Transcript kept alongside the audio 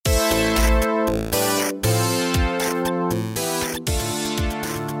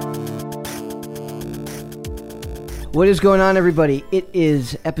What is going on, everybody? It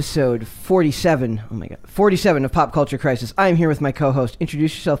is episode 47. Oh my god, 47 of Pop Culture Crisis. I am here with my co-host.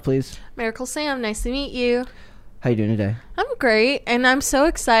 Introduce yourself, please. Miracle Sam, nice to meet you. How you doing today? I'm great, and I'm so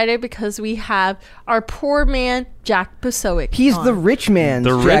excited because we have our poor man, Jack Posobiec. He's on. the rich man's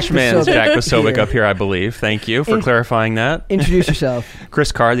Jack Posobiec up here, I believe. Thank you for clarifying that. Introduce yourself.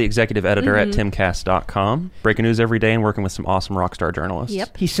 Chris Carr, the executive editor at timcast.com. Breaking news every day and working with some awesome rock star journalists.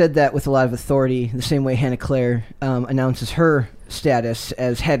 Yep. He said that with a lot of authority, the same way Hannah Claire announces her status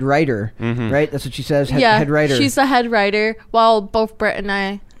as head writer, right? That's what she says, head writer. She's the head writer, while both Brett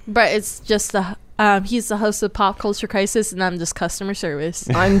is just the... he's the host of Pop Culture Crisis, and I'm just customer service.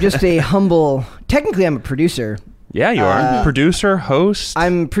 I'm just a humble... Technically, I'm a producer. Yeah, you are. Producer, host.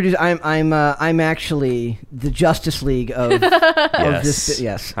 I'm actually the Justice League of this.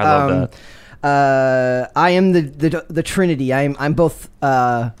 Yes, I love that. I am the Trinity. I'm both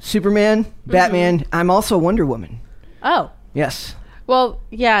Superman, Batman. I'm also Wonder Woman. Oh. Yes. Well,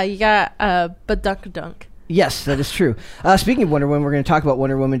 yeah, you got Badunk-a-Dunk. Yes, that is true. Speaking of Wonder Woman, we're going to talk about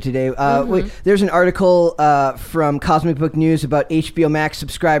Wonder Woman today. There's an article from Cosmic Book News about HBO Max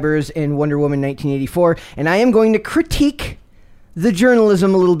subscribers in Wonder Woman 1984, and I am going to critique the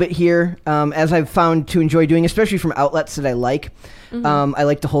journalism a little bit here, as I've found to enjoy doing, especially from outlets that I like. I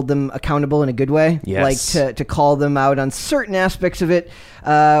like to hold them accountable in a good way. Yes. Like to call them out on certain aspects of it,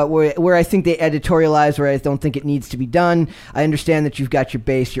 where I think they editorialize, where I don't think it needs to be done. I understand that you've got your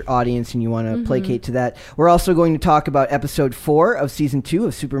base, your audience, and you want to placate to that. We're also going to talk about episode 4 of season 2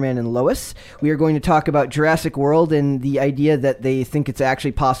 of Superman and Lois. We are going to talk about Jurassic World and the idea that they think it's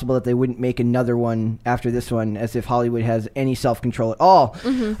actually possible that they wouldn't make another one after this one, as if Hollywood has any self-control at all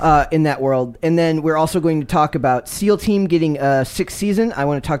in that world. And then we're also going to talk about SEAL Team getting a 6th season. I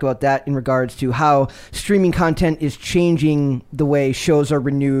want to talk about that in regards to how streaming content is changing the way shows are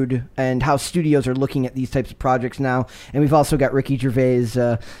renewed and how studios are looking at these types of projects now. And we've also got Ricky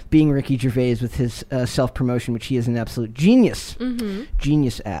Gervais being Ricky Gervais with his self-promotion, which he is an absolute genius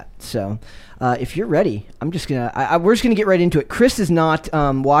at. So if you're ready, I'm just gonna we're just gonna get right into it. Chris is not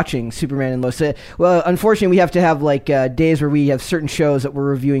watching Superman and Lois. Well, unfortunately, we have to have like days where we have certain shows that we're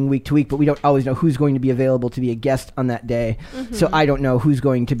reviewing week to week, but we don't always know who's going to be available to be a guest on that day. So I don't know who's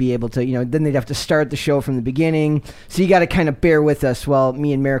going to be able to. Then they'd have to start the show from the beginning. So you got to kind of bear with us while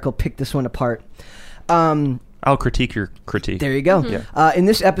me and Miracle pick this one apart. I'll critique your critique. There you go. In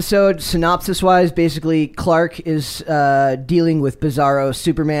this episode, synopsis-wise, basically Clark is dealing with Bizarro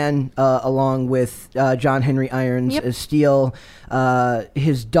Superman along with John Henry Irons as Steel.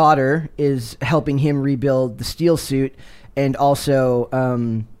 His daughter is helping him rebuild the Steel suit, and also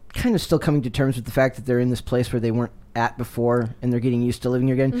kind of still coming to terms with the fact that they're in this place where they weren't at before, and they're getting used to living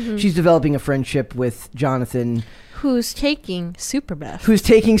here again. She's developing a friendship with Jonathan, who's taking super meth.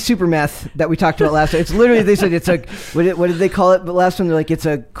 That we talked about last time. It's literally, they said it's a, what did they call it? But last time they're like, it's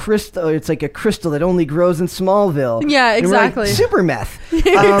a crystal. It's like a crystal that only grows in Smallville. Yeah, exactly. Like, super meth.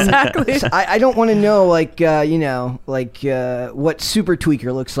 Exactly. So I don't want to know what Super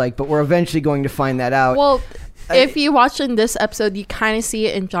Tweaker looks like, but we're eventually going to find that out. Well, if you watch in this episode, you kind of see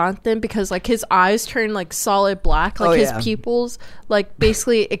it in Jonathan, because like his eyes turn like solid black, like his pupils like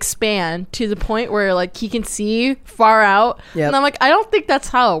basically expand to the point where like he can see far out. And I'm like, I don't think that's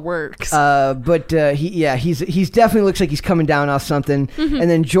how it works. But he's definitely looks like he's coming down off something. And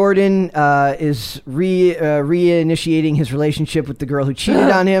then Jordan is reinitiating his relationship with the girl who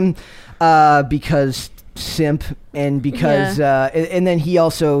cheated on him because simp, and because and then he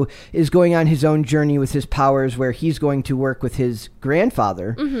also is going on his own journey with his powers, where he's going to work with his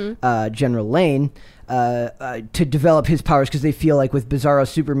grandfather, General Lane, to develop his powers, because they feel like with Bizarro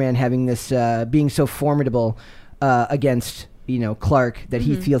Superman having this being so formidable against Clark, that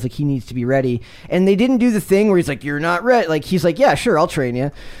he feels like he needs to be ready. And they didn't do the thing where he's like, you're not ready. Like, he's like, yeah, sure, I'll train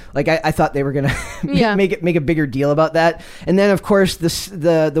you. Like, I thought they were going to make a bigger deal about that. And then, of course,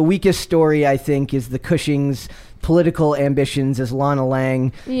 the weakest story, I think, is the Cushing's political ambitions, as Lana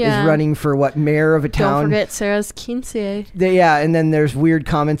Lang is running for mayor of a town. Don't forget Sarah's quinceañera. And then there's weird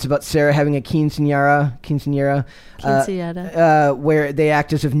comments about Sarah having a quinceañera, where they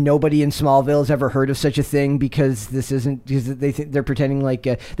act as if nobody in Smallville has ever heard of such a thing, because they think they're pretending like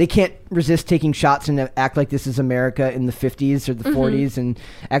they can't resist taking shots and act like this is America in the 50s or the 40s, and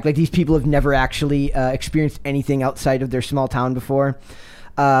act like these people have never actually experienced anything outside of their small town before.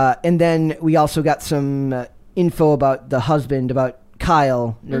 And then we also got some info about the husband, about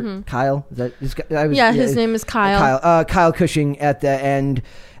Kyle. Kyle? Is that his name is Kyle. Kyle Kyle Cushing at the end.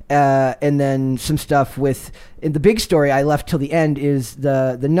 and then some stuff with in the big story I left till the end is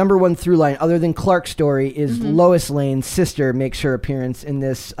the number one through line other than Clark's story is Lois Lane's sister makes her appearance in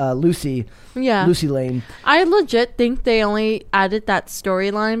this Lucy Lane. I legit think they only added that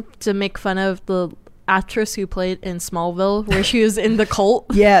storyline to make fun of the actress who played in Smallville where she was in the cult.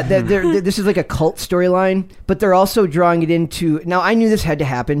 Yeah, this is like a cult storyline, but they're also drawing it into, now I knew this had to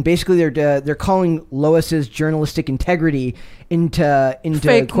happen. Basically they're calling Lois's journalistic integrity into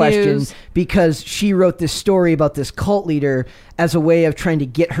Fake question news. because she wrote this story about this cult leader as a way of trying to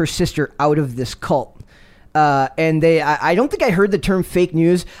get her sister out of this cult. And I don't think I heard the term fake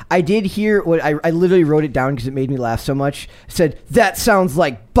news. I did hear what I literally wrote it down because it made me laugh so much. I said, that sounds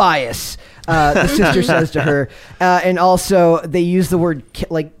like bias. The sister says to her, and also they use the word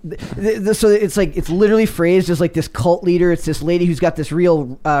so it's like it's literally phrased as like this cult leader. It's this lady who's got this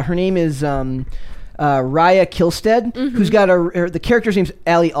real. Her name is Raya Kilstead, who's got the character's name's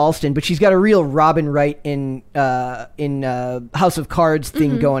Allie Alston, but she's got a real Robin Wright in House of Cards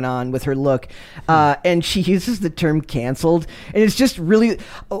thing going on with her look, and she uses the term canceled, and it's just really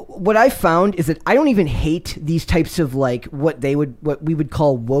what I found is that I don't even hate these types of like what we would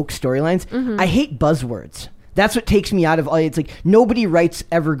call woke storylines. I hate buzzwords. That's what takes me out of all. It's like nobody writes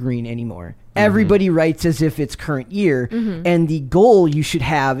evergreen anymore. Everybody writes as if it's current year. And the goal you should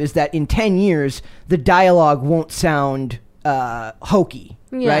have is that in 10 years, the dialogue won't sound hokey.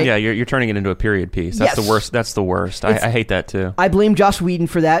 Right? Yeah, you're turning it into a period piece. That's the worst. That's the worst. I hate that too. I blame Joss Whedon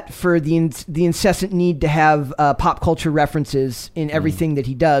for that, for the incessant need to have pop culture references in everything that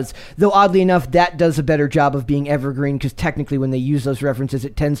he does. Though oddly enough, that does a better job of being evergreen because technically when they use those references,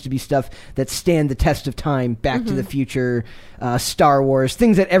 it tends to be stuff that stand the test of time. Back to the Future, Star Wars,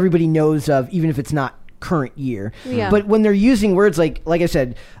 things that everybody knows of, even if it's not current year. But when they're using words like I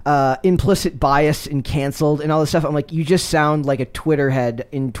said, implicit bias and canceled and all this stuff, I'm like, you just sound like a Twitter head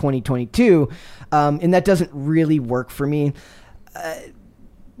in 2022, and that doesn't really work for me.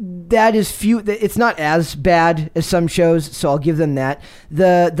 That is it's not as bad as some shows, so I'll give them that.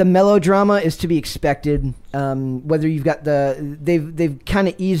 The melodrama is to be expected. Whether you've got they've kind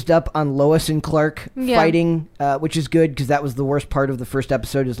of eased up on Lois and Clark fighting, which is good because that was the worst part of the first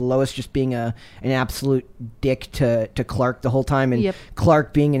episode, is Lois just being an absolute dick to Clark the whole time, and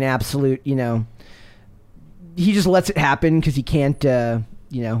Clark being an absolute, he just lets it happen because he can't,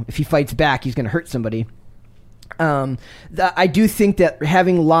 if he fights back, he's going to hurt somebody. I do think that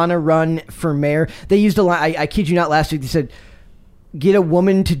having Lana run for mayor, they used a line, I kid you not, last week they said, get a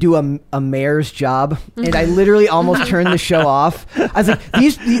woman to do a mayor's job, and I literally almost turned the show off. I was like,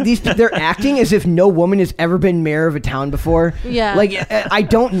 these they're acting as if no woman has ever been mayor of a town before. Like, I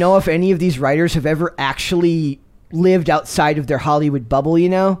don't know if any of these writers have ever actually lived outside of their Hollywood bubble,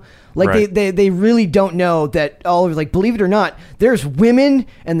 Like they really don't know that all over, like, believe it or not, there's women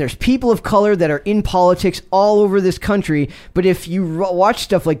and there's people of color that are in politics all over this country. But if you watch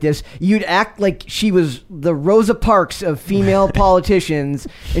stuff like this, you'd act like she was the Rosa Parks of female politicians,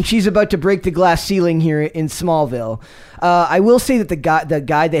 and she's about to break the glass ceiling here in Smallville. I will say that the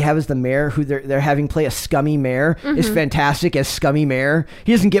guy they have as the mayor, who they're having play a scummy mayor, is fantastic as scummy mayor.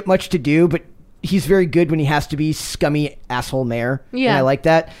 He doesn't get much to do, but he's very good when he has to be scummy asshole mayor. And I like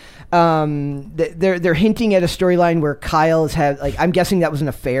that. They're hinting at a storyline where Kyle has had, like, I'm guessing that was an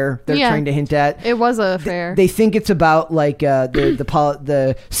affair they're trying to hint at. It was an affair. They think it's about like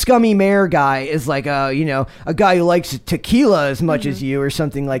the scummy mayor guy is like a guy who likes tequila as much as you, or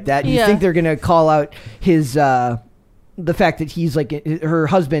something like that. You think they're gonna call out his the fact that he's like her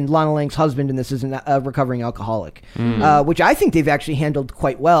husband, Lana Lang's husband, and this is a recovering alcoholic, which I think they've actually handled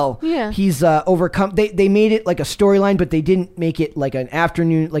quite well. He's overcome. They made it like a storyline, but they didn't make it like an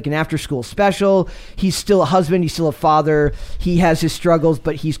after school special. He's still a husband. He's still a father. He has his struggles,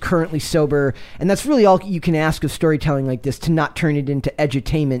 but he's currently sober, and that's really all you can ask of storytelling like this, to not turn it into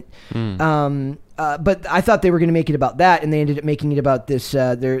edutainment. But I thought they were going to make it about that, and they ended up making it about this.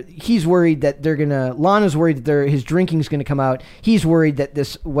 He's worried that Lana's worried that his drinking is going to come out. He's worried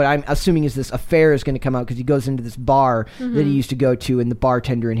that what I'm assuming is this affair is going to come out, because he goes into this bar that he used to go to, and the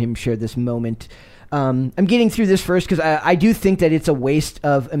bartender and him share this moment. I'm getting through this first because I do think that it's a waste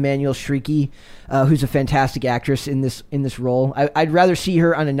of Emmanuel Shrieky, who's a fantastic actress in this role. I'd rather see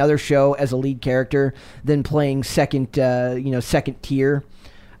her on another show as a lead character than playing second tier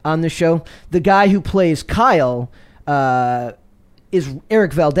on the show. The guy who plays Kyle, is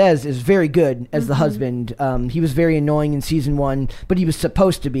Eric Valdez is very good as the husband. He was very annoying in season 1, but he was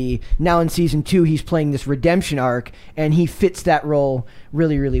supposed to be. Now in season 2, he's playing this redemption arc, and he fits that role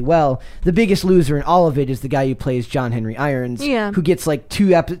really, really well. The biggest loser in all of it is the guy who plays John Henry Irons, who gets like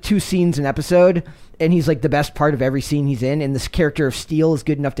two scenes an episode, and he's like the best part of every scene he's in. And this character of Steel is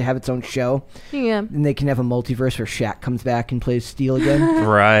good enough to have its own show. Yeah, and they can have a multiverse where Shaq comes back and plays Steel again.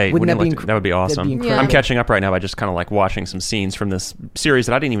 Right? Wouldn't that would be awesome? Be I'm catching up right now by just kind of like watching some scenes from this series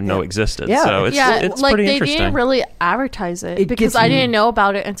that I didn't even know existed. Yeah, so it's like pretty they interesting. didn't really advertise it because I didn't know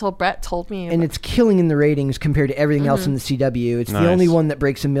about it until Brett told me. And it's killing in the ratings compared to everything else in the CW. It's the only one that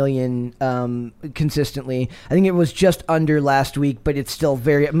breaks 1 million consistently. I think it was just under last week, but it's still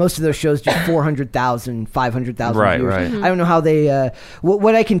most of those shows do 400,000, 500,000 viewers. Right. I don't know how they.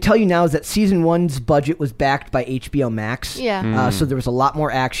 What I can tell you now is that season 1's budget was backed by HBO Max. Yeah. So there was a lot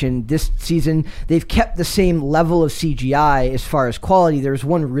more action this season. They've kept the same level of CGI as far as quality. There was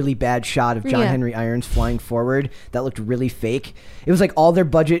one really bad shot of John Henry Irons flying forward that looked really fake. It was like all their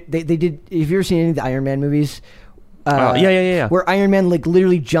budget. They did. Have you ever seen any of the Iron Man movies? Yeah. Where Iron Man like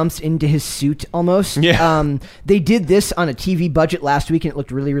literally jumps into his suit almost. Yeah. They did this on a TV budget last week, and it looked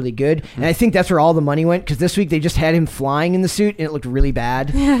really, really good. And I think that's where all the money went, because this week they just had him flying in the suit, and it looked really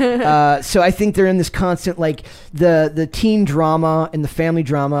bad. So I think they're in this constant like the teen drama and the family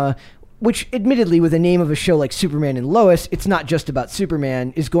drama, which admittedly with the name of a show like Superman and Lois, it's not just about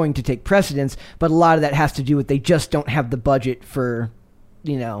Superman, is going to take precedence. But a lot of that has to do with they just don't have the budget for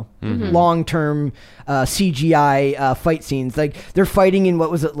long-term CGI fight scenes. Like they're fighting in,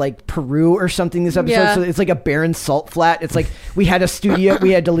 what was it, like Peru or something this episode? So it's like a barren salt flat. It's like we had a studio, we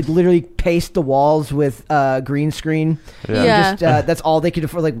had to like literally paste the walls with green screen. That's all they could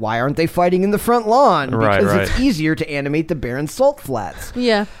afford. Like, why aren't they fighting in the front lawn? Because it's easier to animate the barren salt flats.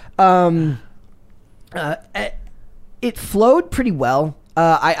 It flowed pretty well.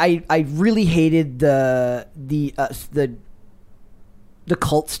 I really hated the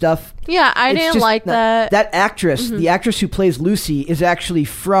cult stuff. Yeah, I didn't like that. That actress, the actress who plays Lucy, is actually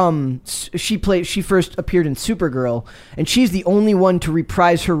from. She first appeared in Supergirl, and she's the only one to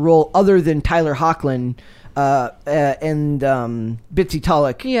reprise her role other than Tyler Hoechlin and Bitsy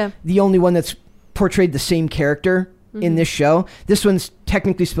Tulloch. Yeah, the only one that's portrayed the same character in this show. This one's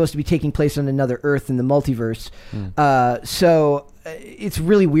technically supposed to be taking place on another Earth in the multiverse. So it's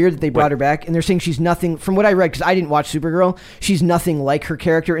really weird that they brought her back, and they're saying she's nothing, from what I read, because I didn't watch Supergirl, she's nothing like her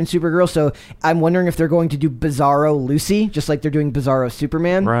character in Supergirl. So I'm wondering if they're going to do Bizarro Lucy, just like they're doing Bizarro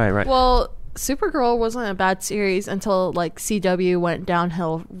Superman. Right. Well, Supergirl wasn't a bad series until like CW went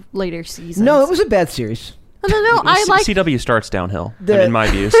downhill later seasons. No, it was a bad series. No, I like CW starts downhill in my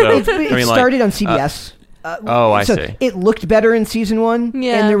view. So it started on CBS. I see. It looked better in season 1,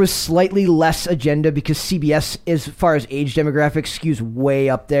 and there was slightly less agenda because CBS, as far as age demographics, skews way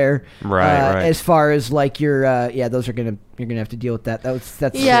up there. Right. As far as like your, those are you're gonna have to deal with that. That's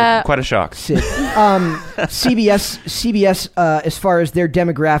quite a shock. CBS, as far as their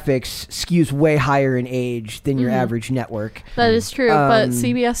demographics, skews way higher in age than your average network. That is true, but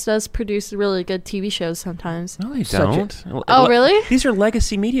CBS does produce really good TV shows sometimes. No, they don't. Oh, really? These are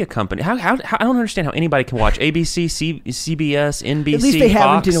legacy media companies. How I don't understand how anybody can watch ABC, CBS, NBC, At least they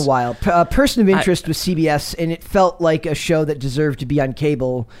Fox. haven't in a while. Person of interest was CBS, and it felt like a show that deserved to be on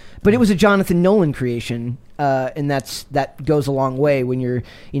cable, but it was a Jonathan Nolan creation. And that goes a long way when you're,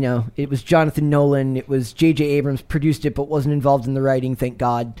 it was Jonathan Nolan. It was J.J. Abrams produced it, but wasn't involved in the writing, thank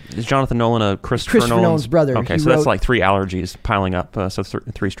God. Is Jonathan Nolan a Christopher Nolan's brother? Okay, so that's like 3 allergies piling up. So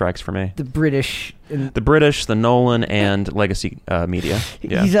 3 strikes for me. The British, the Nolan, and legacy media.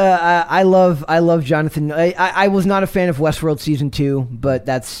 Yeah. He's I love Jonathan. I was not a fan of Westworld season 2, but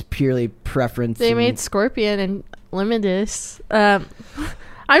that's purely preference. They made Scorpion and Limitless.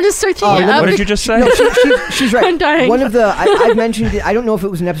 I'm just searching it up. What did you just say? No, she's right. I'm dying. One of the I mentioned it. I don't know if it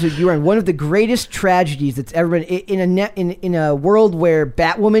was an episode you were on. One of the greatest tragedies that's ever been in a world where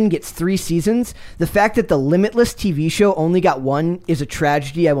Batwoman gets 3 seasons. The fact that the Limitless TV show only got 1 is a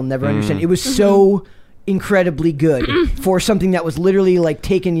tragedy I will never understand. It was so incredibly good for something that was literally like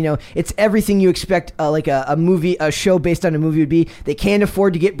taken, it's everything you expect like a show based on a movie would be. They can't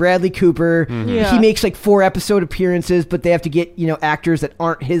afford to get Bradley Cooper. He makes like 4 episode appearances, but they have to get actors that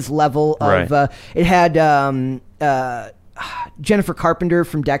aren't his level of it had Jennifer Carpenter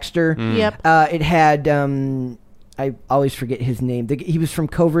from Dexter. It had I always forget his name. He was from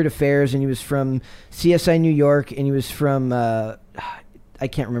Covert Affairs, and he was from CSI New York, and he was from I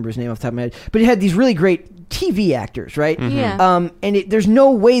can't remember his name off the top of my head, but it had these really great TV actors, right? And there's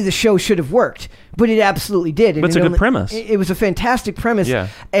no way the show should have worked. But it absolutely did. But it's a good premise. It was a fantastic premise. Yeah.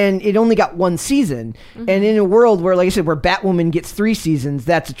 And it only got one season. Mm-hmm. And in a world where, like I said, where Batwoman gets 3 seasons,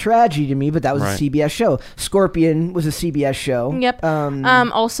 that's a tragedy to me, but that was a CBS show. Scorpion was a CBS show. Yep.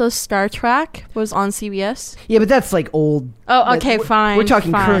 Also, Star Trek was on CBS. Yeah, but that's like old. Oh, okay, fine. We're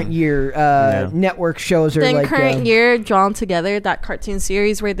talking current year network shows. Then current year, Drawn Together, that cartoon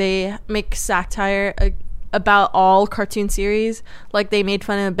series where they make satire about all cartoon series. Like they made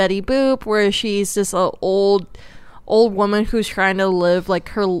fun of Betty Boop, where she's just an old woman who's trying to live like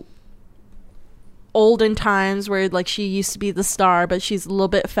her olden times, where like she used to be the star but she's a little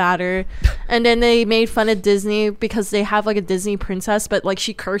bit fatter. And then they made fun of Disney because they have like a Disney princess, but like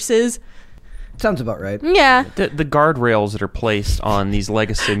she curses. Sounds about right. Yeah. The guardrails that are placed on these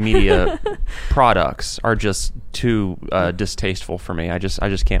legacy media products are just too distasteful for me. I just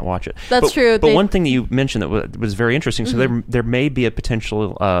can't watch it. That's true. But one thing that you mentioned that was very interesting. So there may be a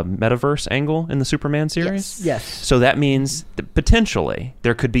potential metaverse angle in the Superman series. Yes. So that means that potentially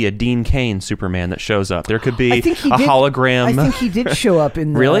there could be a Dean Cain Superman that shows up. There could be hologram. I think he did show up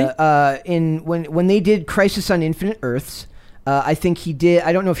in the, really in when they did Crisis on Infinite Earths. I think he did.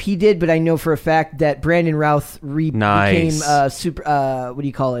 I don't know if he did, but I know for a fact that Brandon Routh became super. What do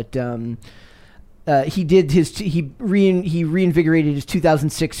you call it? He did his. He reinvigorated his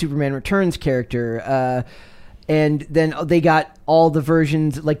 2006 Superman Returns character, and then they got all the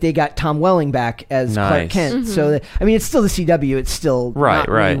versions. Like they got Tom Welling back as Clark Kent. So I mean, it's still the CW. It's still not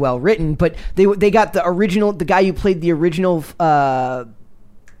really well written, but they got the original. The guy who played the original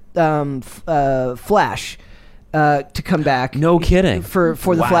Flash. To come back. No kidding. For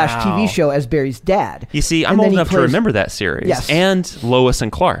the Flash TV show as Barry's dad. You see, I'm old enough to remember that series. Yes. And Lois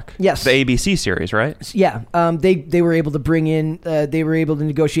and Clark. Yes. The ABC series, right? Yeah. They were able to bring in, they were able to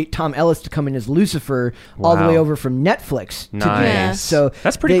negotiate Tom Ellis to come in as Lucifer all the way over from Netflix. Nice. To do that. So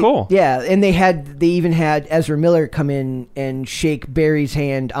that's pretty cool. Yeah. And they even had Ezra Miller come in and shake Barry's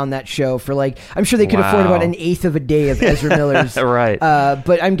hand on that show for like, I'm sure they could afford about an eighth of a day of Ezra Miller's. Right.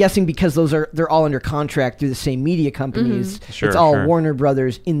 But I'm guessing because they're all under contract through the same media companies. It's all Warner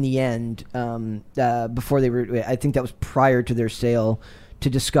Brothers in the end. Before they were, I think that was prior to their sale to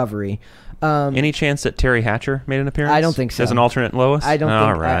Discovery. Any chance that Terry Hatcher made an appearance? I don't think so. As an alternate Lois? I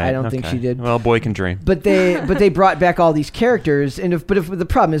don't think she did. Well, boy can dream. But they brought back all these characters, and if the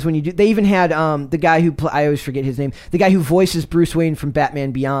problem is when you do, they even had the guy who I always forget his name, the guy who voices Bruce Wayne from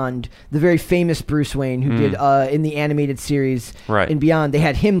Batman Beyond, the very famous Bruce Wayne who did in the animated series in Beyond. They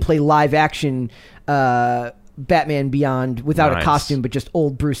had him play live action. Batman Beyond without a costume, but just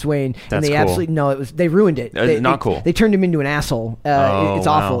old Bruce Wayne. That's and they cool. they ruined it. Cool. They turned him into an asshole. It's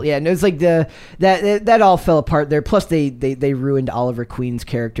awful. Yeah, and it was like that all fell apart there. Plus they ruined Oliver Queen's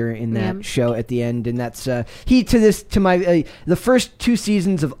character in that show at the end, and that's the first 2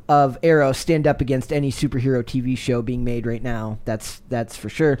 seasons of Arrow stand up against any superhero TV show being made right now. That's for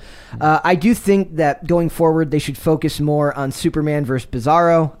sure. I do think that going forward they should focus more on Superman versus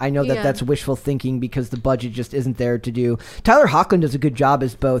Bizarro. I know that's wishful thinking because the budget just isn't there to do. Tyler Hoechlin does a good job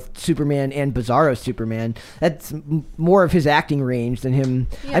as both Superman and Bizarro Superman. That's more of his acting range than him.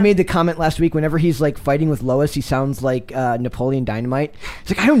 I made the comment last week, whenever he's like fighting with Lois, he sounds like Napoleon Dynamite.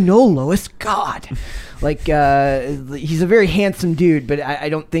 He's like, I don't know, Lois. God. Like, he's a very handsome dude, but I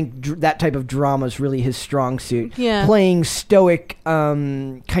don't think that type of drama is really his strong suit. Yeah. Playing stoic,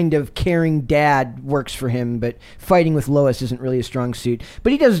 kind of caring dad works for him, but fighting with Lois isn't really a strong suit.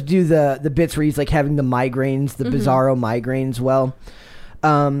 But he does do the bits where he's like having the migraines, the Bizarro migraines well.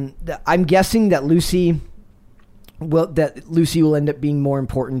 I'm guessing that Lucy will end up being more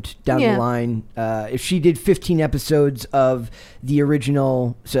important down the line. If she did 15 episodes of the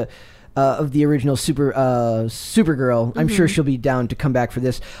original Supergirl, I'm sure she'll be down to come back for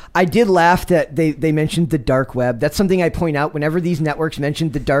this. I did laugh that they mentioned the dark web. That's something I point out whenever these networks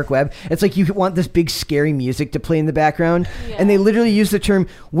mention the dark web. It's like you want this big scary music to play in the background, and they literally use the term,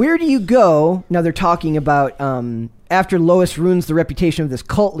 where do you go? Now they're talking about after Lois ruins the reputation of this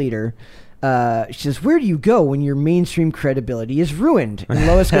cult leader. She says, where do you go when your mainstream credibility is ruined? And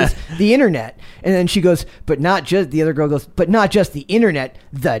Lois goes, the internet. And then she goes, the other girl goes, but not just the internet,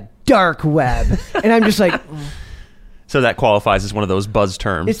 the dark web. And I'm just like... So that qualifies as one of those buzz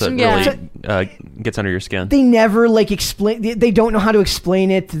terms that really gets under your skin. They never explain. They don't know how to explain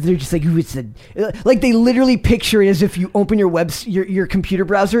it. They're just like, they literally picture it as if you open your computer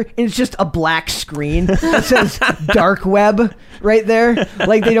browser and it's just a black screen that says dark web right there.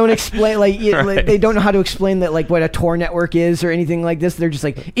 Like they don't explain. They don't know how to explain that what a Tor network is or anything like this. They're just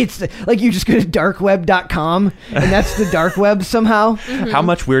like, it's like you just go to darkweb.com and that's the dark web somehow. How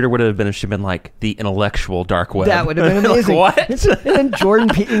much weirder would it have been if she'd been like the intellectual dark web? That would have been amazing. Like, what? And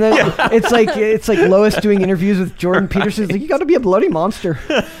then it's like Lois doing interviews with Jordan Peterson. It's like, you got to be a bloody monster.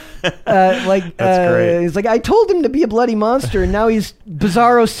 That's great. He's like, I told him to be a bloody monster, and now he's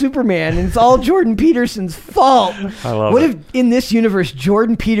Bizarro Superman, and it's all Jordan Peterson's fault. I love what it. if in this universe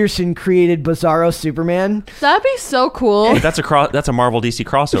Jordan Peterson created Bizarro Superman? That'd be so cool. That's a Marvel DC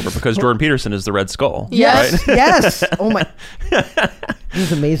crossover because Jordan Peterson is the Red Skull. Yes. Right? Yes. Oh my.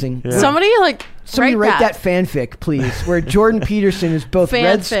 This is amazing. Yeah. Somebody write that fanfic, please, where Jordan Peterson is both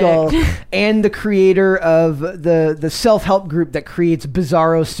Red Fanfic. Skull and the creator of the self-help group that creates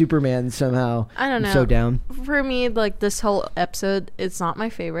Bizarro Superman somehow. I don't know. I'm so down. For me, like, this whole episode, it's not my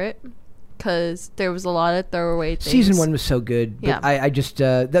favorite because there was a lot of throwaway things. Season 1 was so good. But Yeah. I just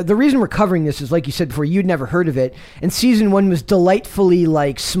the reason we're covering this is, like you said before, you'd never heard of it, and Season 1 was delightfully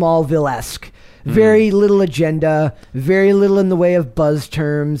like Smallville-esque. Very little agenda, very little in the way of buzz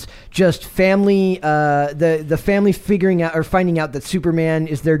terms, just family, the family figuring out or finding out that Superman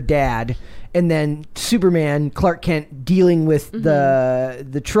is their dad, and then Superman, Clark Kent, dealing with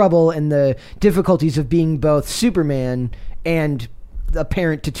the trouble and the difficulties of being both Superman and a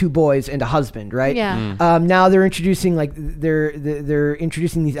parent to two boys and a husband, right? Yeah. Now they're introducing they're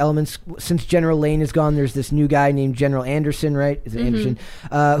introducing these elements. Since General Lane is gone, there's this new guy named General Anderson, right? Is it Anderson?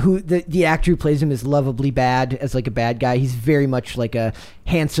 Who the actor who plays him is lovably bad as like a bad guy. He's very much like a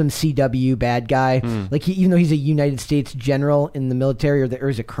handsome CW bad guy. Like even though he's a United States general in the military, or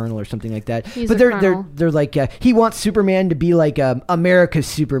is a colonel or something like that. He's but a colonel. they're like he wants Superman to be like America's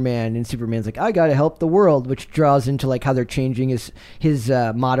Superman, and Superman's like, I gotta help the world, which draws into like how they're changing his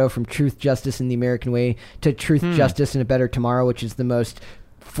motto from truth, justice, and the American way to truth, justice, and a better tomorrow, which is the most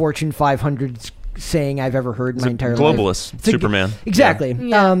Fortune 500 saying I've ever heard in my entire life. Globalist Superman. Exactly.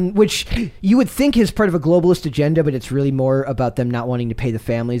 Yeah. Which you would think is part of a globalist agenda, but it's really more about them not wanting to pay the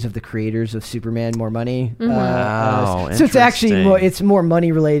families of the creators of Superman more money. Wow, so it's actually interesting. more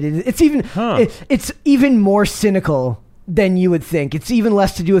money related. It's even it's even more cynical than you would think. It's even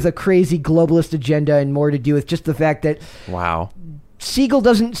less to do with a crazy globalist agenda and more to do with just the fact that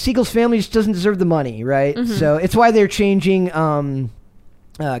Siegel's family just doesn't deserve the money, right? So it's why they're changing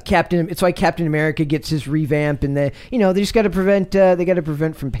it's why Captain America gets his revamp, and they just got to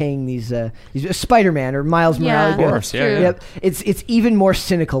prevent from paying these Spider-Man or Miles Morales. Of course, yeah. Yep. It's even more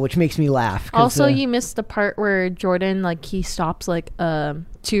cynical, which makes me laugh. Also, you missed the part where Jordan, like, he stops like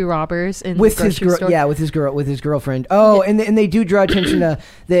two robbers in with the his grocery store. Yeah, with his girlfriend. Oh, yeah. and they do draw attention to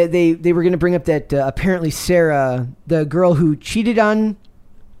they were going to bring up that apparently Sarah, the girl who cheated on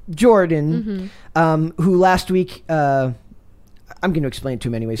Jordan, who last week. I'm going to explain it to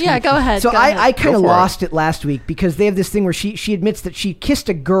him anyways. Yeah, go ahead. So I kind of lost it. it last week because they have this thing where she admits that she kissed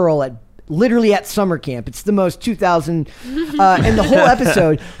a girl literally at summer camp. It's the most 2000 and the whole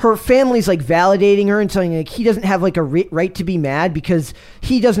episode her family's like validating her and telling like he doesn't have like a right to be mad because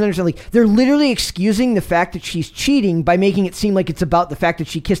he doesn't understand. Like they're literally excusing the fact that she's cheating by making it seem like it's about the fact that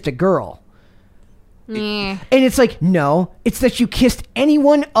she kissed a girl. Yeah. And it's like, no, it's that you kissed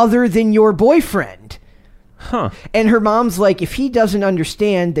anyone other than your boyfriend. Huh. And her mom's like, if he doesn't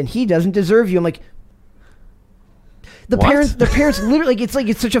understand, then he doesn't deserve you. I'm like, the parents literally, like,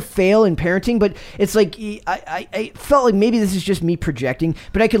 it's such a fail in parenting, but it's like, I felt like maybe this is just me projecting,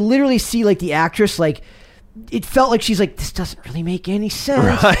 but I could literally see like the actress, like, it felt like she's like, this doesn't really make any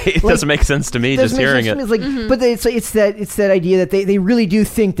sense. Right. It doesn't make sense to me just hearing it. It's like, but it's that idea that they really do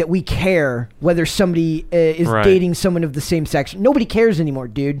think that we care whether somebody is dating someone of the same sex. Nobody cares anymore,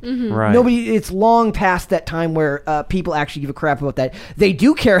 dude. Right. Nobody. It's long past that time where people actually give a crap about that. They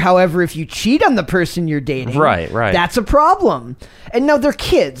do care, however, if you cheat on the person you're dating. Right. That's a problem. And now they're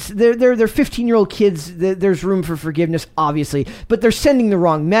kids. They're 15-year-old kids. There's room for forgiveness, obviously, but they're sending the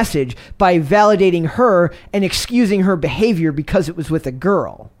wrong message by validating her and excusing her behavior because it was with a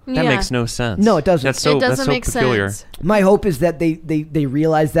girl. That makes no sense. No, it doesn't. It doesn't make peculiar. sense. My hope is that they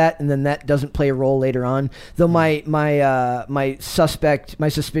realize that, and then that doesn't play a role later on. Though my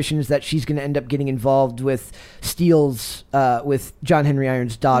suspicion is that she's going to end up getting involved with Steele's with John Henry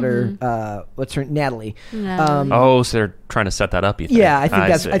Irons' daughter. What's her Natalie? Natalie. So they're trying to set that up. You think? Yeah, I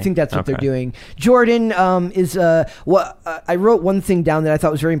think that's what they're doing. Jordan is I wrote one thing down that I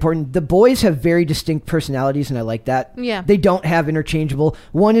thought was very important. The boys have very distinct personalities, and I like that. Yeah, they don't have interchangeable.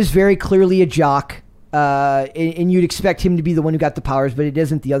 One is very clearly a jock. And you'd expect him to be the one who got the powers, but it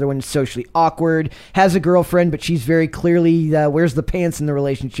isn't. The other one is socially awkward, has a girlfriend, but she's very clearly wears the pants in the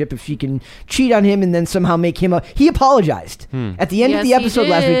relationship if she can cheat on him and then somehow make him he apologized. At the end of the episode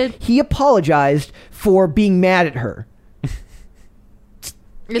last week, he apologized for being mad at her. It's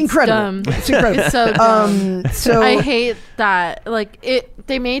incredible. Dumb. It's incredible. It's so dumb. So I hate that. Like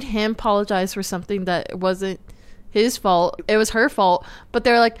they made him apologize for something that wasn't his fault. It was her fault. But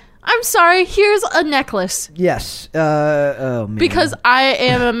they're like, I'm sorry, here's a necklace. Yes. Oh, man. Because I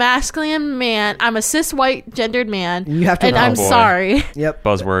am a masculine man. I'm a cis white gendered man. And you have to. And I'm sorry. Yep.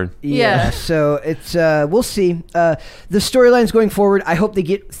 Buzzword. Yeah. So it's we'll see. The storylines going forward, I hope they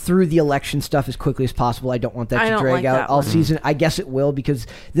get through the election stuff as quickly as possible. I don't want that to drag out all season. I guess it will, because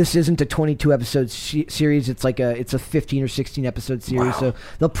this isn't a 22 episode series. It's like it's a 15 or 16 episode series. Wow. So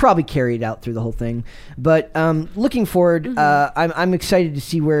they'll probably carry it out through the whole thing. But looking forward, I'm excited to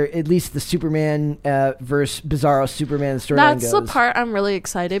see where at least the Superman versus Bizarro Superman storyline goes. That's the part I'm really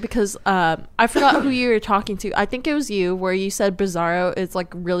excited, because I forgot who you were talking to. I think it was you, where you said Bizarro is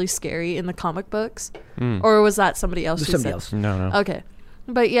like really scary in the comic books. Or was that somebody else? Somebody else. No. Okay.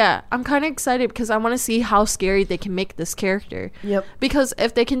 But yeah, I'm kind of excited because I want to see how scary they can make this character. Yep. Because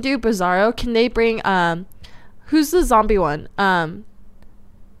if they can do Bizarro, can they bring who's the zombie one?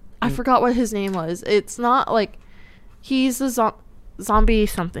 I forgot what his name was. It's not like he's the zombie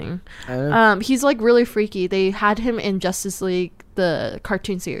something. He's like really freaky. They had him in Justice League, the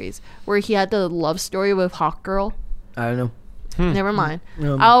cartoon series, where he had the love story with Hawkgirl. I don't know. Never mind.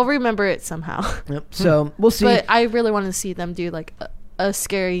 I'll remember it somehow. Yep. So we'll see. But I really want to see them do like a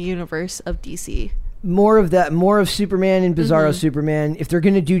scary universe of DC. More of that, more of Superman and Bizarro Superman. If they're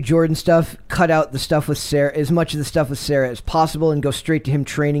going to do Jordan stuff, cut out the stuff with Sarah, as much of the stuff with Sarah as possible, and go straight to him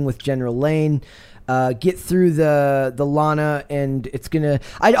training with General Lane. Get through the Lana, and it's gonna.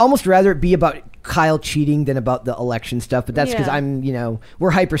 I'd almost rather it be about Kyle cheating than about the election stuff, but that's because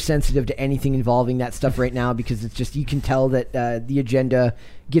we're hypersensitive to anything involving that stuff right now, because it's just, you can tell that the agenda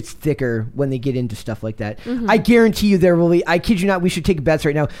gets thicker when they get into stuff like that. I guarantee you there will be, I kid you not, we should take bets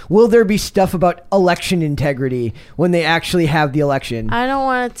right now. Will there be stuff about election integrity when they actually have the election? I don't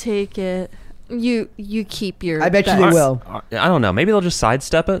want to take it. You keep your I bet bets. you they will. I don't know. Maybe they'll just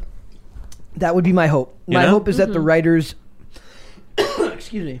sidestep it. That would be my hope. My hope is that the writers,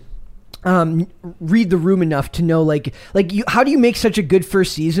 excuse me, read the room enough to know, how do you make such a good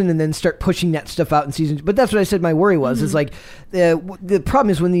first season and then start pushing that stuff out in seasons? But that's what I said my worry was, is like, the problem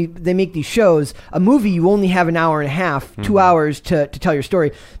is when they make these shows, a movie, you only have an hour and a half, 2 hours to tell your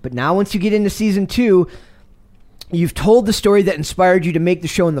story. But now once you get into season 2, you've told the story that inspired you to make the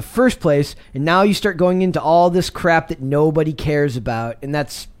show in the first place, and now you start going into all this crap that nobody cares about, and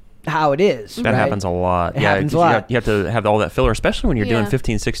that's how it is. That happens a lot. It happens a lot. You have to have all that filler, especially when you're doing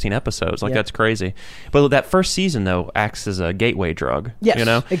 15, 16 episodes. That's crazy. But that first season, though, acts as a gateway drug. Yes, you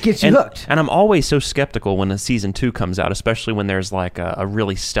know? It gets you hooked. And I'm always so skeptical when a season 2 comes out, especially when there's like a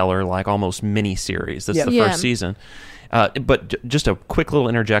really stellar, like almost mini series. That's the first season. But just a quick little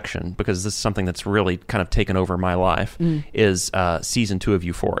interjection, because this is something that's really kind of taken over my life, is season 2 of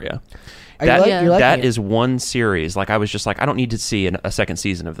Euphoria. That is one series. Like, I was just like, I don't need to see a second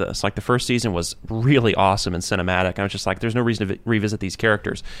season of this. Like, the first season was really awesome and cinematic. I was just like, there's no reason to revisit these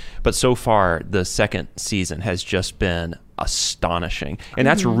characters. But so far, the second season has just been astonishing, and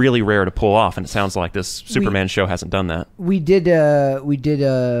that's really rare to pull off. And it sounds like this Superman show hasn't done that. We did a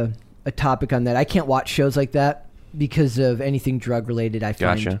topic on that. I can't watch shows like that because of anything drug related. I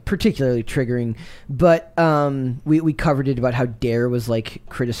find particularly triggering. But we covered it about how Dare was like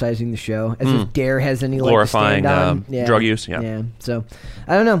criticizing the show, as if Dare has any glorifying drug use. Yeah. So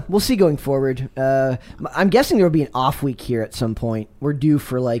I don't know. We'll see going forward. I'm guessing there will be an off week here at some point. We're due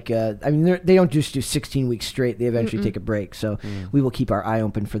for like they don't just do 16 weeks straight. They eventually take a break. So we will keep our eye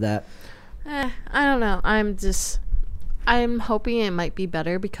open for that. I don't know. I'm hoping it might be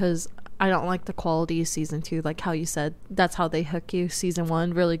better, because I don't like the quality of season 2, like how you said. That's how they hook you. Season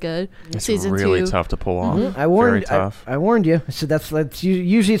 1, really good. It's season really 2, tough to pull off. I warned you. So that's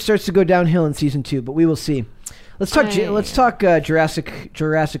usually it starts to go downhill in season 2, but we will see. Let's talk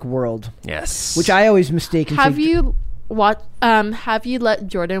Jurassic World. Yes, which I always mistake. Have you let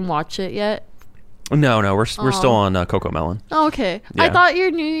Jordan watch it yet? No, we're still on Cocomelon. Oh, okay. Yeah. I thought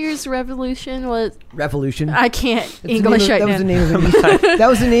your New Year's revolution was... Revolution? I can't English right now. That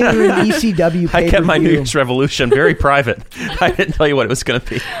was the name of an ECW pay-per-view. I kept my New Year's revolution very private. I didn't tell you what it was going to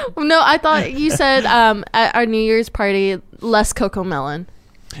be. No, I thought you said at our New Year's party, less Cocomelon.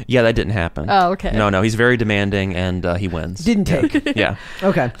 Yeah, that didn't happen. Oh, okay. No, he's very demanding, and he wins. Didn't take. Yeah.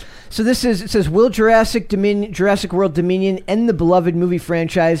 Okay. So it says, will Jurassic World Dominion end the beloved movie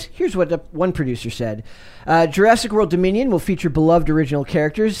franchise? Here's what one producer said. Jurassic World Dominion will feature beloved original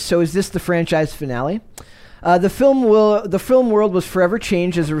characters, so is this the franchise finale? The film world was forever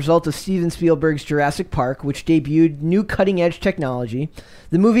changed as a result of Steven Spielberg's Jurassic Park, which debuted new cutting-edge technology.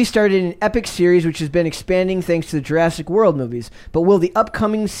 The movie started an epic series which has been expanding thanks to the Jurassic World movies. But will the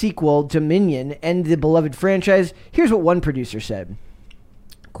upcoming sequel, Dominion, end the beloved franchise? Here's what one producer said.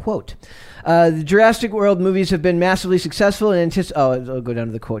 Quote, the Jurassic World movies have been massively successful and I'll go down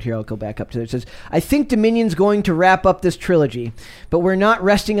to the quote here. I'll go back up to it. It says, I think Dominion's going to wrap up this trilogy, but we're not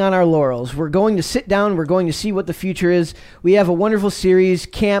resting on our laurels. We're going to sit down. We're going to see what the future is. We have a wonderful series,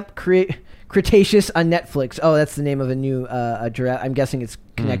 Camp Cretaceous on Netflix. Oh, that's the name of a new I'm guessing it's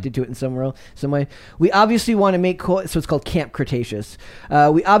connected to it in some way. We obviously want to make so it's called Camp Cretaceous.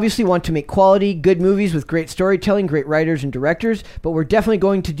 We obviously want to make quality, good movies with great storytelling, great writers and directors, but we're definitely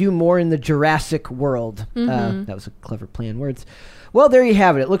going to do more in the Jurassic world. That was a clever play on words. Well, there you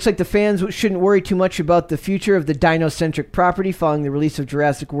have it. It looks like the fans shouldn't worry too much about the future of the dino-centric property following the release of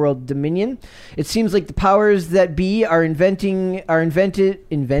Jurassic World Dominion. It seems like the powers that be are invented,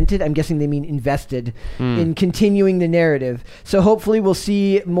 I'm guessing they mean invested, in continuing the narrative. So hopefully we'll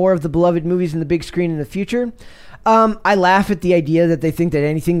see more of the beloved movies in the big screen in the future. I laugh at the idea that they think that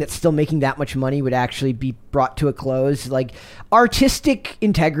anything that's still making that much money would actually be brought to a close. Like, artistic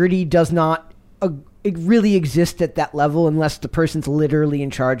integrity does not it really exists at that level unless the person's literally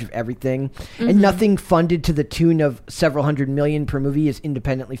in charge of everything. And nothing funded to the tune of several $100 million per movie is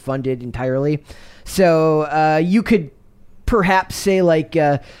independently funded entirely. So you could perhaps say, like,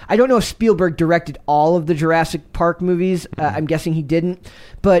 I don't know if Spielberg directed all of the Jurassic Park movies. I'm guessing he didn't.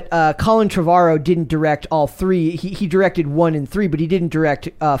 But Colin Trevorrow didn't direct all three. He directed 1 and 3, but he didn't direct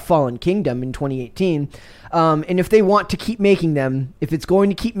Fallen Kingdom in 2018. And if they want to keep making them, if it's going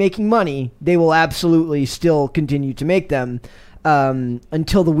to keep making money, they will absolutely still continue to make them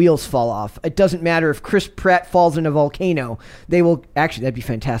until the wheels fall off. It doesn't matter if Chris Pratt falls in a volcano. They will... Actually, that'd be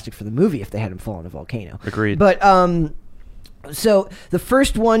fantastic for the movie if they had him fall in a volcano. Agreed. But... So the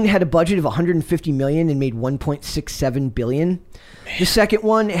first one had a budget of $150 million and made $1.67 billion. Man. The second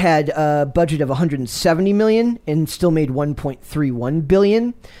one had a budget of $170 million and still made $1.31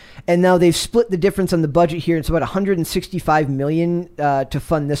 billion. And now they've split the difference on the budget here. It's about $165 million to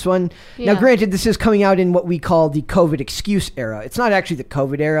fund this one. Yeah. Now, granted, this is coming out in what we call the COVID excuse era. It's not actually the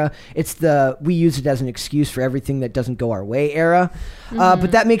COVID era. It's the we use it as an excuse for everything that doesn't go our way era.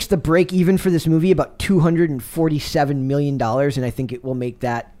 But that makes the break even for this movie about $247 million, and I think it will make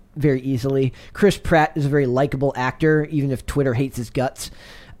that very easily. Chris Pratt is a very likable actor, even if Twitter hates his guts.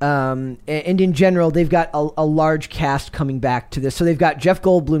 And in general, they've got a large cast coming back to this. So they've got Jeff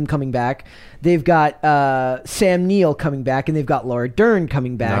Goldblum coming back. They've got Sam Neill coming back, and they've got Laura Dern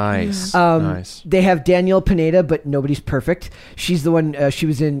coming back. Nice. Nice. They have Danielle Pineda, but nobody's perfect. She's the one. She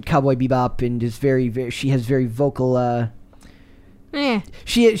was in Cowboy Bebop and is very. She has very vocal.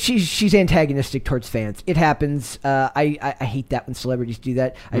 She's antagonistic towards fans. It happens. I hate that when celebrities do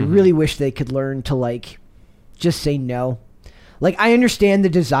that. I really wish they could learn to, like, just say no. Like, I understand the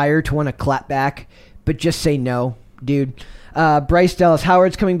desire to want to clap back, but just say no, dude. Bryce Dallas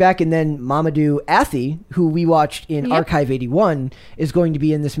Howard's coming back, and then Mamadou Athie, who we watched in Archive 81, is going to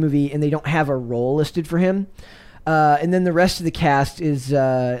be in this movie, and they don't have a role listed for him. And then the rest of the cast is,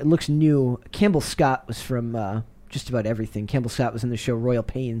 it looks new. Campbell Scott was from just about everything. Campbell Scott was in the show Royal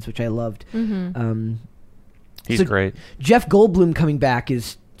Pains, which I loved. He's great. Jeff Goldblum coming back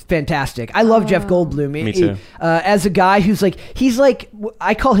is fantastic. I love Jeff Goldblum. Me too. As a guy who's like, he's like,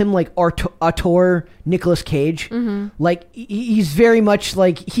 I call him like auteur Nicolas Cage. Like, he's very much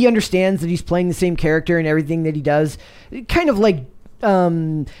like, he understands that he's playing the same character in everything that he does. Kind of like,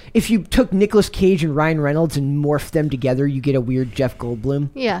 if you took Nicolas Cage and Ryan Reynolds and morphed them together, you get a weird Jeff Goldblum.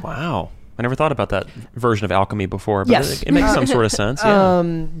 Yeah. Wow. I never thought about that version of alchemy before, but yes. it makes some sort of sense. Yeah.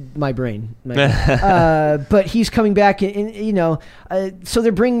 My brain. But he's coming back, and you know, so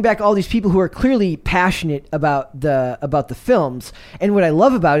they're bringing back all these people who are clearly passionate about the films. And what I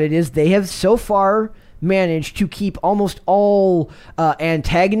love about it is they have so far managed to keep almost all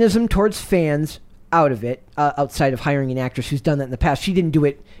antagonism towards fans out of it, outside of hiring an actress who's done that in the past. She didn't do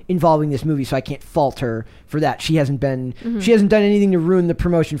it involving this movie, so I can't fault her for that. She hasn't done anything to ruin the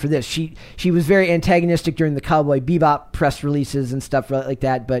promotion for this. She was very antagonistic during the Cowboy Bebop press releases and stuff like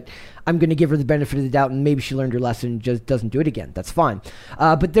that, but I'm going to give her the benefit of the doubt, and maybe she learned her lesson and just doesn't do it again. That's fine.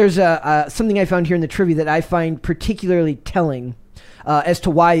 But there's something I found here in the trivia that I find particularly telling as to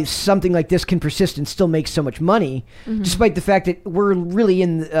why something like this can persist and still make so much money, despite the fact that we're really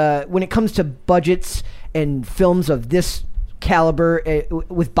in, when it comes to budgets and films of this caliber,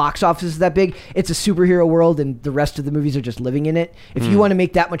 with box offices that big, it's a superhero world and the rest of the movies are just living in it. If you want to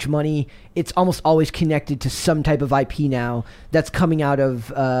make that much money, it's almost always connected to some type of IP now that's coming out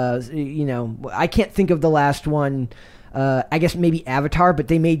of, I can't think of the last one. I guess maybe Avatar, but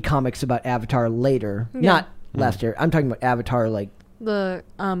they made comics about Avatar later. Not last year. I'm talking about Avatar, like The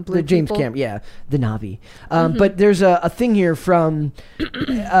blue the James people. Cameron, the Na'vi. But there's a thing here from.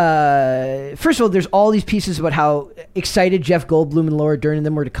 First of all, there's all these pieces about how excited Jeff Goldblum and Laura Dern and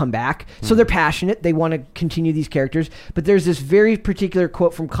them were to come back. So they're passionate. They want to continue these characters. But there's this very particular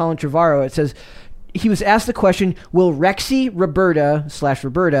quote from Colin Trevorrow. It says, he was asked the question, will Rexy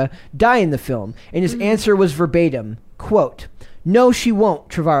Roberta die in the film? And his answer was verbatim, quote, "No, she won't,"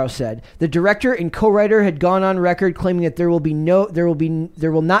 Trevorrow said. The director and co-writer had gone on record claiming that there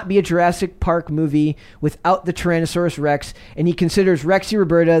will not be a Jurassic Park movie without the Tyrannosaurus Rex, and he considers Rexy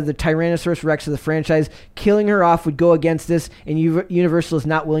Roberta the Tyrannosaurus Rex of the franchise. Killing her off would go against this, and Universal is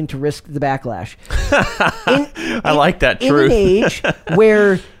not willing to risk the backlash. I like that truth. In an age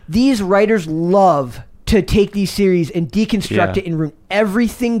where these writers love to take these series and deconstruct it and ruin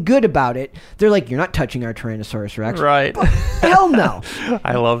everything good about it, they're like, you're not touching our Tyrannosaurus Rex. Right. Hell no.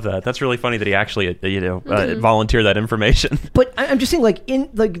 I love that. That's really funny that he actually, volunteered that information. But I'm just saying,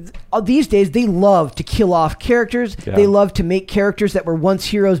 these days, they love to kill off characters. Yeah. They love to make characters that were once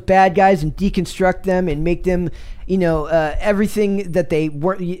heroes bad guys and deconstruct them and make them, everything that they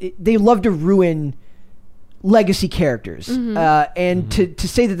weren't. They love to ruin legacy characters. And to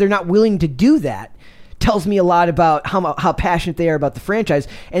say that they're not willing to do that tells me a lot about how passionate they are about the franchise.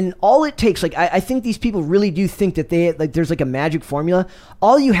 And all it takes, I think these people really do think that there's a magic formula.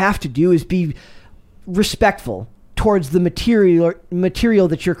 All you have to do is be respectful towards the material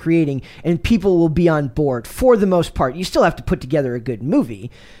that you're creating, and people will be on board for the most part. You still have to put together a good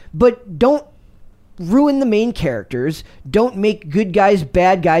movie, but don't ruin the main characters. Don't make good guys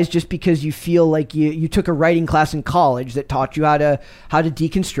bad guys just because you feel like you took a writing class in college that taught you how to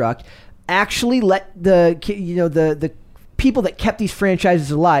deconstruct. Actually let the people that kept these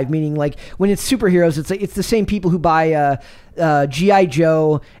franchises alive, meaning when it's superheroes, it's the same people who buy G.I.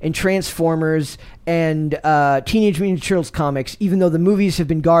 Joe and Transformers and Teenage Mutant Ninja Turtles comics, even though the movies have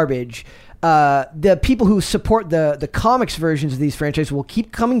been garbage. The people who support the comics versions of these franchises will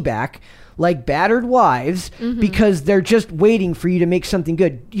keep coming back like battered wives because they're just waiting for you to make something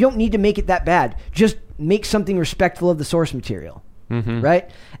good. You don't need to make it that bad. Just make something respectful of the source material. Right?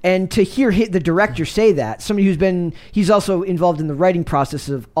 And to hear the director say that, somebody he's also involved in the writing process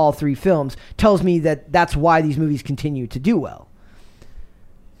of all three films, tells me that that's why these movies continue to do well.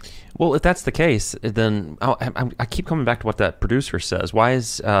 Well, if that's the case, then I keep coming back to what that producer says. Why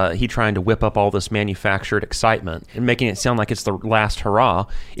is he trying to whip up all this manufactured excitement and making it sound like it's the last hurrah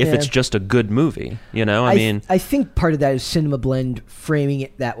if it's just a good movie? I think part of that is Cinema Blend framing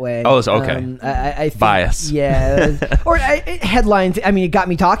it that way. Oh, it's okay. I think, bias. Yeah. Or headlines. I mean, it got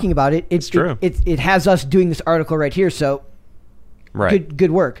me talking about it. It's true. It has us doing this article right here, so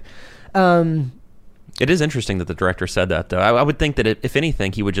good work. It is interesting that the director said that, though. I would think that if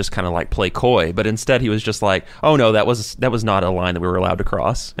anything, he would just kind of play coy, but instead he was just like, "Oh no, that was not a line that we were allowed to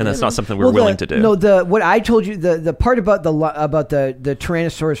cross, and that's not something we were willing to do." No, what I told you, the part about the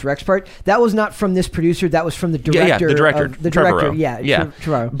Tyrannosaurus Rex part, that was not from this producer. That was from the director. The director.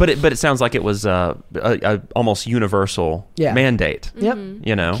 Trevorrow. But it sounds like it was a almost universal mandate.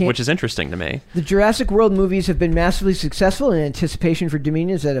 Yep. Which is interesting to me. The Jurassic World movies have been massively successful, and anticipation for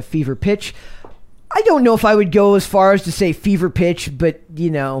Dominion is at a fever pitch. I don't know if I would go as far as to say fever pitch, but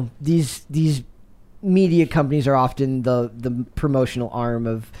these media companies are often the promotional arm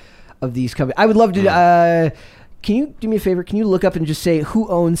of these companies. I would love to. Can you do me a favor? Can you look up and just say who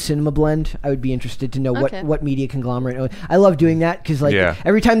owns Cinema Blend? I would be interested to know what media conglomerate owns. I love doing that because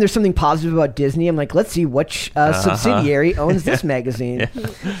every time there's something positive about Disney, I'm like, let's see which subsidiary owns this magazine.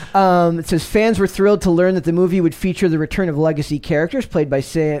 It says fans were thrilled to learn that the movie would feature the return of legacy characters played by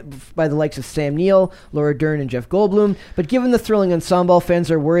the likes of Sam Neill, Laura Dern, and Jeff Goldblum. But given the thrilling ensemble, fans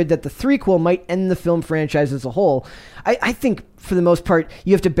are worried that the threequel might end the film franchise as a whole. I think for the most part,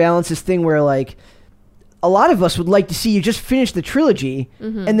 you have to balance this thing where a lot of us would like to see you just finish the trilogy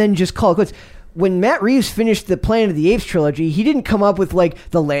and then just call it quits. When Matt Reeves finished the Planet of the Apes trilogy, he didn't come up with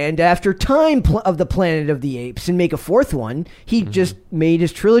the Land After Time of the Planet of the Apes and make a fourth one. He just made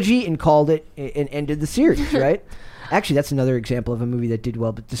his trilogy and called it and ended the series, right? Actually, that's another example of a movie that did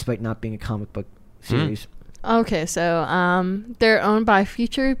well, but despite not being a comic book series. Okay, so they're owned by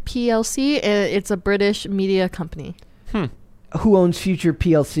Future PLC. It's a British media company. Who owns Future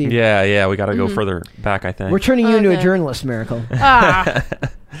PLC? Yeah, we got to go further back, I think. We're turning you into a journalist, Miracle.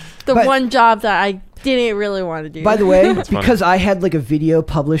 One job that I didn't really want to do. By the way, because I had a video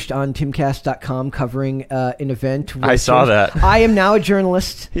published on timcast.com covering an event. I saw that. I am now a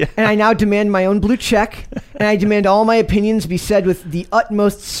journalist, and I now demand my own blue check, and I demand all my opinions be said with the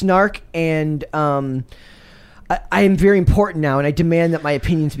utmost snark and... I am very important now, and I demand that my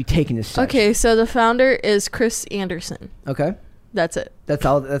opinions be taken as such. Okay, so the founder is Chris Anderson. Okay. That's it. That's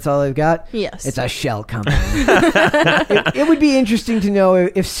all they've got? Yes. It's a shell company. It would be interesting to know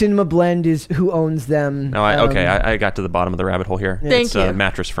if Cinema Blend is who owns them. No, I got to the bottom of the rabbit hole here. Thank you.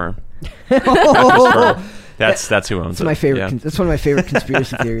 Mattress Firm. Mattress Firm. That's who owns it. My favorite. Yeah. That's one of my favorite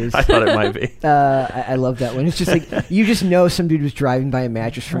conspiracy theories. I thought it might be. I love that one. It's just like you just know some dude was driving by a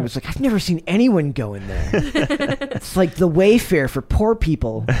mattress firm. It's like I've never seen anyone go in there. It's like the Wayfair for poor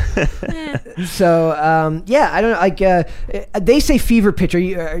people. So I don't know. Like they say fever pitch.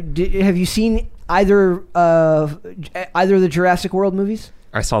 Have you seen either of the Jurassic World movies?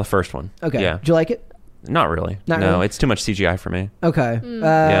 I saw the first one. Okay. Yeah. Did you like it? Not really. No, it's too much CGI for me. Okay.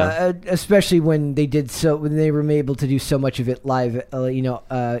 Especially when they were able to do so much of it live,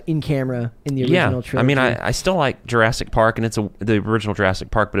 in camera in the original trilogy. I mean, I still like Jurassic Park, and it's the original Jurassic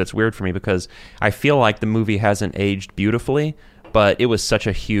Park, but it's weird for me because I feel like the movie hasn't aged beautifully, but it was such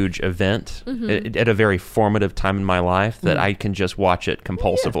a huge event at a very formative time in my life that I can just watch it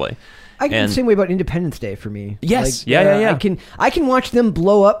compulsively. I can the same way about Independence Day for me. Yes, I can watch them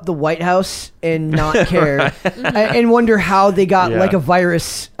blow up the White House and not care, and wonder how they got like a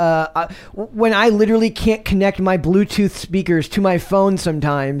virus. When I literally can't connect my Bluetooth speakers to my phone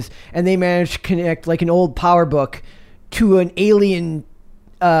sometimes, and they manage to connect like an old PowerBook to an alien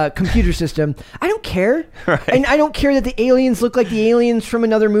computer system. I don't care, and I don't care that the aliens look like the aliens from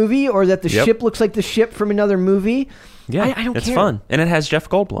another movie, or that the ship looks like the ship from another movie. Yeah, I don't care. It's fun. And it has Jeff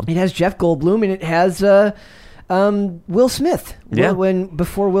Goldblum. It has Jeff Goldblum, and it has Will Smith. Yeah.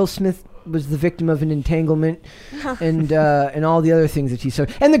 Before Will Smith was the victim of an entanglement and all the other things that he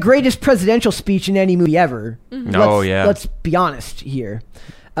said. And the greatest presidential speech in any movie ever. Mm-hmm. Let's be honest here.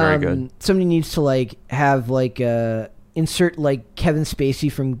 Very good. Somebody needs to have insert Kevin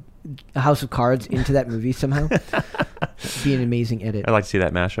Spacey from House of Cards into that movie somehow. Be an amazing edit. I'd like to see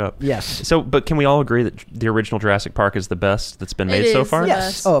that mashup. Yes. So, but can we all agree that the original Jurassic Park is the best that's been made so far?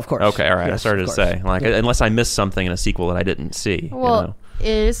 Yes. Oh, of course. Okay, all right. Yes, I started to say, unless I missed something in a sequel that I didn't see. Well, it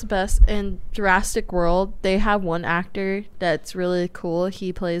is the best. In Jurassic World, they have one actor that's really cool.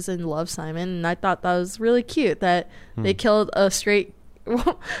 He plays in Love, Simon, and I thought that was really cute that they killed a straight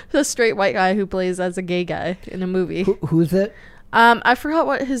white guy who plays as a gay guy in a movie. Who's it? I forgot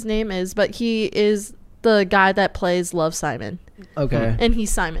what his name is, but he is the guy that plays Love, Simon. Okay. And he's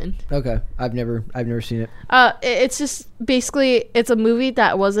Simon. Okay. I've never seen it. It's just basically it's a movie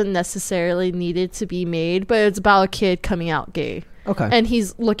that wasn't necessarily needed to be made, but it's about a kid coming out gay. Okay. And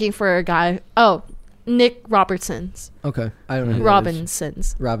he's looking for a guy. Oh, Nick Robertson's. Okay. I don't know who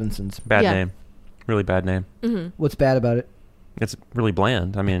Robinson's. Bad name. Really bad name. Mm-hmm. What's bad about it? It's really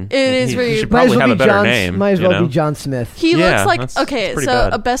bland. I mean, it is really. He should probably have a better name. Might as well be John Smith. He looks like that's so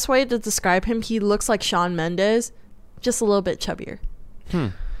bad. a best way to describe him, he looks like Shawn Mendes, just a little bit chubbier.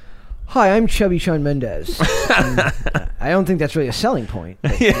 Hi, I'm chubby Shawn Mendes. I don't think that's really a selling point.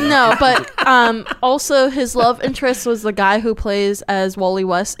 No, but also his love interest was the guy who plays as Wally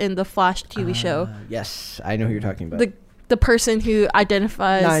West in the Flash TV show. Yes, I know who you're talking about. The person who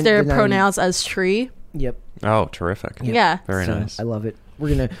identifies their pronouns as tree. Yep. Oh, terrific. Yeah. Very nice. I love it.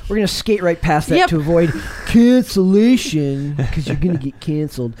 We're gonna skate right past that to avoid cancellation because you're gonna get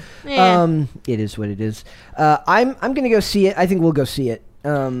canceled. Yeah. It is what it is. I'm gonna go see it. I think we'll go see it.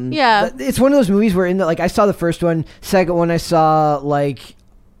 Yeah. It's one of those movies where I saw the first one, second one I saw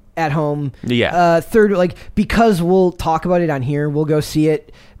at home. Yeah. Third, because we'll talk about it on here, we'll go see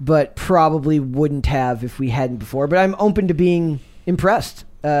it, but probably wouldn't have if we hadn't before. But I'm open to being impressed.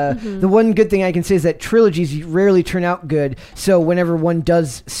 The one good thing I can say is that trilogies rarely turn out good. So whenever one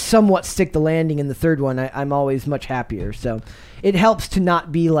does somewhat stick the landing in the third one, I'm always much happier. So it helps to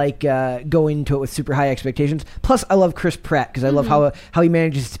not be going into it with super high expectations. Plus, I love Chris Pratt because I love how he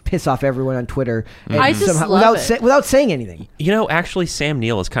manages to piss off everyone on Twitter. I just love it. Without saying anything. Actually, Sam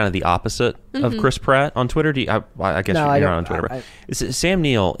Neill is kind of the opposite of Chris Pratt on Twitter. I guess you're not on Twitter. Sam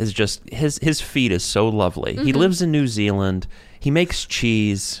Neill is just his feed is so lovely. He lives in New Zealand. He makes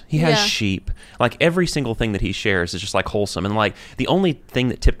cheese. He has sheep. Every single thing that he shares is just wholesome. And the only thing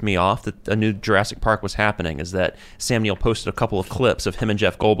that tipped me off that a new Jurassic Park was happening is that Sam Neill posted a couple of clips of him and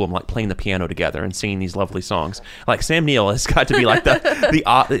Jeff Goldblum playing the piano together and singing these lovely songs. Sam Neill has got to be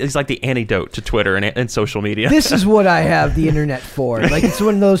he's the antidote to Twitter and social media. This is what I have the internet for. It's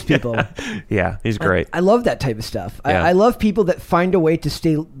one of those people. Yeah, he's great. I love that type of stuff. Yeah. I love people that find a way to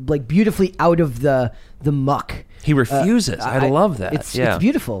stay beautifully out of the muck. He refuses. I love that. It's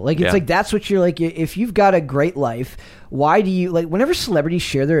beautiful. That's what you're if you've got a great life, why do you whenever celebrities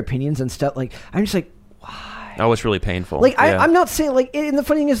share their opinions on stuff, I'm just why? Oh, it's really painful. I'm not saying and the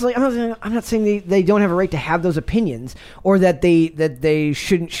funny thing is I'm not saying they don't have a right to have those opinions or that they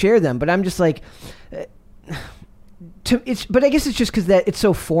shouldn't share them, but I'm just but I guess it's just because that it's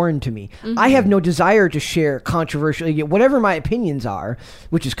so foreign to me. I have no desire to share controversial, whatever my opinions are,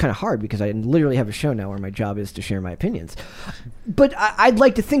 which is kind of hard because I literally have a show now where my job is to share my opinions. But I'd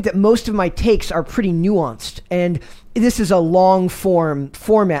like to think that most of my takes are pretty nuanced, and this is a long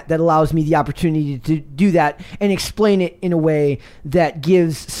format that allows me the opportunity to do that and explain it in a way that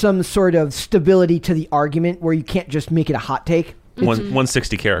gives some sort of stability to the argument where you can't just make it a hot take.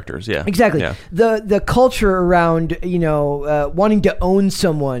 160 characters, yeah. Exactly. Yeah. The culture around, wanting to own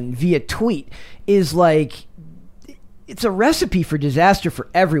someone via tweet is like, it's a recipe for disaster for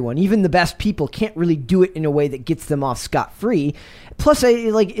everyone. Even the best people can't really do it in a way that gets them off scot-free. Plus,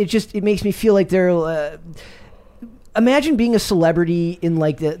 it makes me feel like they're... imagine being a celebrity in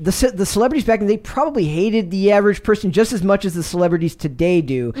like the celebrities back then. They probably hated the average person just as much as the celebrities today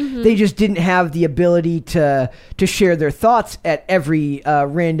do. They just didn't have the ability to share their thoughts at every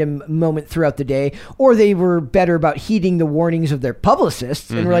random moment throughout the day, or they were better about heeding the warnings of their publicists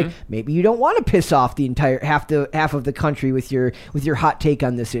and were like, maybe you don't want to piss off the entire half of the country with your hot take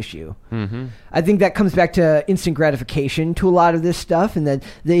on this issue. I think that comes back to instant gratification to a lot of this stuff, and that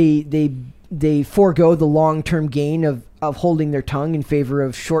they forego the long-term gain of holding their tongue in favor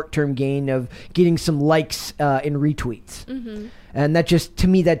of short-term gain of getting some likes and retweets. And that just, to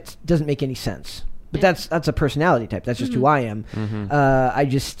me, that doesn't make any sense. But that's a personality type. That's just who I am. I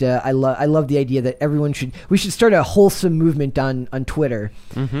love the idea that we should start a wholesome movement on Twitter.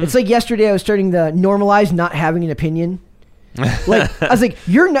 It's like yesterday I was starting to normalize not having an opinion. Like, I was like,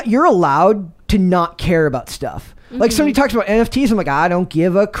 you're allowed to not care about stuff. Like, somebody talks about NFTs, I'm like, I don't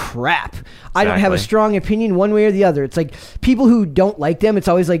give a crap. Exactly. I don't have a strong opinion one way or the other. It's like people who don't like them, it's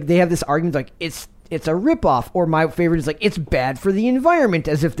always like they have this argument like it's a ripoff. Or my favorite is like, it's bad for the environment,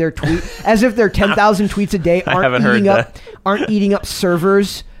 as if their 10,000 tweets a day aren't eating up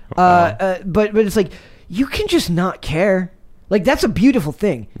servers. But it's like, you can just not care. Like, that's a beautiful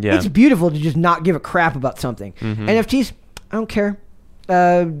thing. Yeah. It's beautiful to just not give a crap about something. NFTs, I don't care.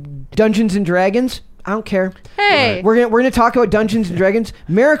 Dungeons and Dragons, I don't care. Hey, we're gonna talk about Dungeons and Dragons.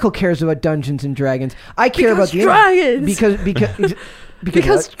 Miracle cares about Dungeons and Dragons. I care about the dragons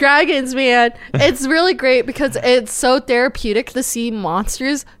because dragons, man. It's really great because it's so therapeutic to see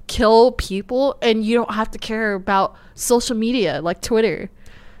monsters kill people, and you don't have to care about social media like Twitter.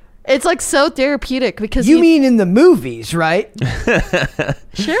 It's like so therapeutic because you mean in the movies, right?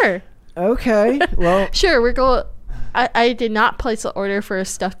 Sure. Okay. Well, sure. We're going. I did not place an order for a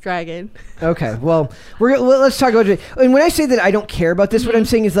stuffed dragon. Okay, well, let's talk about it. And when I say that I don't care about this, what I'm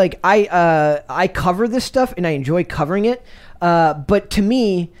saying is like I cover this stuff and I enjoy covering it. But to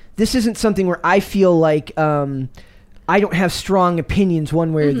me, this isn't something where I feel like I don't have strong opinions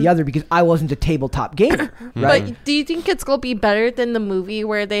one way or the other because I wasn't a tabletop gamer, right? But do you think it's going to be better than the movie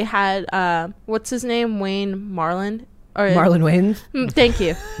where they had, what's his name, Wayne Marlon? Marlon Wayans? Thank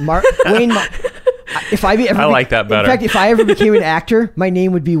you. Wayne I like that better. In fact, if I ever became an actor, my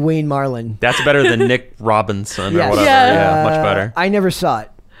name would be Wayne Marlon. That's better than Nick Robinson or whatever. Yeah, much better. I never saw it.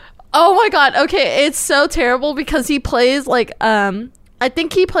 Oh my god. Okay, it's so terrible because he plays like I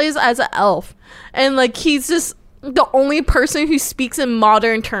think he plays as an elf, and like he's just the only person who speaks in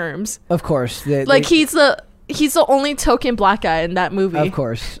modern terms. Of course, he's the only token black guy in that movie. Of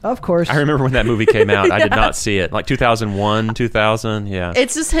course. I remember when that movie came out. I did not see it. Like 2001, 2000, yeah.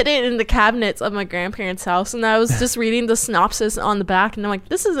 It's just hidden in the cabinets of my grandparents' house, and I was just reading the synopsis on the back, and I'm like,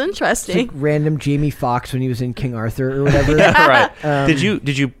 this is interesting. It's like random Jamie Foxx when he was in King Arthur or whatever. Yeah, right. Did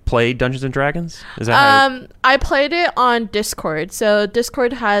you play Dungeons and Dragons? Is that I played it on Discord. So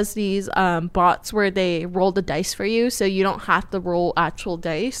Discord has these bots where they roll the dice for you, so you don't have to roll actual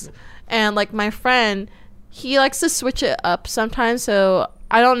dice. And like my friend, he likes to switch it up sometimes, so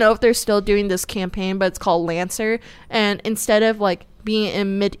I don't know if they're still doing this campaign, but it's called Lancer, and instead of like being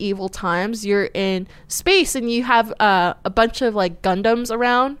in medieval times, you're in space and you have a bunch of like Gundams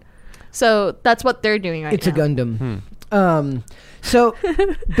around, so that's what they're doing right now. It's a Gundam. So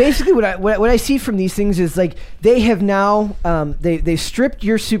basically what I see from these things is like they have now they've stripped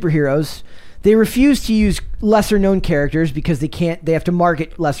your superheroes. They refuse to use lesser known characters because they have to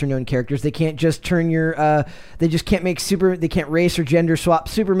market lesser known characters. They can't just turn they just can't make they can't race or gender swap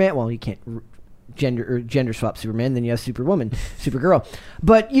Superman. Well, you can't gender swap Superman, then you have Superwoman, Supergirl.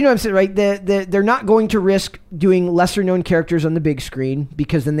 But you know what I'm saying, right? They're not going to risk doing lesser known characters on the big screen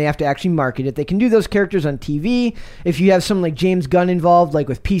because then they have to actually market it. They can do those characters on TV. If you have someone like James Gunn involved, like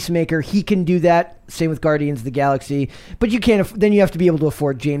with Peacemaker, he can do that. Same with Guardians of the Galaxy. But you can't. Then you have to be able to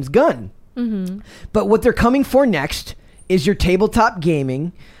afford James Gunn. But what they're coming for next is your tabletop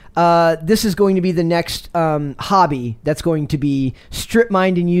gaming. this is going to be the next hobby that's going to be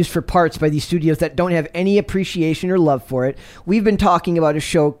strip-mined and used for parts by these studios that don't have any appreciation or love for it. We've been talking about a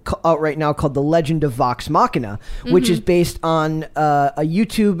show out right now called The Legend of Vox Machina, which is based on a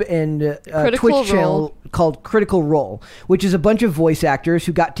YouTube and Twitch channel called Critical Role, which is a bunch of voice actors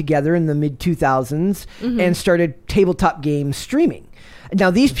who got together in the mid-2000s and started tabletop game streaming. Now,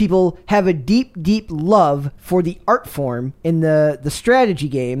 these people have a deep, deep love for the art form in the strategy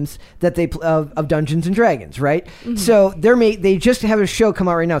games that they of Dungeons and Dragons, right? So they just have a show come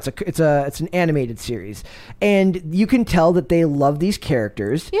out right now. It's an animated series, and you can tell that they love these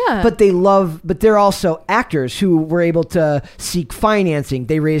characters. Yeah. But they're also actors who were able to seek financing.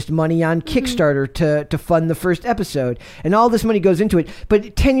 They raised money on Kickstarter to fund the first episode, and all this money goes into it.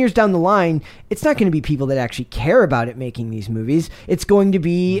 But 10 years down the line, it's not going to be people that actually care about it making these movies. It's going to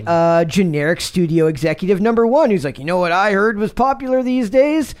be a generic studio executive number one who's like, you know what I heard was popular these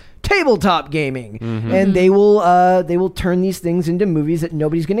days? Tabletop gaming. And they will turn these things into movies that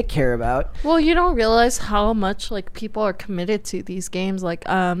nobody's going to care about. Well, you don't realize how much like people are committed to these games. Like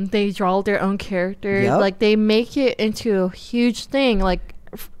they draw their own characters. Yep. Like they make it into a huge thing. Like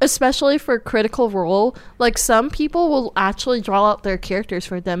especially for Critical Role, like some people will actually draw out their characters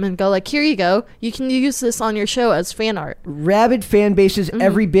for them and go like, here you go, you can use this on your show as fan art. Rabid fan bases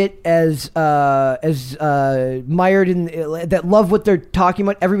every bit as mired in that love what they're talking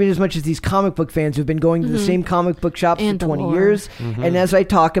about every bit as much as these comic book fans who've been going to the same comic book shops for 20 years. And as I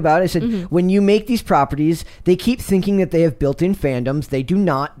talk about, I said, when you make these properties, they keep thinking that they have built-in fandoms. They do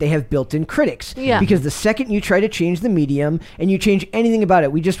not. They have built-in critics. Yeah. Because the second you try to change the medium and you change anything about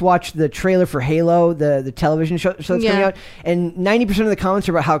it, we just watched the trailer for Halo, the television show that's coming out, and 90% of the comments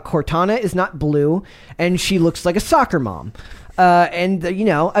are about how Cortana is not blue and she looks like a soccer mom. I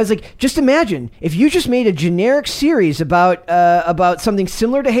was like, just imagine if you just made a generic series about something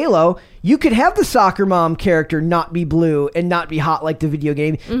similar to Halo. You could have the soccer mom character not be blue and not be hot like the video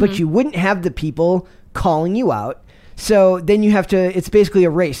game, but you wouldn't have the people calling you out. So then you have to, it's basically a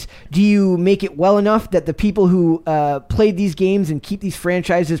race. Do you make it well enough that the people who played these games and keep these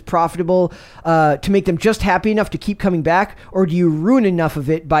franchises profitable to make them just happy enough to keep coming back? Or do you ruin enough of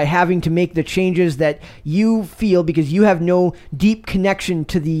it by having to make the changes that you feel because you have no deep connection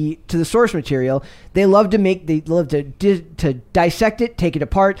to the source material? They love to dissect it, take it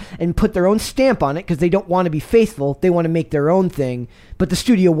apart, and put their own stamp on it because they don't want to be faithful. They want to make their own thing. But the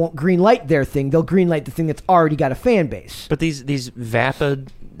studio won't greenlight their thing. They'll greenlight the thing that's already got a fan base. But these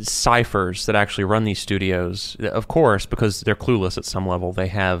vapid ciphers that actually run these studios, of course, because they're clueless at some level, they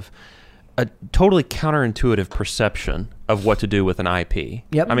have a totally counterintuitive perception of what to do with an IP.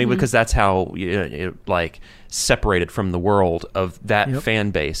 Yep. I mean, because that's how like separated from the world of that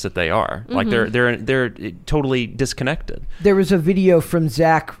fan base that they are. Like they're totally disconnected. There was a video from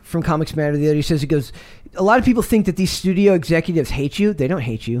Zach from Comics Matter the other day. He goes, a lot of people think that these studio executives hate you. They don't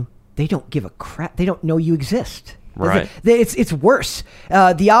hate you. They don't give a crap. They don't know you exist. Right. It's worse.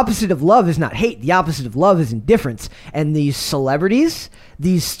 The opposite of love is not hate. The opposite of love is indifference. And these celebrities,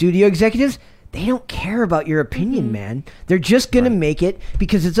 these studio executives, they don't care about your opinion, man. They're just going to make it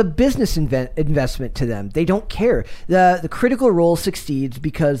because it's a business investment to them. They don't care. The Critical Role succeeds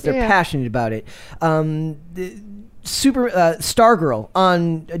because they're passionate about it. Stargirl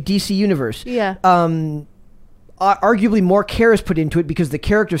on DC Universe. Yeah. Arguably more care is put into it because the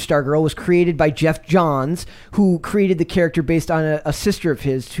character Stargirl was created by Jeff Johns, who created the character based on a sister of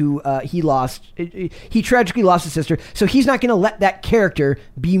his who he lost. He tragically lost his sister, so he's not going to let that character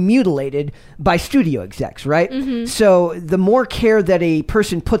be mutilated by studio execs, right? So the more care that a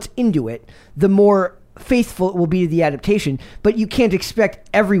person puts into it, the more faithful it will be to the adaptation. But you can't expect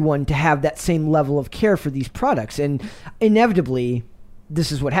everyone to have that same level of care for these products, and inevitably this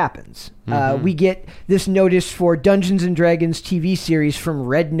is what happens. We get this notice for Dungeons and Dragons TV series from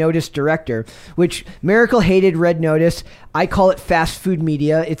Red Notice director, which Miracle hated Red Notice. I call it fast food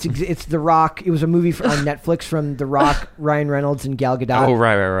media. It's The Rock. It was a movie on Netflix from The Rock, Ryan Reynolds, and Gal Gadot. Oh,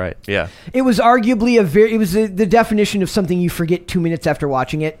 right. Yeah. It was arguably the definition of something you forget 2 minutes after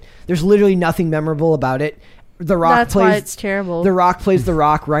watching it. There's literally nothing memorable about it. The Rock That's why it's terrible. The Rock plays The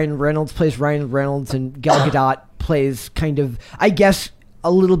Rock. Ryan Reynolds plays Ryan Reynolds, and Gal Gadot plays kind of, I guess, a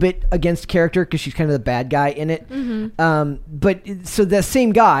little bit against character because she's kind of the bad guy in it. But so the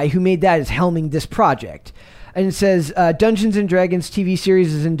same guy who made that is helming this project. And it says, Dungeons & Dragons TV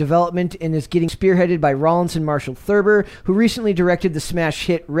series is in development and is getting spearheaded by Rawlinson Marshall Thurber, who recently directed the smash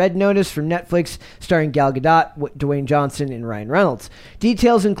hit Red Notice from Netflix, starring Gal Gadot, Dwayne Johnson, and Ryan Reynolds.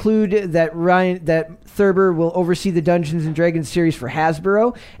 Details include that Thurber will oversee the Dungeons & Dragons series for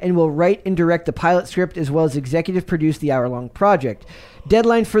Hasbro and will write and direct the pilot script as well as executive produce the hour-long project.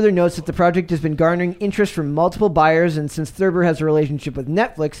 Deadline further notes that the project has been garnering interest from multiple buyers, and since Thurber has a relationship with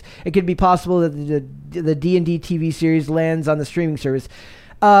Netflix, it could be possible that the D&D TV series lands on the streaming service.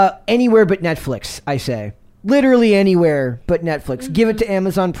 Anywhere but Netflix, I say. Literally anywhere but Netflix. Mm-hmm. Give it to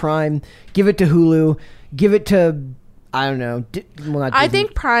Amazon Prime. Give it to Hulu. Give it to... I don't know. I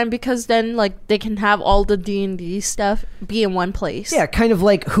think Prime, because then like they can have all the D&D stuff be in one place. Yeah, kind of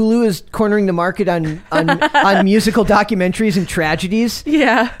like Hulu is cornering the market on musical documentaries and tragedies.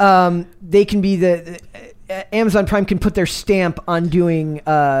 Yeah. They can be Amazon Prime can put their stamp on doing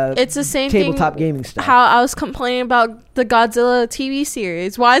it's the same tabletop thing gaming stuff. How I was complaining about the Godzilla TV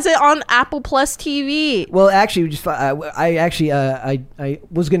series. Why is it on Apple Plus TV? Well, actually, I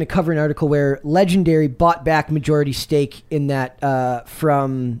was going to cover an article where Legendary bought back majority stake in that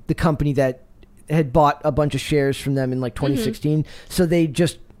from the company that had bought a bunch of shares from them in like 2016. So they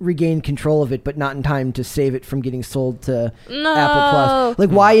just regained control of it, but not in time to save it from getting sold to Apple Plus. Like,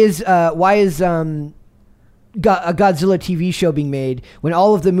 why is a Godzilla TV show being made when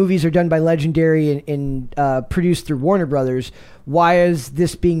all of the movies are done by Legendary and produced through Warner Brothers? Why is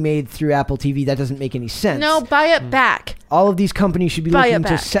this being made through Apple TV? That doesn't make any sense. No, buy it back. All of these companies should be looking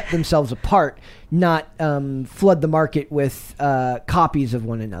to set themselves apart, not flood the market with copies of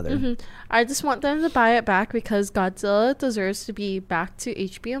one another. Mm-hmm. I just want them to buy it back because Godzilla deserves to be back to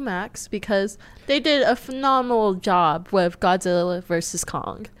HBO Max because they did a phenomenal job with Godzilla versus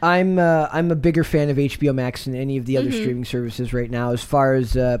Kong. I'm a bigger fan of HBO Max than any of the other streaming services right now as far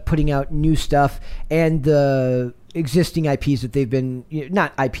as putting out new stuff and the existing IPs that they've been,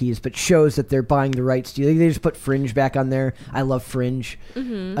 not IPs, but shows that they're buying the rights to. They just put Fringe back on there. I love Fringe.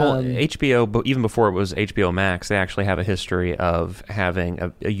 Mm-hmm. Well, HBO, even before it was HBO Max, they actually have a history of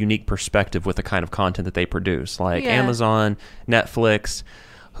having a unique perspective with the kind of content that they produce. Like Amazon, Netflix,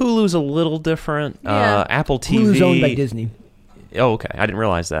 Hulu's a little different. Apple TV. Hulu's owned by Disney. Oh, okay. I didn't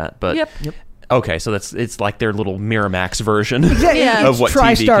realize that. But Yep. Okay, so it's like their little Miramax version of what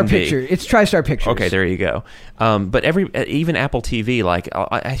TV can be. It's TriStar Pictures. Okay, there you go. But even Apple TV, like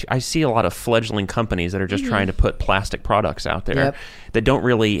I see a lot of fledgling companies that are just trying to put plastic products out there that don't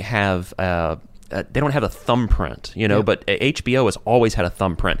really have. They don't have a thumbprint, But HBO has always had a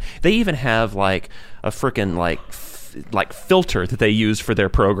thumbprint. They even have like a freaking like filter that they use for their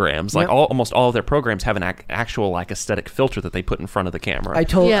programs. Like almost all of their programs have an actual like aesthetic filter that they put in front of the camera.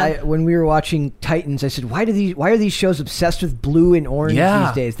 When we were watching Titans, I said, why are these shows obsessed with blue and orange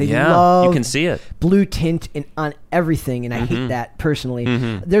these days? They love you can see it. Blue tint on everything, and I hate that personally.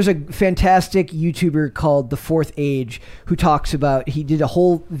 There's a fantastic YouTuber called The Fourth Age who talks about, he did a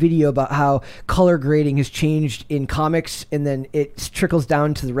whole video about how color grading has changed in comics, and then it trickles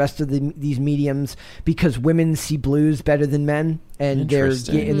down to the rest of these mediums because women see blues better than men, and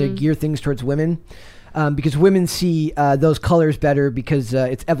they gear things towards women. Because women see those colors better because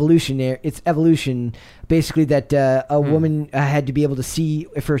it's evolution. It's evolution, basically, that a woman had to be able to see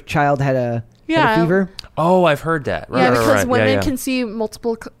if her child had a fever. Oh, I've heard that. Because women can see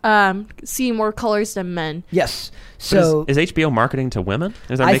see more colors than men. Yes. So is HBO marketing to women?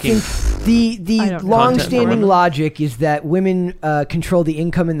 I think the long-standing logic is that women control the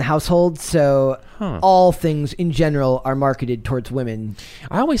income in the household, so all things in general are marketed towards women.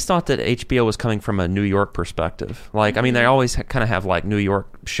 I always thought that HBO was coming from a New York perspective. Like, I mean, they always kind of have like New York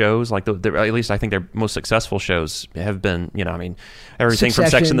shows. Like, at least I think their most successful shows have been, everything from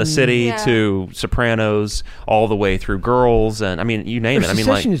Sex and the City to Sopranos, all the way through Girls, and I mean, you name it. I mean,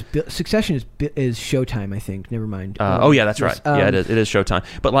 Succession is Showtime, I think. Never mind. That's right. It is Showtime.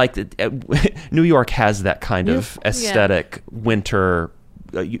 But like, New York has that kind of aesthetic winter.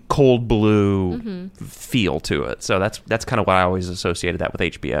 Cold blue feel to it, so that's kind of what I always associated that with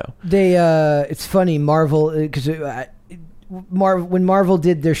HBO. It's funny, Marvel, because when Marvel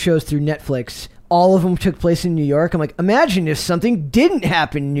did their shows through Netflix, all of them took place in New York. I'm like, imagine if something didn't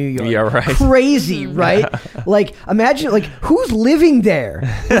happen in New York. Yeah, right. Crazy, right? Like, imagine, like, who's living there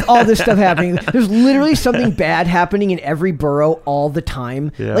with all this stuff happening? There's literally something bad happening in every borough all the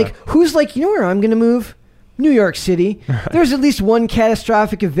time. Yeah. Like, who's like, you know where I'm going to move? New York City. There's at least one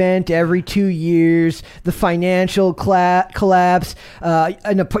catastrophic event every 2 years. The financial collapse. You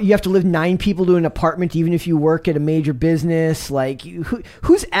have to live 9 people to an apartment, even if you work at a major business. Like,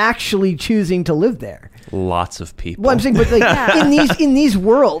 who's actually choosing to live there? Lots of people. Well, I'm saying, but like in these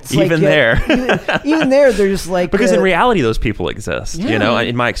worlds, even there, even there, they're just like because in reality, those people exist.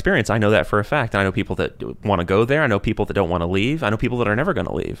 In my experience, I know that for a fact. I know people that want to go there. I know people that don't want to leave. I know people that are never going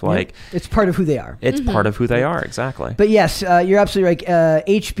to leave. Like, it's part of who they are. It's part of who they are, exactly. But yes, you're absolutely right.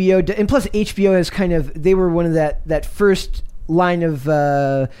 HBO, and plus HBO has kind of, they were one of that first line of,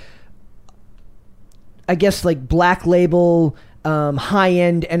 I guess, like black label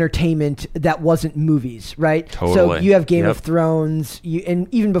high-end entertainment that wasn't movies, right? Totally. So you have Game of Thrones, and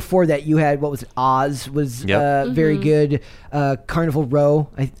even before that, you had, what was it, Oz was very good. Carnival Row,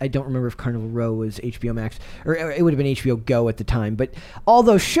 I don't remember if Carnival Row was HBO Max, or it would have been HBO Go at the time, but all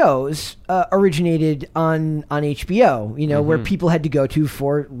those shows originated on HBO, where people had to go to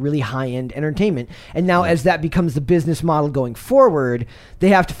for really high-end entertainment. And now as that becomes the business model going forward, they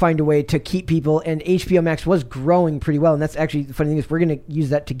have to find a way to keep people, and HBO Max was growing pretty well, and that's actually the funny thing is we're going to use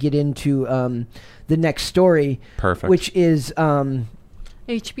that to get into the next story. Perfect. Which is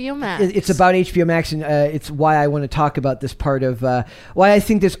HBO Max. It's about HBO Max, and it's why I want to talk about this part of why I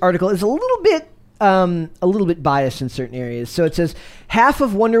think this article is a little bit biased in certain areas. So it says, half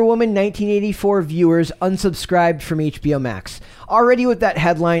of Wonder Woman 1984 viewers unsubscribed from HBO Max. Already with that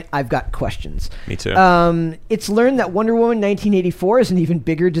headline, I've got questions. Me too. It's learned that Wonder Woman 1984 is an even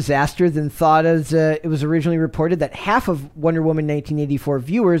bigger disaster than thought, as it was originally reported that half of Wonder Woman 1984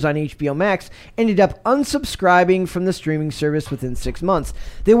 viewers on HBO Max ended up unsubscribing from the streaming service within 6 months.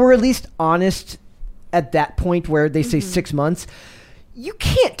 They were at least honest at that point where they say 6 months. You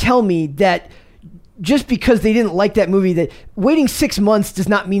can't tell me that just because they didn't like that movie, that waiting 6 months does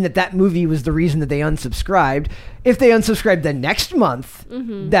not mean that that movie was the reason that they unsubscribed. If they unsubscribed the next month,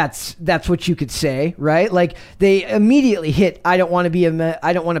 that's what you could say, right? Like they immediately hit, I don't want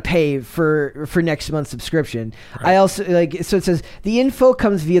to pay for next month's subscription. Right. I also so it says the info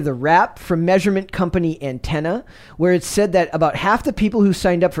comes via the Wrap from measurement company Antenna, where it said that about half the people who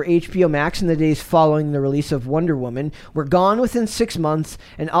signed up for HBO Max in the days following the release of Wonder Woman were gone within 6 months,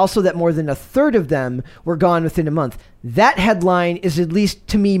 and also that more than a third of them were gone within a month. That headline is, at least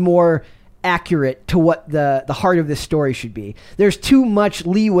to me, more accurate to what the heart of this story should be. There's too much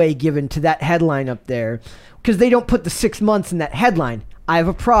leeway given to that headline up there because they don't put the 6 months in that headline. I have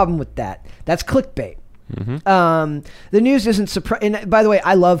a problem with that. That's clickbait. The news isn't surprising. And by the way,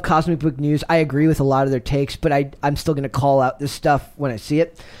 I love Cosmic Book News. I agree with a lot of their takes, but I'm still going to call out this stuff when I see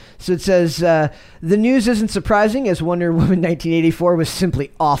it. So it says, the news isn't surprising, as Wonder Woman 1984 was simply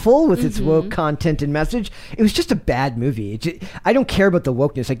awful with its woke content and message. It was just a bad movie. I don't care about the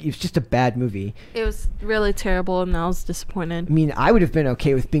wokeness. Like, it was just a bad movie. It was really terrible, and I was disappointed. I mean, I would have been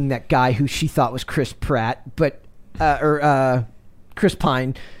okay with being that guy who she thought was Chris Pratt, but or Chris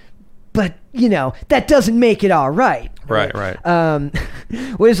Pine. But, that doesn't make it all right. Right.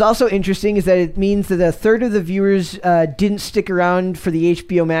 What is also interesting is that it means that a third of the viewers didn't stick around for the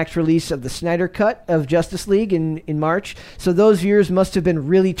HBO Max release of the Snyder Cut of Justice League in March. So those viewers must have been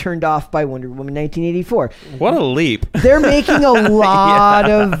really turned off by Wonder Woman 1984. What a leap. They're making a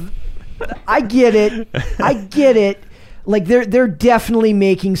lot of... I get it. Like they're definitely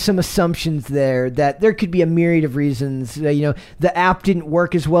making some assumptions there that there could be a myriad of reasons. The app didn't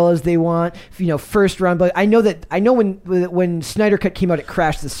work as well as they want. First round, but I know when Snyder Cut came out, it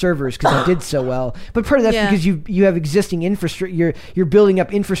crashed the servers because it did so well. But part of that's because you have existing infrastructure. You're building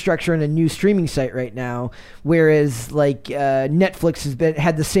up infrastructure on a new streaming site right now, whereas Netflix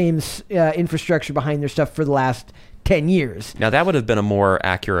had the same infrastructure behind their stuff for the last 10 years. Now, that would have been a more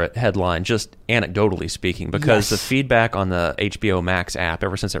accurate headline, just anecdotally speaking, because the feedback on the HBO Max app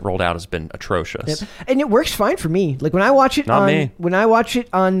ever since it rolled out has been atrocious. Yep. And it works fine for me. Like when I watch it what'll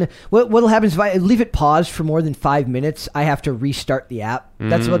happen is if I leave it paused for more than 5 minutes, I have to restart the app.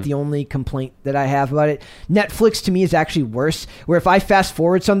 That's about the only complaint that I have about it. Netflix to me is actually worse, where if I fast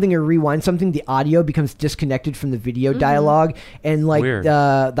forward something or rewind something, the audio becomes disconnected from the video dialogue, and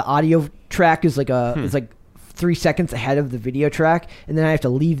the audio track is is 3 seconds ahead of the video track, and then I have to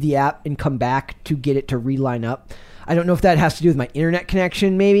leave the app and come back to get it to reline up. I don't know if that has to do with my internet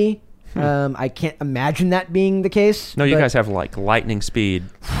connection, maybe. I can't imagine that being the case. No, you guys have lightning speed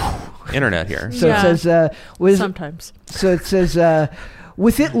internet here. So it says... sometimes. So it says...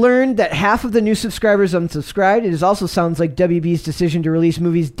 with it learned that half of the new subscribers unsubscribed, it also sounds like WB's decision to release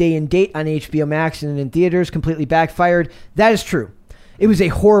movies day and date on HBO Max and in theaters completely backfired. That is true. It was a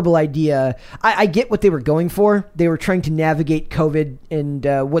horrible idea. I get what they were going for. They were trying to navigate COVID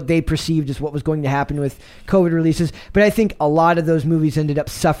and what they perceived as what was going to happen with COVID releases. But I think a lot of those movies ended up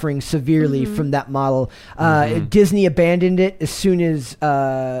suffering severely from that model. Disney abandoned it as soon as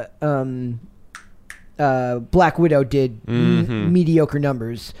Black Widow did mediocre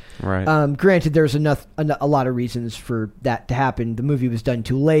numbers. Right. Granted, there's a lot of reasons for that to happen. The movie was done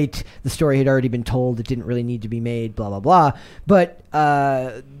too late. The story had already been told. It didn't really need to be made, blah, blah, blah. But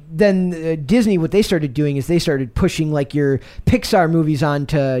then Disney, what they started doing is they started pushing your Pixar movies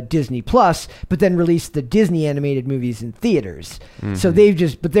onto Disney Plus, but then released the Disney animated movies in theaters. So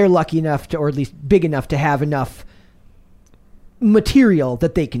they're lucky enough to, or at least big enough to have enough material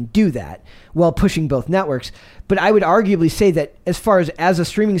that they can do that while pushing both networks. But I would arguably say that as far as a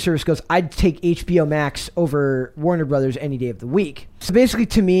streaming service goes, I'd take HBO Max over Warner Brothers any day of the week. So basically,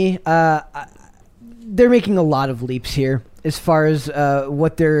 to me, they're making a lot of leaps here as far as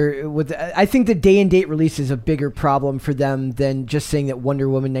I think the day and date release is a bigger problem for them than just saying that Wonder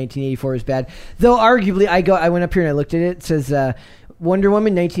Woman 1984 is bad. Though arguably, I went up here and I looked at it. It says Wonder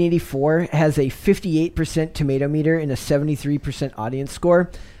Woman 1984 has a 58% tomato meter and a 73% audience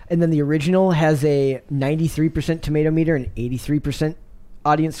score. And then the original has a 93% tomato meter and 83%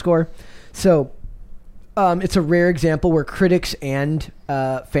 audience score. So it's a rare example where critics and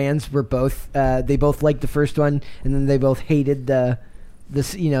fans were both they both liked the first one, and then they both hated the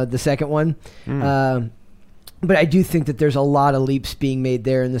second one. But I do think that there's a lot of leaps being made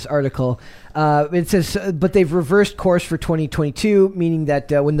there in this article. It says, but they've reversed course for 2022, meaning that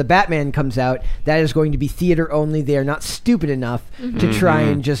when the Batman comes out, that is going to be theater only. They are not stupid enough to try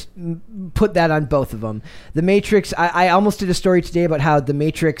and just put that on both of them. The Matrix, I almost did a story today about how the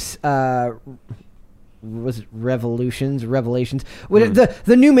Matrix... was it Revelations?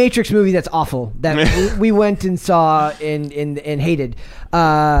 The new Matrix movie that's awful that we went and saw and hated.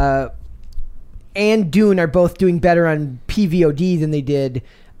 And Dune are both doing better on PVOD than they did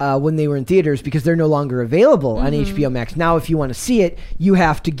when they were in theaters, because they're no longer available on HBO Max. Now, if you want to see it, you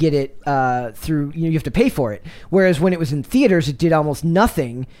have to get it through, you have to pay for it. Whereas when it was in theaters, it did almost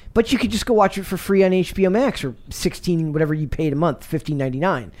nothing, but you could just go watch it for free on HBO Max or $16, whatever you paid a month,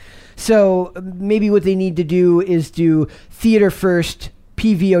 $15.99. So maybe what they need to do is do theater first,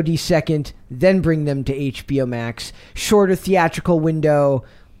 PVOD second, then bring them to HBO Max. Shorter theatrical window.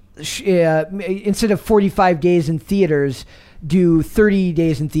 Instead of 45 days in theaters, do 30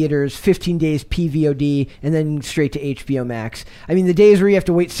 days in theaters, 15 days PVOD, and then straight to HBO Max. I mean, the days where you have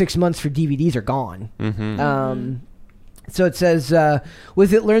to wait 6 months for DVDs are gone. So it says,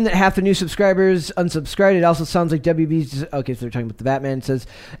 with it learned that half the new subscribers unsubscribed, it also sounds like WB's... Okay, so they're talking about the Batman. It says,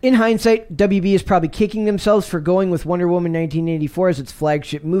 in hindsight, WB is probably kicking themselves for going with Wonder Woman 1984 as its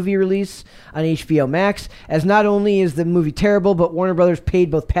flagship movie release on HBO Max, as not only is the movie terrible, but Warner Brothers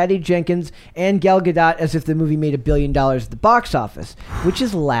paid both Patty Jenkins and Gal Gadot as if the movie made $1 billion at the box office, which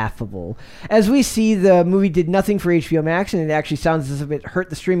is laughable. As we see, the movie did nothing for HBO Max, and it actually sounds as if it hurt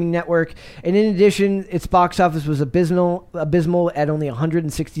the streaming network. And in addition, its box office was abysmal at only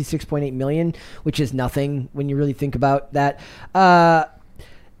 $166.8 million, which is nothing when you really think about that. I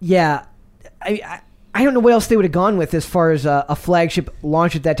don't know what else they would have gone with as far as a flagship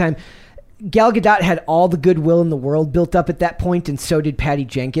launch at that time. Gal Gadot had all the goodwill in the world built up at that point, and so did Patty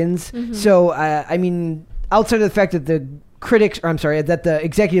Jenkins. So, I mean, outside of the fact that the the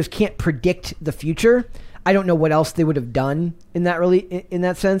executives can't predict the future, I don't know what else they would have done in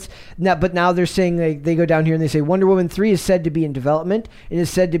that sense. But now they're saying, they go down here and they say Wonder Woman 3 is said to be in development and is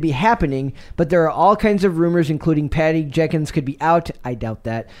said to be happening, but there are all kinds of rumors, including Patty Jenkins could be out. I doubt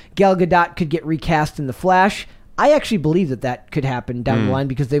that. Gal Gadot could get recast in The Flash. I actually believe that could happen down the line,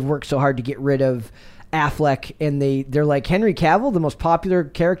 because they've worked so hard to get rid of Affleck, and they're like, Henry Cavill, the most popular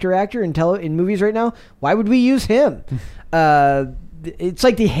character actor in movies right now, why would we use him? It's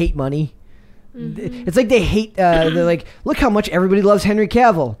like they hate money. It's like they hate, they're like, look how much everybody loves Henry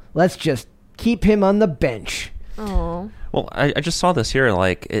Cavill. Let's just keep him on the bench. Oh. Well, I just saw this here,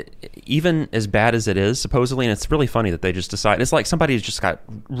 even as bad as it is, supposedly, and it's really funny that they just decide, it's like somebody just got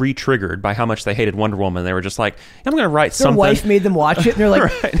re-triggered by how much they hated Wonder Woman. They were just like, I'm going to write something. Their wife made them watch it, and they're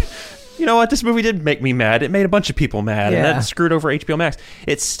like... Right. You know what? This movie did make me mad. It made a bunch of people mad, and that screwed over HBO Max.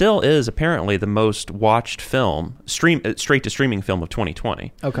 It still is apparently the most watched film, straight to streaming film of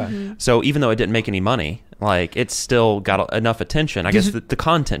 2020. Okay. So even though it didn't make any money, it's still got enough attention. I guess the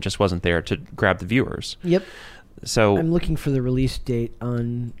content just wasn't there to grab the viewers. Yep. So I'm looking for the release date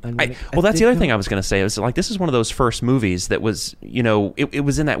on that's the other thing I was going to say. It was like, this is one of those first movies that was, it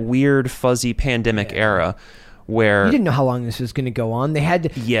was in that weird, fuzzy pandemic era, where you didn't know how long this was going to go on. They had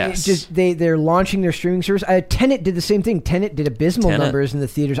to, they're launching their streaming service. Tenet did the same thing. Tenet did abysmal numbers in the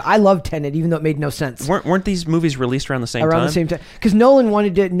theaters. I loved Tenet, even though it made no sense. Weren't these movies released around the same time? Around the same time, because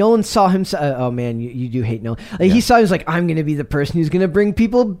Nolan saw himself. Oh man, you do hate Nolan. He saw, he was like, I'm going to be the person who's going to bring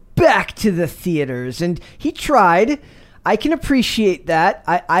people back to the theaters, and he tried. I can appreciate that.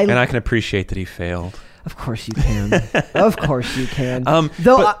 And I can appreciate that he failed. Of course you can. Of course you can.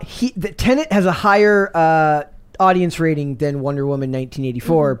 Tenet has a higher audience rating than Wonder Woman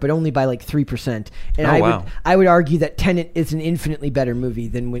 1984, but only by like 3%. And I would argue that Tenet is an infinitely better movie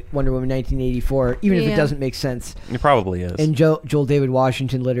than Wonder Woman 1984, even if it doesn't make sense. It probably is. And Joel David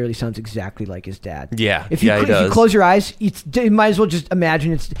Washington literally sounds exactly like his dad. Yeah, if you close your eyes, you might as well just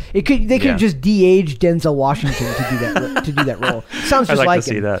imagine they could just de-age Denzel Washington to do that role. Sounds just I'd like him. To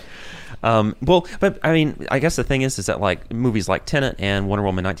see that. But I mean, I guess the thing is that like movies like Tenet and Wonder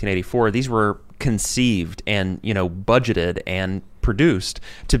Woman 1984, these were conceived and budgeted and produced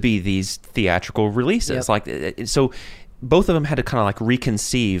to be these theatrical releases. Like so. Both of them had to kind of like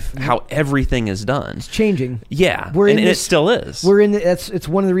reconceive how everything is done. It's changing. Yeah, and it still is. It's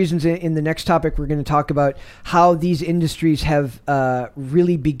one of the reasons in the next topic we're going to talk about how these industries have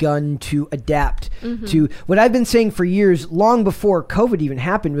really begun to adapt to what I've been saying for years, long before COVID even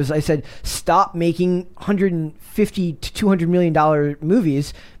happened. Was I said stop making $150 to $200 million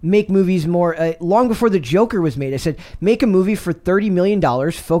movies. Make movies more. Long before The Joker was made, I said make a movie for $30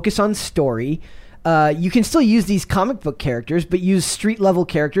 million. Focus on story. You can still use these comic book characters, but use street level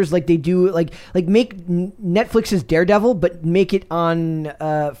characters like they do, like make Netflix's Daredevil, but make it on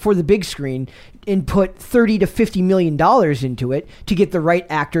for the big screen and put $30 to $50 million into it to get the right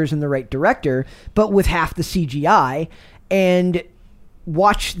actors and the right director, but with half the CGI, and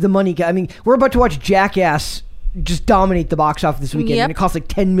watch the money. I mean, we're about to watch Jackass just dominate the box office this weekend, and it costs like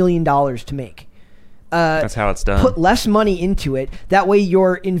 $10 million to make. That's how it's done. Put less money into it. That way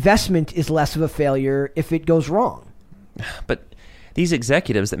your investment is less of a failure if it goes wrong. But these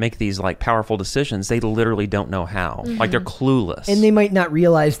executives that make these like powerful decisions, they literally don't know how. Like they're clueless. And they might not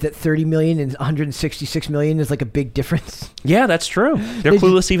realize that 30 million and 166 million is like a big difference. Yeah, that's true. They're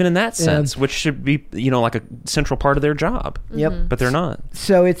clueless even in that sense, which should be, like a central part of their job. Yep. But they're not.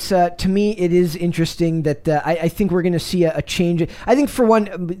 So it's, to me, it is interesting that I think we're going to see a change. I think for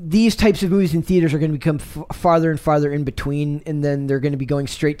one, these types of movies in theaters are going to become farther and farther in between, and then they're going to be going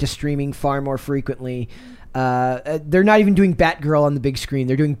straight to streaming far more frequently. They're not even doing Batgirl on the big screen.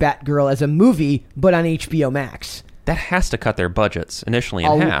 They're doing Batgirl as a movie, but on HBO Max. That has to cut their budgets initially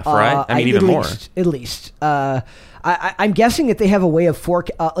in half, right? I mean, even more. At least. I'm guessing that they have a way of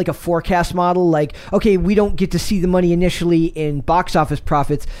like a forecast model. Like, okay, we don't get to see the money initially in box office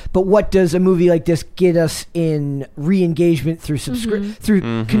profits, but what does a movie like this get us in re-engagement through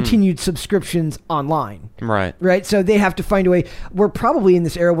continued subscriptions online? Right. Right. So they have to find a way. We're probably in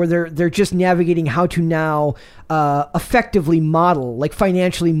this era where they're just navigating how to now effectively model, like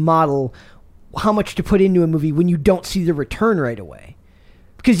financially model, how much to put into a movie when you don't see the return right away.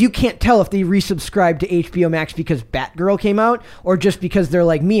 Because you can't tell if they resubscribe to HBO Max because Batgirl came out or just because they're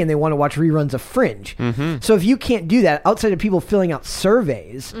like me and they want to watch reruns of Fringe. So if you can't do that outside of people filling out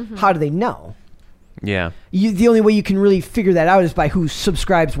surveys, how do they know? Yeah. The only way you can really figure that out is by who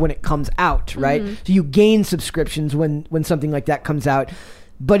subscribes when it comes out, right? So you gain subscriptions when something like that comes out.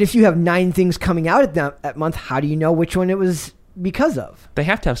 But if you have 9 things coming out at that month, how do you know which one it was because of? They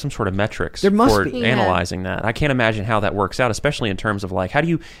have to have some sort of metrics for analyzing that. I can't imagine how that works out, especially in terms of like how do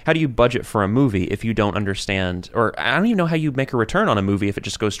you budget for a movie if you don't understand, or I don't even know how you make a return on a movie if it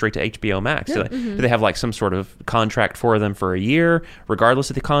just goes straight to HBO Max. Yeah. Do they have like some sort of contract for them for a year regardless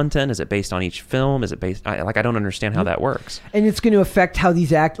of the content? Is it based on each film? Is it based I don't understand how that works. And it's going to affect how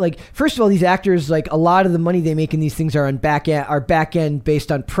these first of all, these actors, like a lot of the money they make in these things are on back end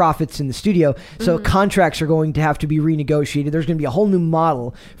based on profits in the studio. So contracts are going to have to be renegotiated. There's going to be a whole new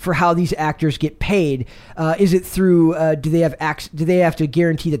model for how these actors get paid. Is it through? Do they have to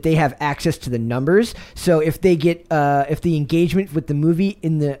guarantee that they have access to the numbers? So if they get if the engagement with the movie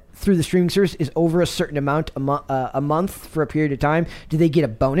through the streaming service is over a certain amount a month for a period of time, do they get a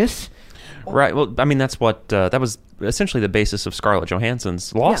bonus? Right. Well, I mean, that's what that was essentially the basis of Scarlett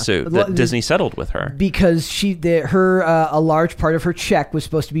Johansson's lawsuit that Disney settled with her, because a large part of her check was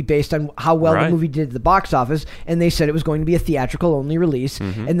supposed to be based on how well the movie did at the box office, and they said it was going to be a theatrical only release,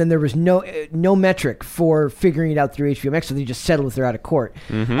 and then there was no metric for figuring it out through HBO Max, so they just settled with her out of court.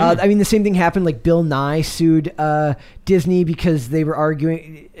 I mean, the same thing happened. Like Bill Nye sued Disney because they were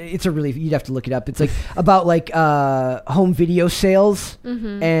arguing. You'd have to look it up. It's like about home video sales,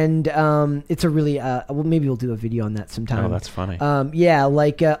 and it's a really maybe we'll do a video on that sometime. Oh, that's funny.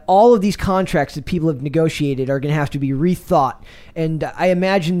 All of these contracts that people have negotiated are going to have to be rethought, and I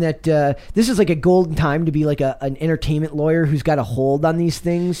imagine that this is like a golden time to be like an entertainment lawyer who's got a hold on these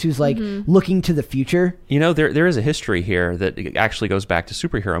things, who's like looking to the future. There is a history here that actually goes back to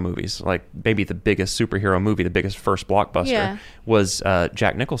superhero movies. Like maybe the biggest superhero movie, the biggest first blockbuster was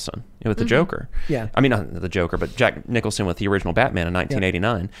Jack Nicholson with the Joker. Yeah, I mean not the Joker, but Jack Nicholson with the original Batman in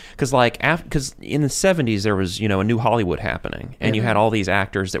 1989. Because in the 70s there was an a new Hollywood happening, and you had all these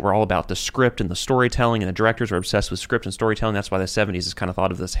actors that were all about the script and the storytelling, and the directors were obsessed with script and storytelling. That's why the 70s is kind of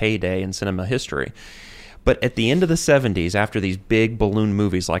thought of this heyday in cinema history. But at the end of the 70s, after these big balloon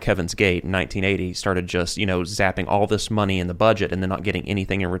movies like Heaven's Gate in 1980 started just, zapping all this money in the budget and then not getting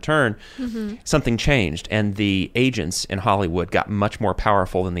anything in return, something changed. And the agents in Hollywood got much more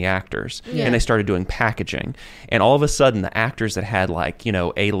powerful than the actors. Yeah. And they started doing packaging. And all of a sudden, the actors that had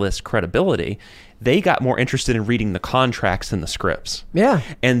A-list credibility, they got more interested in reading the contracts than the scripts. Yeah.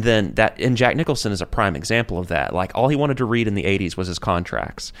 And Jack Nicholson is a prime example of that. Like, all he wanted to read in the 80s was his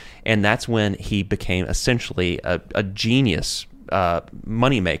contracts. And that's when he became essentially a genius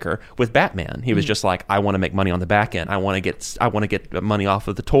moneymaker with Batman. He was just like, I want to make money on the back end. I want to get money off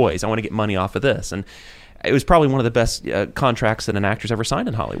of the toys. I want to get money off of this. And it was probably one of the best contracts that an actor's ever signed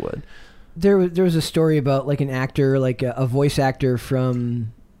in Hollywood. There was a story about an actor, a voice actor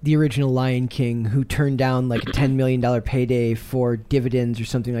from the original Lion King, who turned down a $10 million payday for dividends or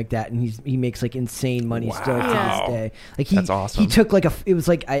something like that, and he makes insane money still to this day. That's awesome. He took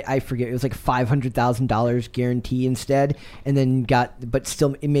I forget, it was $500,000 guarantee instead, and then but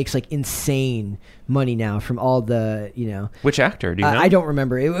still it makes insane money now from all the Which actor do you know? I don't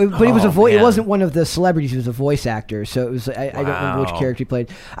remember but it was a voice. It wasn't one of the celebrities. It was a voice actor, so it was I don't remember which character he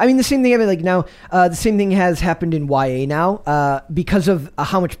played. I mean, the same thing now the same thing has happened in YA now because of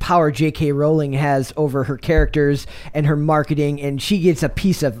how much power J.K. Rowling has over her characters and her marketing, and she gets a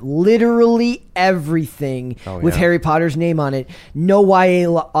piece of literally everything with Harry Potter's name on it. No YA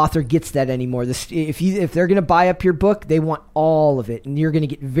author gets that anymore. If they're going to buy up your book, they want all of it, and you're going to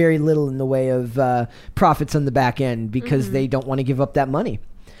get very little in the way of profits on the back end because they don't want to give up that money.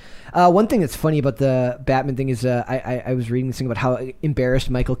 One thing that's funny about the Batman thing is I was reading this thing about how embarrassed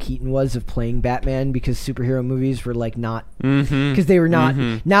Michael Keaton was of playing Batman because superhero movies were not because they were not.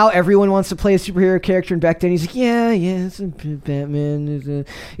 Now everyone wants to play a superhero character, and back then he's like, it's Batman.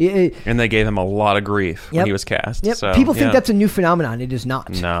 And they gave him a lot of grief when he was cast. Yep. So, people think that's a new phenomenon. It is not.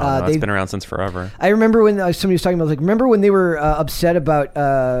 No, it's been around since forever. I remember when somebody was talking about remember when they were upset about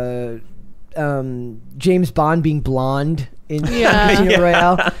James Bond being blonde in Casino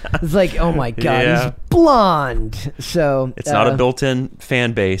Royale. It's oh my god, he's blonde. So it's not a built-in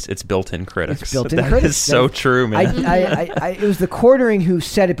fan base; it's built-in critics. It's built-in critics. Is so true, man. It was the Quartering who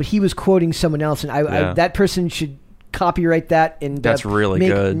said it, but he was quoting someone else, and that person should copyright that and that's really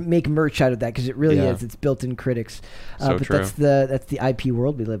good. Make merch out of that because it really is. It's built-in critics. So but true. That's the IP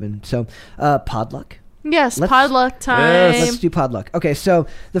world we live in. So, Podluck. Yes, Podluck time. Let's do Podluck. Okay, so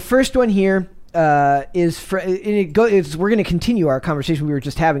the first one here we're going to continue our conversation we were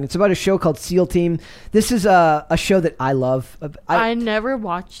just having. It's about a show called SEAL Team. This is a show that I love. I never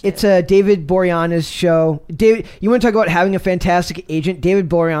watched it. It's a David Boreanaz show. David, you want to talk about having a fantastic agent? David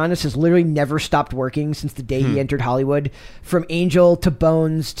Boreanaz has literally never stopped working since the day he entered Hollywood. From Angel to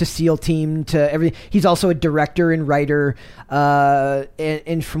Bones to SEAL Team to everything. He's also a director and writer.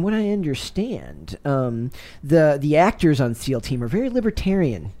 And from what I understand, the actors on SEAL Team are very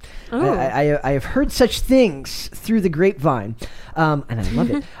libertarian. I have heard such things through the grapevine, and I love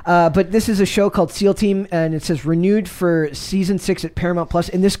it. But this is a show called SEAL Team, and it says renewed for season 6 at Paramount Plus,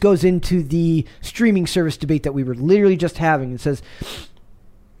 and this goes into the streaming service debate that we were literally just having. It says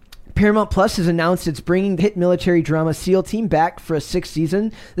Paramount Plus has announced it's bringing the hit military drama SEAL Team back for a 6th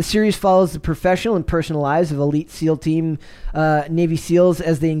season. The series follows the professional and personal lives of elite SEAL Team Navy SEALs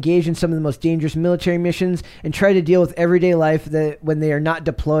as they engage in some of the most dangerous military missions and try to deal with everyday life when they are not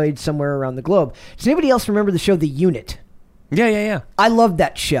deployed somewhere around the globe. Does anybody else remember the show The Unit? Yeah. I love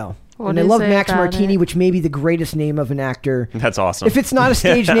that show. And I love Max Martini, which may be the greatest name of an actor. That's awesome. If it's not a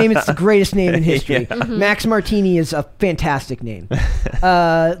stage name, it's the greatest name in history. Max Martini is a fantastic name.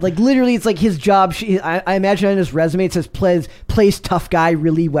 Literally, it's his job. I imagine on his resume it says plays tough guy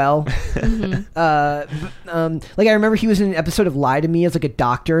really well. I remember he was in an episode of Lie to Me as a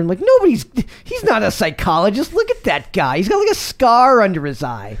doctor, and he's not a psychologist. Look at that guy. He's got a scar under his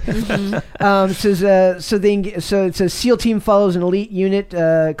eye. So it says SEAL Team follows an elite unit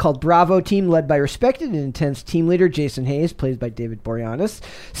called Bravo Team, led by respected and intense team leader Jason Hayes, played by David Boreanaz.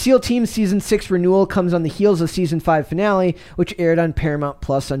 SEAL Team Season 6 renewal comes on the heels of Season 5 finale, which aired on Paramount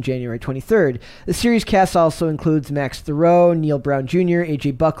Plus on January 23rd. The series cast also includes Max Thoreau, Neil Brown Jr.,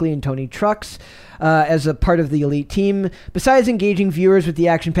 AJ Buckley, and Tony Trucks. As a part of the elite team. Besides engaging viewers with the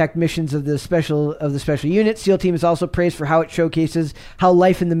action-packed missions of the special unit, SEAL Team is also praised for how it showcases how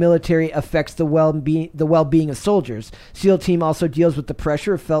life in the military affects the well-being of soldiers. SEAL Team also deals with the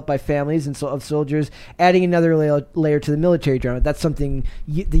pressure felt by families of soldiers, adding another layer to the military drama. That's something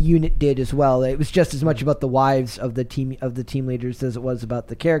the unit did as well. It was just as much about the wives of the team leaders as it was about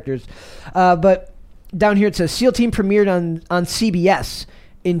the characters. But down here it says SEAL Team premiered on CBS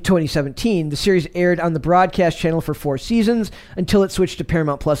in 2017. The series aired on the broadcast channel for 4 seasons until it switched to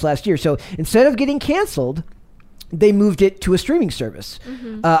Paramount Plus last year. So instead of getting canceled, they moved it to a streaming service.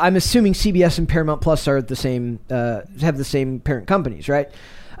 I'm assuming CBS and Paramount Plus are the same, have the same parent companies, right?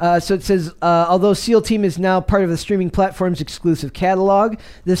 So it says, although SEAL Team is now part of the streaming platform's exclusive catalog,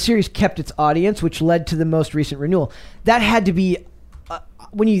 the series kept its audience, which led to the most recent renewal. That had to be,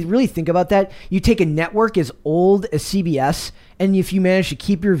 when you really think about that, you take a network as old as CBS, and if you manage to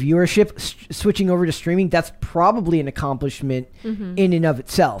keep your viewership switching over to streaming, that's probably an accomplishment in and of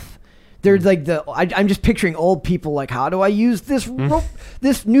itself. They're like I'm just picturing old people like, how do I use this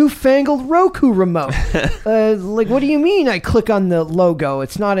this newfangled Roku remote? Like, what do you mean? I click on the logo.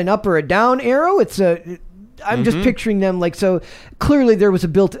 It's not an up or a down arrow. I'm just picturing them like, so clearly there was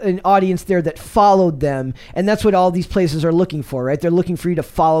an audience there that followed them, and that's what all these places are looking for, right? They're looking for you to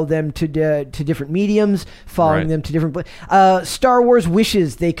follow them to different mediums, following them to different Star Wars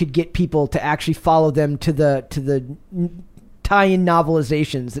wishes they could get people to actually follow them to the tie-in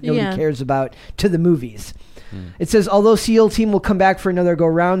novelizations that nobody cares about to the movies. It says, although SEAL Team will come back for another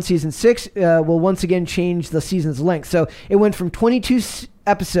go-round, season 6 will once again change the season's length. So it went from 22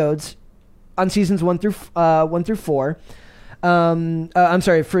 episodes on seasons 1 through 4. I'm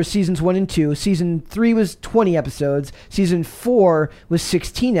sorry, for seasons 1 and 2. Season 3 was 20 episodes. Season 4 was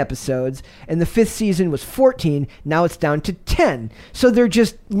 16 episodes. And the 5th season was 14. Now it's down to 10. So they're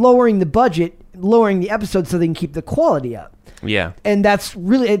just lowering the budget, lowering the episodes so they can keep the quality up. Yeah. And that's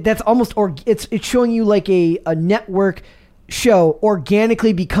almost, it's showing you like a network show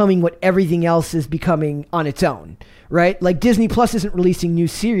organically becoming what everything else is becoming on its own, right? Like Disney Plus isn't releasing new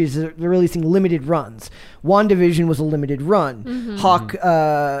series, they're releasing limited runs. WandaVision was a limited run. What did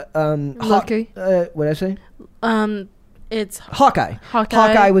I say? It's Hawkeye.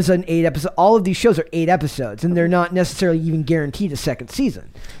 Hawkeye was an 8 episode. All of these shows are 8 episodes, and they're not necessarily even guaranteed a second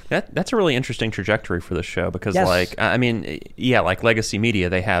season. That's a really interesting trajectory for the show because, like Legacy Media,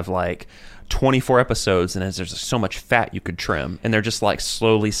 they have like 24 episodes, and there's so much fat you could trim, and they're just like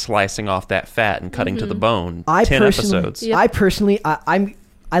slowly slicing off that fat and cutting to the bone. 10 episodes. I personally,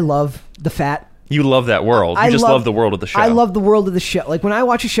 I love the fat. You love that world. You just love the world of the show. I love the world of the show. Like when I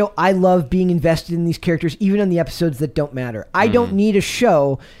watch a show, I love being invested in these characters, even on the episodes that don't matter. I don't need a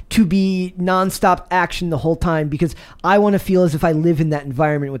show to be nonstop action the whole time because I want to feel as if I live in that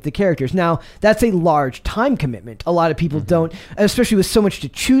environment with the characters. Now, that's a large time commitment. A lot of people don't, especially with so much to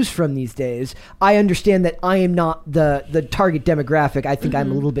choose from these days. I understand that I am not the target demographic. I think I'm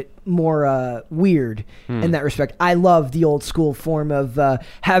a little bit more weird in that respect. I love the old school form of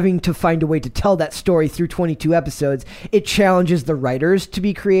having to find a way to tell that story through 22 episodes. It challenges the writers to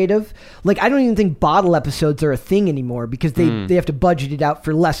be creative. Like, I don't even think bottle episodes are a thing anymore because they have to budget it out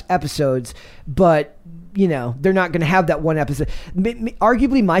for less episodes, but you know, they're not going to have that one episode.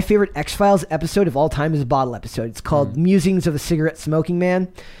 Arguably my favorite X-Files episode of all time is a bottle episode. It's called Musings of a Cigarette Smoking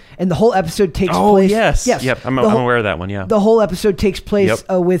Man. And the whole episode takes place... yes. Yep, I'm aware of that one, yeah. The whole episode takes place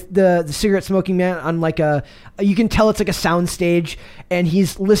with the cigarette smoking man on like you can tell it's like a sound stage, and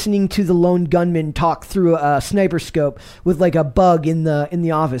he's listening to the lone gunman talk through a sniper scope with like a bug in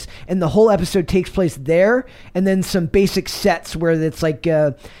the office. And the whole episode takes place there, and then some basic sets where it's like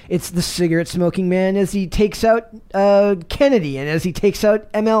it's the cigarette smoking man as he takes out Kennedy and as he takes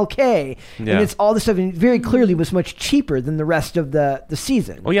out MLK. And it's all this stuff, and it very clearly was much cheaper than the rest of the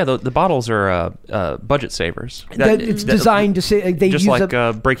season. Oh yeah, the bottles are budget savers. It's designed to say they just use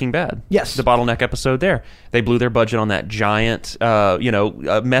like Breaking Bad. Yes, the bottleneck episode there. They blew their budget on that giant,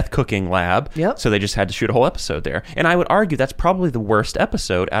 meth cooking lab. Yep. So they just had to shoot a whole episode there. And I would argue that's probably the worst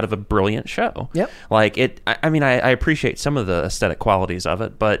episode out of a brilliant show. Yep. Like it. I mean, I appreciate some of the aesthetic qualities of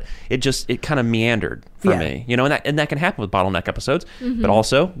it, but it kind of meandered for me. You know, and that can happen with bottleneck episodes. But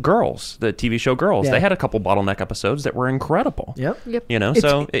also Girls, the TV show Girls, they had a couple bottleneck episodes that were incredible. Yep. You know,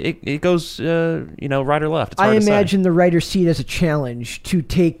 so it goes, right or left. It's hard I to say. imagine the writers see it as a challenge to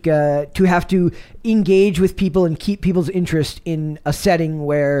take, to have to engage with people and keep people's interest in a setting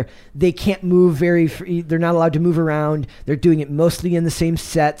where they can't move they're not allowed to move around. They're doing it mostly in the same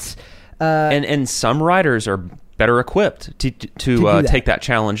sets. And some writers are better equipped to take that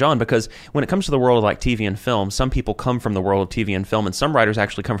challenge on, because when it comes to the world of like TV and film, some people come from the world of TV and film, and some writers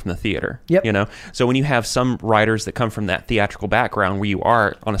actually come from the theater. Yep. You know, so when you have some writers that come from that theatrical background where you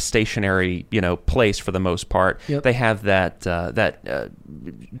are on a stationary, place for the most part, they have that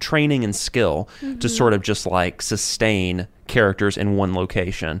training and skill to sort of just like sustain characters in one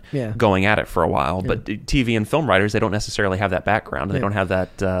location going at it for a while. But TV and film writers, they don't necessarily have that background. They don't have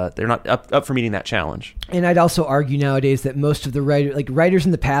that. They're not up for meeting that challenge. And I'd also argue nowadays that most of the writers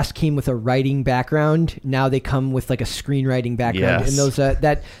in the past came with a writing background. Now they come with like a screenwriting background, and those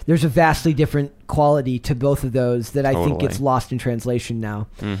that there's a vastly different quality to both of those that I think gets lost in translation now.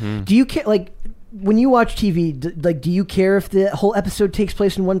 Do you care when you watch TV, do you care if the whole episode takes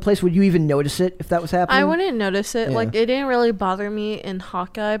place in one place? Would you even notice it if that was happening? I wouldn't notice it. Like, it didn't really bother me in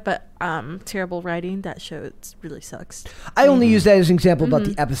Hawkeye, but terrible writing. That show really sucks. I only use that as an example about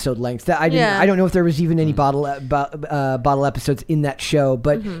the episode length. That I don't know if there was even any bottle episodes in that show,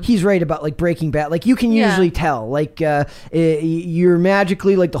 but he's right about like Breaking Bad. Like, you can usually tell. Like, you're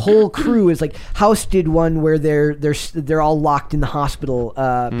magically like the whole crew is like House did one where they're all locked in the hospital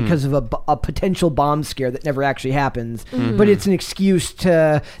because of a potential bomb scare that never actually happens, but it's an excuse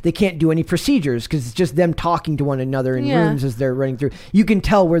to they can't do any procedures because it's just them talking to one another in rooms as they're running through. You can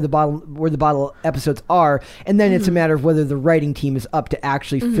tell where the bottle episodes are, and then it's a matter of whether the writing team is up to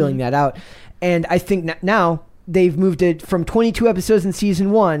actually filling that out. And I think now they've moved it from 22 episodes in season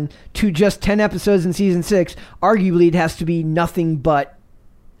 1 to just 10 episodes in season 6. Arguably, it has to be nothing but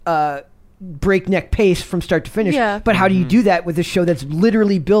breakneck pace from start to finish. But how do you do that with a show that's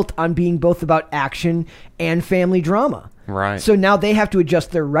literally built on being both about action and family drama? Right. So now they have to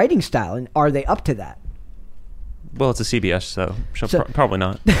adjust their writing style, and are they up to that? Well, it's a CBS, so probably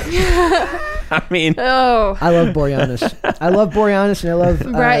not. I mean, I love Boreanaz. And I love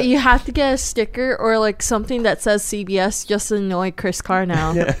right. You have to get a sticker or like something that says CBS just to annoy Chris Carr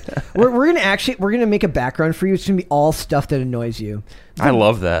now. We're gonna make a background for you. It's gonna be all stuff that annoys you. I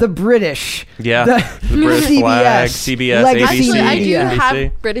love that. The British. Yeah. The British flag, CBS, Legacy. ABC, Actually, I do NBC.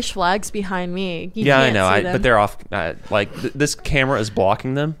 have British flags behind me. You I can't know. see them. But they're off. This camera is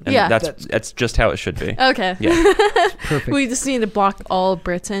blocking them. And that's just how it should be. Okay. Yeah. Perfect. We just need to block all of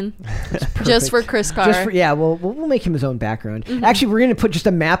Britain just for Chris Carr. We'll make him his own background. Actually, we're going to put just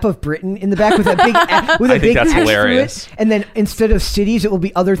a map of Britain in the back with a big I think that's hilarious. And then instead of cities, it will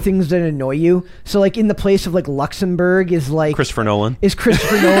be other things that annoy you. So like in the place of like Luxembourg is like Christopher Nolan. Is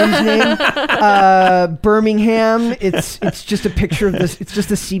Christopher Nolan's name? Birmingham. It's just a picture of this. It's just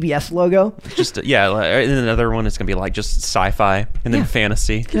the CBS logo. Just and then another one is going to be like just sci-fi and then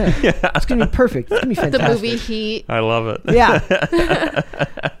fantasy. Yeah. It's going to be perfect. It's going to be fantastic. The movie Heat. I love it. Yeah.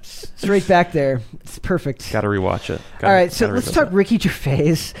 It's right back there. It's perfect. Got to rewatch it. All right, so let's talk Ricky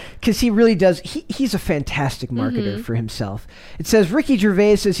Gervais, because he really does. He's a fantastic marketer for himself. It says Ricky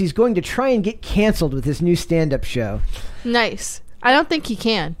Gervais says he's going to try and get canceled with his new stand-up show. Nice. I don't think he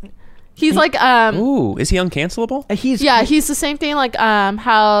can. He's like Ooh, is he uncancelable? He's the same thing like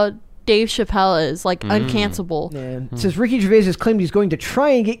how Dave Chappelle is like uncancelable. Yeah. It says Ricky Gervais has claimed he's going to try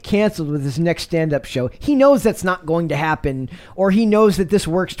and get canceled with his next stand-up show. He knows that's not going to happen, or he knows that this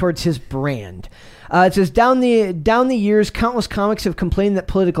works towards his brand. It says, down the years, countless comics have complained that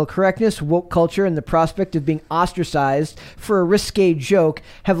political correctness, woke culture, and the prospect of being ostracized for a risque joke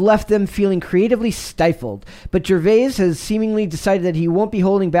have left them feeling creatively stifled. But Gervais has seemingly decided that he won't be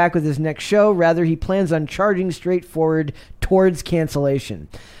holding back with his next show. Rather, he plans on charging straight forward towards cancellation.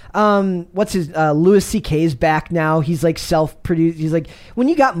 What's his Louis C.K.'s back now. He's like self-produced. He's like, when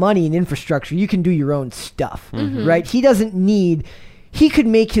you got money and infrastructure, you can do your own stuff, right? He could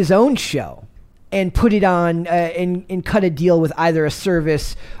make his own show and put it on and cut a deal with either a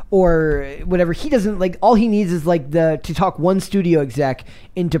service or whatever. He doesn't like, all he needs is like to talk one studio exec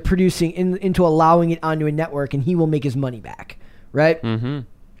into producing into allowing it onto a network, and he will make his money back, right? It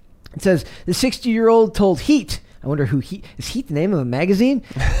says the 60-year-old told Heat. I wonder who Heat is. Heat the name of a magazine?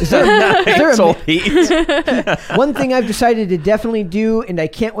 Is there Heat? One thing I've decided to definitely do, and I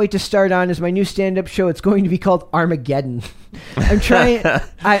can't wait to start on, is my new stand-up show. It's going to be called Armageddon. I'm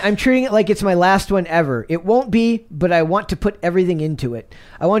treating it like it's my last one ever. It won't be, but I want to put everything into it.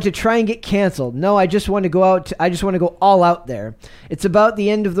 I want to try and get canceled. No, I just want to go out. I just want to go all out there. It's about the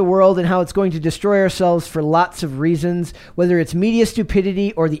end of the world and how it's going to destroy ourselves for lots of reasons, whether it's media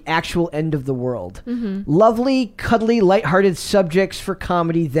stupidity or the actual end of the world. Lovely, cuddly, lighthearted subjects for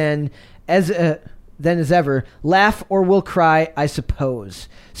comedy then as ever. Laugh or we'll cry, I suppose.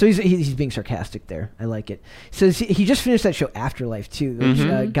 So he's being sarcastic there. I like it. He says he just finished that show Afterlife too,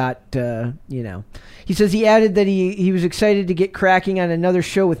 which got He says he added that he was excited to get cracking on another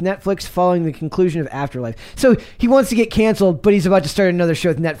show with Netflix following the conclusion of Afterlife. So he wants to get canceled, but he's about to start another show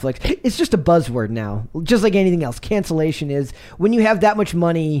with Netflix. It's just a buzzword now, just like anything else. Cancellation is when you have that much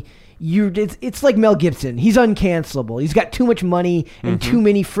money. It's like Mel Gibson. He's uncancelable. He's got too much money and too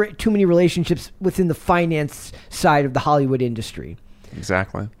many relationships within the finance side of the Hollywood industry.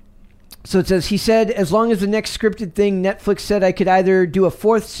 Exactly. So it says, he said, as long as the next scripted thing, Netflix said I could either do a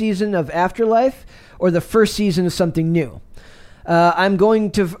 4th season of Afterlife or the first season of something new. I'm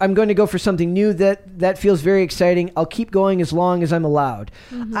going to go for something new that feels very exciting. I'll keep going as long as I'm allowed.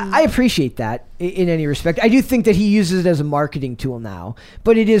 Mm-hmm. I appreciate that in any respect. I do think that he uses it as a marketing tool now,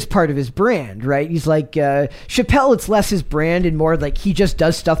 but it is part of his brand, right? He's like Chappelle. It's less his brand and more like he just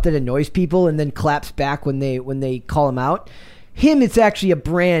does stuff that annoys people and then claps back when they call him out. Him, it's actually a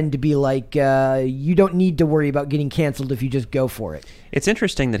brand to be like, you don't need to worry about getting canceled if you just go for it. It's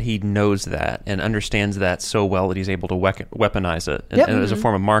interesting that he knows that and understands that so well that he's able to weaponize it as a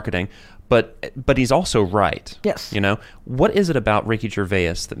form of marketing. But he's also right. Yes. You know, what is it about Ricky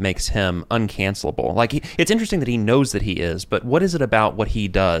Gervais that makes him uncancelable? Like, it's interesting that he knows that he is, but what is it about what he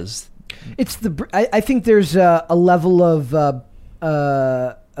does? I think there's a level of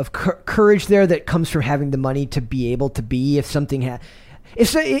courage there that comes from having the money to be able to be if something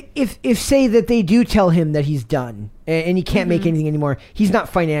if say that they do tell him that he's done and he can't make anything anymore, he's not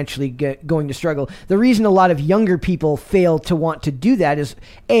financially going to struggle. The reason a lot of younger people fail to want to do that is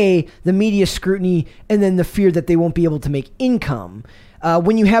the media scrutiny and then the fear that they won't be able to make income.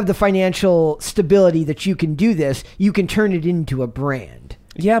 When you have the financial stability that you can do this, you can turn it into a brand.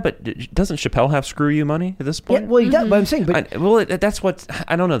 Yeah, but doesn't Chappelle have screw you money at this point? Yeah, well, he does, but I'm saying... that's what...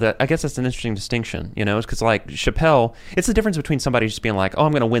 I don't know. I guess that's an interesting distinction, you know? It's because, like, Chappelle... It's the difference between somebody just being like, oh,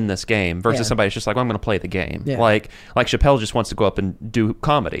 I'm going to win this game, versus somebody who's just like, oh, I'm going to play the game. Yeah. Like Chappelle just wants to go up and do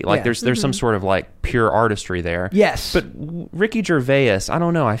comedy. Like, there's some sort of, like, pure artistry there. Yes. But Ricky Gervais, I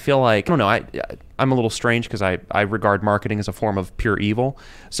don't know. I feel like... I don't know. I'm a little strange because I regard marketing as a form of pure evil.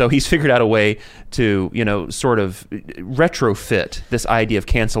 So he's figured out a way to, you know, sort of retrofit this idea of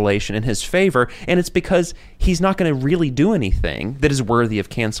cancellation in his favor. And it's because he's not going to really do anything that is worthy of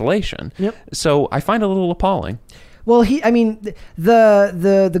cancellation. Yep. So I find it a little appalling. Well,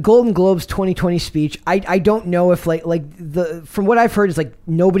 the Golden Globes 2020 speech, I don't know if from what I've heard is like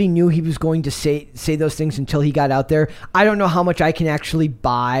nobody knew he was going to say those things until he got out there. I don't know how much I can actually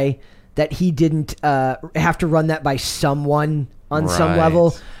buy that he didn't have to run that by someone on some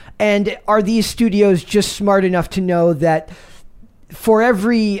level. And are these studios just smart enough to know that for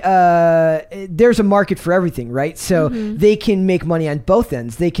every there's a market for everything, right? So they can make money on both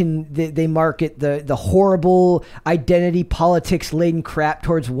ends. They market the horrible identity politics laden crap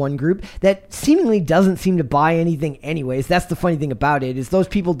towards one group that seemingly doesn't seem to buy anything anyways. That's the funny thing about it, is those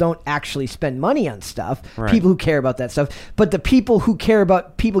people don't actually spend money on stuff. Right. People who care about that stuff, but the people who care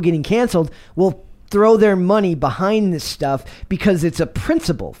about people getting canceled will throw their money behind this stuff because it's a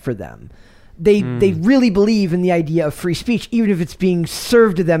principle for them. They really believe in the idea of free speech, even if it's being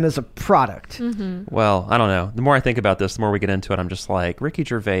served to them as a product. Mm-hmm. Well, I don't know. The more I think about this, the more we get into it, I'm just like, Ricky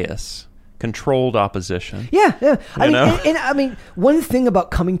Gervais, controlled opposition. Yeah. I mean, one thing about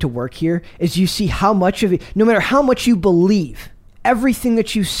coming to work here is you see how much of it, no matter how much you believe, everything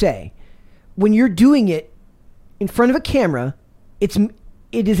that you say, when you're doing it in front of a camera, it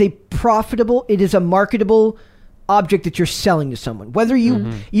is a marketable object that you're selling to someone. Whether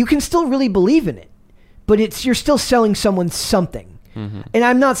you can still really believe in it, but you're still selling someone something. Mm-hmm. And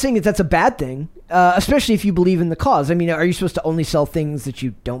I'm not saying that that's a bad thing, especially if you believe in the cause. I mean, are you supposed to only sell things that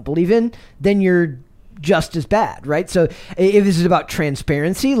you don't believe in? Then you're just as bad, right? So if this is about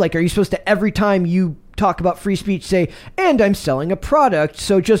transparency, like, are you supposed to, every time you talk about free speech, say, and I'm selling a product,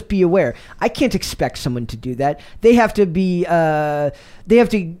 so just be aware? I can't expect someone to do that. They have to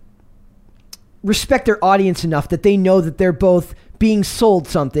respect their audience enough that they know that they're both being sold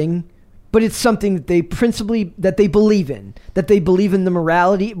something, but it's something that they believe in, the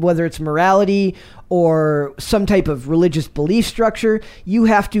morality, whether it's morality or some type of religious belief structure. You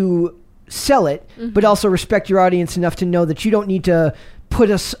have to sell it, but also respect your audience enough to know that you don't need to put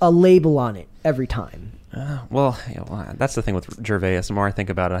a label on it every time. Well, that's the thing with Gervais. The more I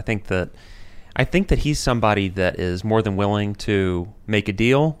think about it, I think that he's somebody that is more than willing to make a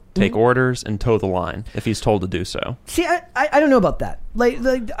deal, take orders, and toe the line if he's told to do so. See, I don't know about that. Like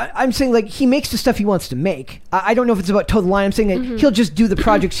I'm saying, like, he makes the stuff he wants to make. I don't know if it's about toe the line. I'm saying that he'll just do the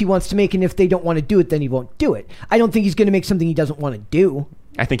projects he wants to make, and if they don't want to do it, then he won't do it. I don't think he's going to make something he doesn't want to do.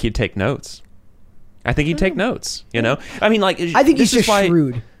 I think he'd take notes. You know? I mean, like... I think he's just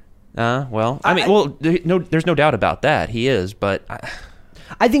shrewd. There's no doubt about that. He is, but...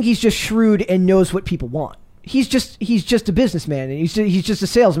 I think he's just shrewd and knows what people want. He's just a businessman, and he's just a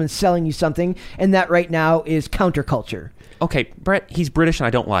salesman selling you something, and that right now is counterculture. Okay, Brett, he's British and I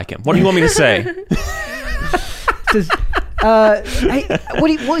don't like him. What do you want me to say?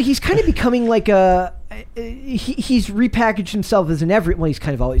 He's kind of becoming like he's repackaged himself as he's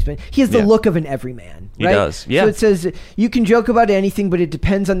kind of always been. He has the look of an everyman. He does. Yeah. So it says you can joke about anything, but it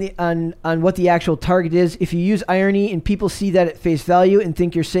depends on what the actual target is. If you use irony and people see that at face value and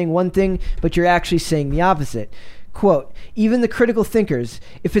think you're saying one thing, but you're actually saying the opposite. Quote, even the critical thinkers,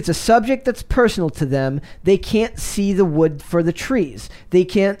 if it's a subject that's personal to them, they can't see the wood for the trees. They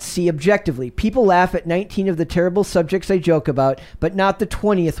can't see objectively. People laugh at 19 of the terrible subjects I joke about, but not the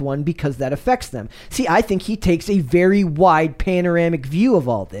 20th one because that affects them. See, I think he takes a very wide panoramic view of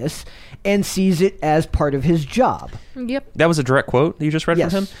all this and sees it as part of his job. Yep. That was a direct quote that you just read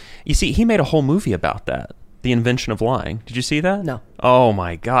Yes. from him? You see, he made a whole movie about that. The Invention of Lying. Did you see that? No. Oh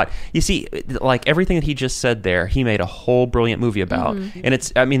my God. You see, like everything that he just said there, he made a whole brilliant movie about. And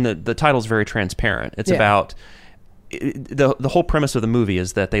it's, I mean, the title's very transparent. It's about, the whole premise of the movie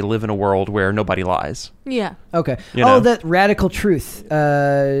is that they live in a world where nobody lies. Yeah. Okay. You know? That radical truth.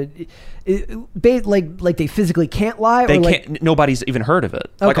 Like they physically can't lie? They or can't. Nobody's even heard of it.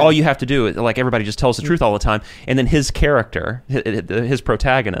 Okay. Like all you have to do is, like, everybody just tells the truth all the time, and then his character, his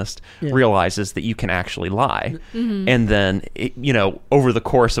protagonist, realizes that you can actually lie, and then over the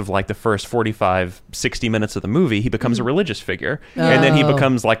course of like the first 45, 60 minutes of the movie, he becomes a religious figure, and then he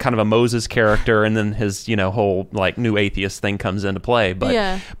becomes like kind of a Moses character, and then his whole like new atheist thing comes into play.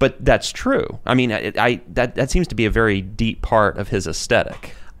 But that's true. I mean, that seems to be a very deep part of his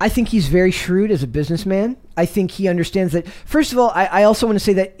aesthetic. I think he's very shrewd as a businessman. I think he understands that. First of all, I also want to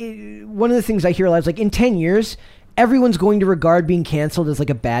say that one of the things I hear a lot is like in 10 years, everyone's going to regard being canceled as like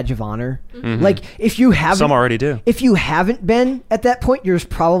a badge of honor. Like if you haven't, some already do. If you haven't been at that point, there's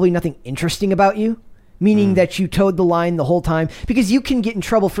probably nothing interesting about you. Meaning that you towed the line the whole time, because you can get in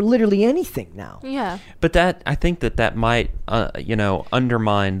trouble for literally anything now. Yeah. But I think that might,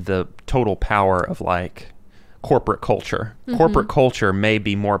 undermine the total power of like corporate culture. Corporate culture may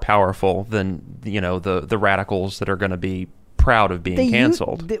be more powerful than the radicals that are going to be proud of being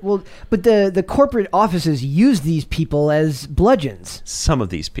canceled. But the corporate offices use these people as bludgeons. Some of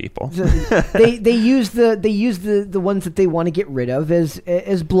these people, they use the ones that they want to get rid of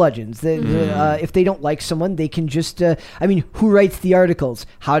as bludgeons. If they don't like someone, they can just. Who writes the articles?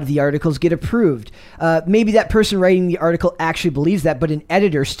 How do the articles get approved? Maybe that person writing the article actually believes that, but an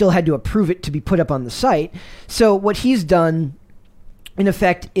editor still had to approve it to be put up on the site. So what he's done, in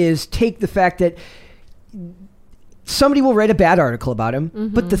effect, is take the fact that somebody will write a bad article about him,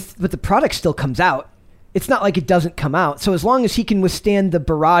 but the product still comes out. It's not like it doesn't come out. So as long as he can withstand the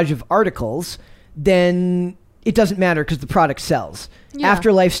barrage of articles, then it doesn't matter because the product sells. Yeah.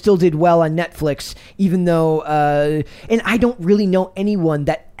 Afterlife still did well on Netflix, even though, and I don't really know anyone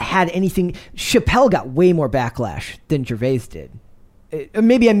that had anything. Chappelle got way more backlash than Gervais did.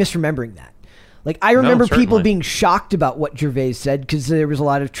 Maybe I'm misremembering that. Like, I remember people being shocked about what Gervais said because there was a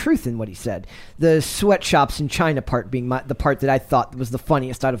lot of truth in what he said. The sweatshops in China part being the part that I thought was the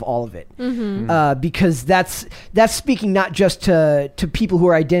funniest out of all of it. Because that's speaking not just to people who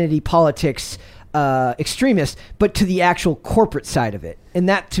are identity politics extremists, but to the actual corporate side of it. And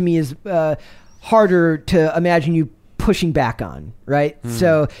that, to me, is harder to imagine you pushing back on, right?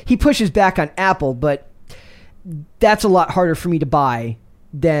 So he pushes back on Apple, but that's a lot harder for me to buy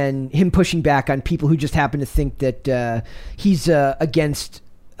than him pushing back on people who just happen to think that he's against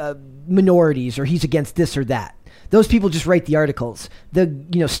minorities or he's against this or that. Those people just write the articles.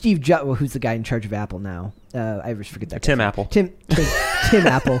 Steve Jobs, who's the guy in charge of Apple now? I always forget that. Tim Apple. Tim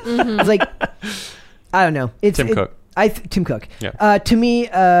Apple. It's like, I don't know. It's Tim Cook. Tim Cook. Yeah. To me,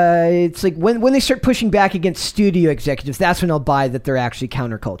 it's like when they start pushing back against studio executives, that's when I'll buy that they're actually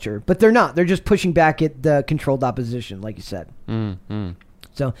counterculture. But they're not. They're just pushing back at the controlled opposition, like you said.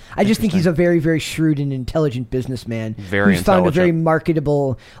 So I just think he's a very, very shrewd and intelligent businessman who's found a very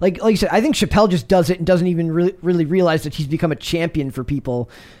marketable, like you said. I think Chappelle just does it and doesn't even really realize that he's become a champion for people.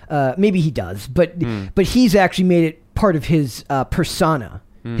 Maybe he does, but he's actually made it part of his persona,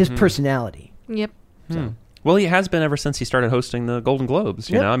 his personality. Yep. So. Well, he has been ever since he started hosting the Golden Globes.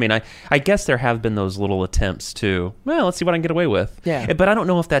 You know, I mean, I guess there have been those little attempts to, let's see what I can get away with. Yeah. But I don't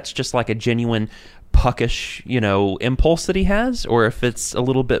know if that's just like a genuine puckish, impulse that he has, or if it's a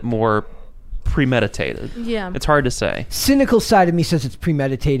little bit more premeditated. Yeah. It's hard to say. Cynical side of me says it's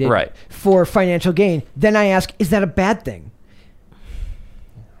premeditated for financial gain. Then I ask, is that a bad thing?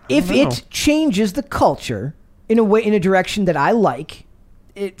 If it changes the culture in a direction that I like,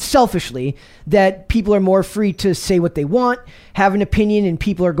 selfishly, that people are more free to say what they want, have an opinion, and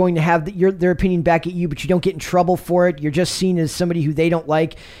people are going to have their opinion back at you, but you don't get in trouble for it. You're just seen as somebody who they don't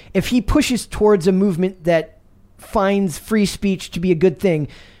like. If he pushes towards a movement that finds free speech to be a good thing,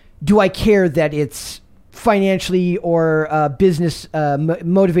 do I care that it's financially or business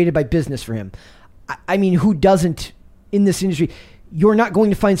motivated by business for him? I mean, who doesn't in this industry? You're not going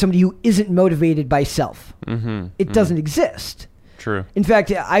to find somebody who isn't motivated by self. It doesn't exist. True. In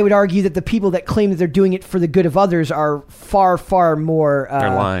fact, I would argue that the people that claim that they're doing it for the good of others are far, far more...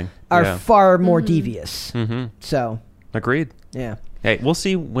 they're lying. Are far more devious. So... Agreed. Yeah. Hey, we'll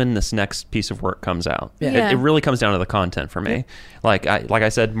see when this next piece of work comes out. Yeah. It really comes down to the content for me. Like I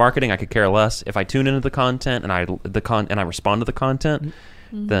said, marketing, I could care less. If I tune into the content and I respond to the content,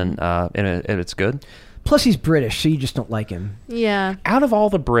 then and it's good. Plus, he's British, so you just don't like him. Yeah. Out of all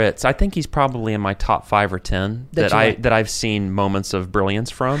the Brits, I think he's probably in my top 5 or 10 that I've seen moments of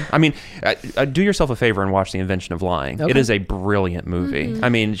brilliance from. I mean, do yourself a favor and watch The Invention of Lying. Okay. It is a brilliant movie. I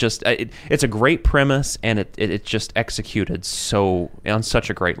mean, just it's a great premise, and it just executed on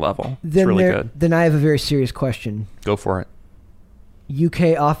such a great level. It's really good. Then I have a very serious question. Go for it.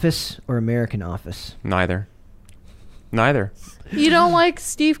 UK Office or American Office? Neither. You don't like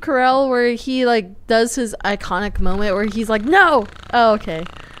Steve Carell where he like does his iconic moment where he's like, no. Oh, okay.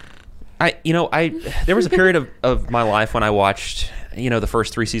 There was a period of my life when I watched, the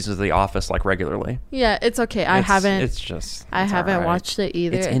first 3 seasons of The Office like regularly. Yeah, it's okay. I haven't watched it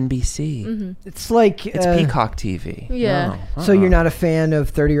either. It's NBC. It's like it's Peacock TV. Yeah. No. So you're not a fan of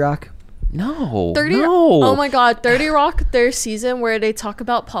 30 Rock? No. 30 no. Oh my God, 30 Rock, their season where they talk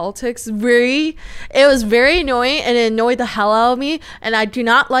about politics, it was very annoying and it annoyed the hell out of me, and I do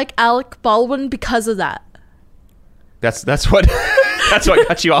not like Alec Baldwin because of that. That's what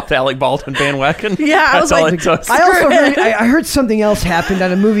got you off the Alec Baldwin bandwagon. Yeah, I was like, I also heard something else happened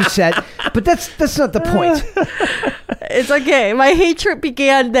on a movie set, but that's not the point. It's okay. My hatred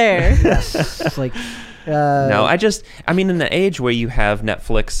began there. Yes, it's like. No, in the age where you have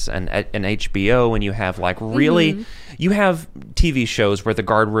Netflix and HBO, and you have like really, you have TV shows where the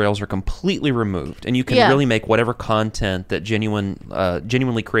guardrails are completely removed, and you can really make whatever content that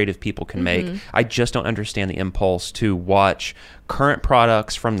genuinely creative people can make. I just don't understand the impulse to watch current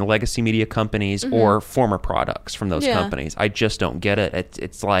products from the legacy media companies or former products from those companies. I just don't get it.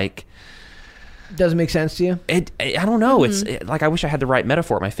 It's like... Doesn't make sense to you? I don't know. It's like I wish I had the right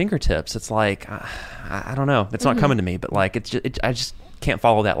metaphor at my fingertips. It's like I don't know. It's not coming to me, but like I just can't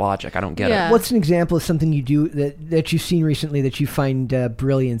follow that logic. I don't get it. What's an example of something you do that you've seen recently that you find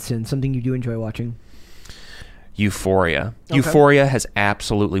brilliance in? Something you do enjoy watching? Euphoria. Okay. Euphoria has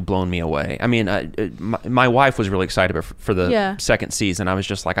absolutely blown me away. I mean, my wife was really excited for the second season. I was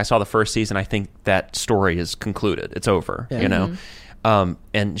just like, I saw the first season. I think that story is concluded. It's over. Yeah.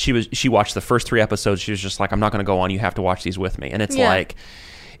 And she watched the first 3 episodes. She was just like, I'm not going to go on. You have to watch these with me. And it's like,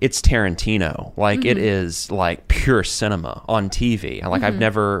 it's Tarantino. Like it is like pure cinema on TV. Like I've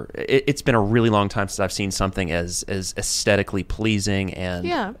never, it's been a really long time since I've seen something as aesthetically pleasing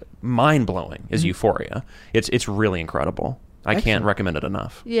and mind blowing as Euphoria. It's really incredible. I can't recommend it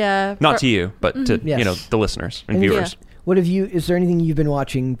enough. Yeah. Not to you, but to, the listeners and viewers. What is there anything you've been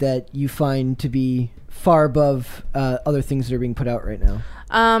watching that you find to be far above other things that are being put out right now?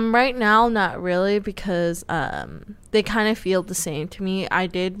 Right now, not really, because they kind of feel the same to me. I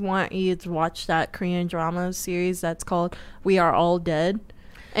did want you to watch that Korean drama series that's called We Are All Dead,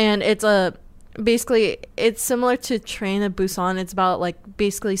 and it's basically it's similar to Train to Busan. It's about like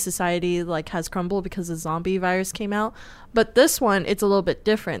basically society like has crumbled because the zombie virus came out, but this one it's a little bit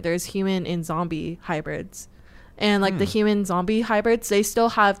different. There's human and zombie hybrids, and like the human zombie hybrids, they still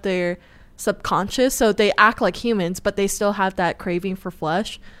have their subconscious, so they act like humans, but they still have that craving for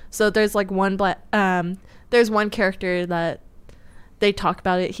flesh. So there's like there's one character that they talk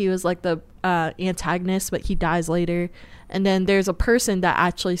about it. He was like the antagonist, but he dies later. And then there's a person that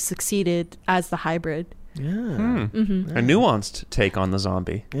actually succeeded as the hybrid. A nuanced take on the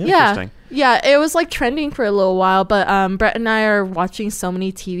zombie. Interesting. Yeah, it was like trending for a little while, but Brett and I are watching so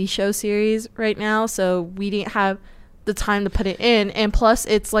many TV show series right now, so we didn't have the time to put it in, and plus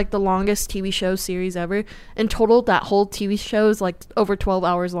it's like the longest TV show series ever. In total, that whole TV show is like over 12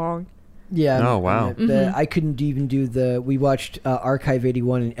 hours long. Yeah. Oh, wow. I couldn't even do we watched Archive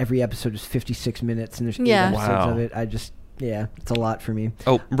 81, and every episode is 56 minutes, and there's 8 episodes of it. It's a lot for me.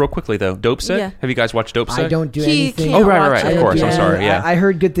 Oh, real quickly though, Dope Sick? Yeah. Have you guys watched Dope Sick? I don't do anything. Oh, right. Of course. I'm sorry. Yeah. I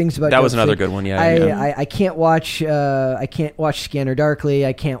heard good things about that. Dope Was another Sick. good one. Yeah. I can't watch. I can't watch Scanner Darkly.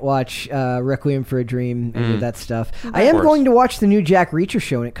 I can't watch Requiem for a Dream. Any of that stuff. I am going to watch the new Jack Reacher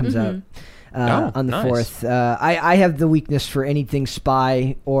show when it comes out. On the 4th. I have the weakness for anything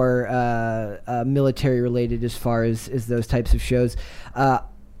spy or military related as far as those types of shows.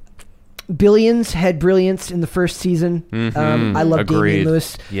 Billions had brilliance in the first season. I love Damian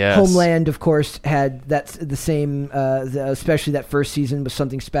Lewis. Yes. Homeland, of course, had the same, especially that first season was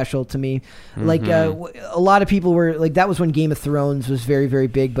something special to me. Like a lot of people were like, that was when Game of Thrones was very, very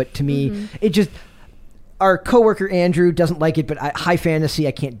big, but to me, it just... our coworker Andrew doesn't like it, but high fantasy,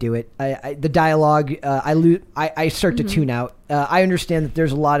 I can't do it. The dialogue, I start to tune out. I understand that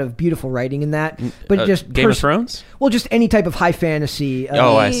there's a lot of beautiful writing in that, but just Game of Thrones. Well, just any type of high fantasy.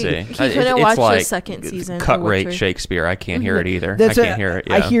 I see. He couldn't watch the second season. Cut rate Shakespeare. I can't hear it either. I can't hear it.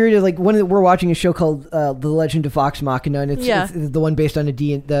 Yeah. I hear it like we're watching a show called The Legend of Vox Machina, and it's the one based on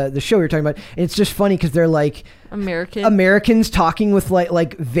the show you're talking about. And it's just funny because they're like Americans talking with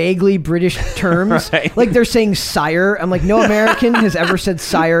like vaguely British terms. Right. Like they're saying sire. I'm like, no American has ever said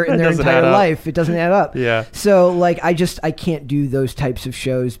sire in their entire life. It doesn't add up. Yeah. So like I can't do those types of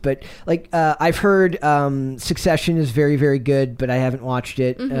shows. But like I've heard Succession is very, very good, but I haven't watched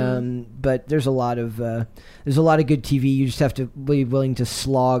it. But there's a lot of good TV. You just have to be willing to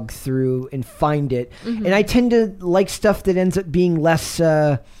slog through and find it. And I tend to like stuff that ends up being less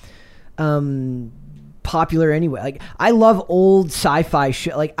popular anyway. Like I love old sci-fi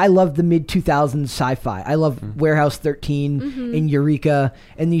shit. Like I love the mid 2000s sci-fi. I love Warehouse 13 and Eureka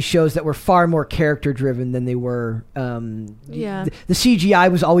and these shows that were far more character driven than they were. The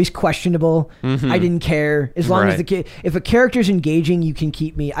CGI was always questionable. I didn't care as long as if a character's engaging, you can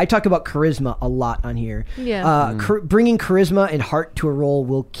keep me. I talk about charisma a lot on here. Bringing charisma and heart to a role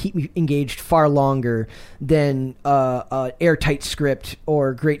will keep me engaged far longer than airtight script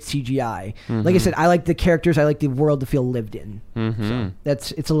or great CGI. Like I said, I like the characters. I like the world to feel lived in. So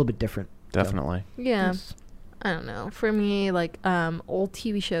it's a little bit different. Definitely. So. Yeah. Yes. I don't know. For me, like old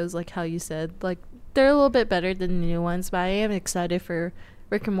TV shows, like how you said, like they're a little bit better than the new ones. But I am excited for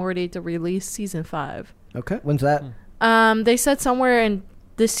Rick and Morty to release season 5. Okay. When's that? They said somewhere in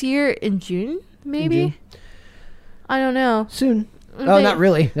this year in June, maybe. I don't know. Soon. Oh, not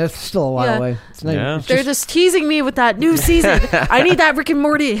really. That's still a while away. They're just teasing me with that new season. I need that Rick and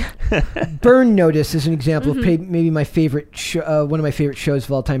Morty. Burn Notice is an example of maybe my favorite one of my favorite shows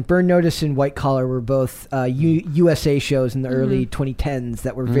of all time. Burn Notice and White Collar were both USA shows in the early 2010s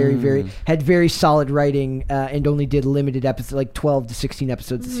that were had very solid writing and only did limited episodes, like 12 to 16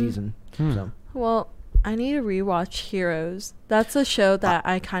 episodes a season. So. Well, I need to rewatch Heroes. That's a show that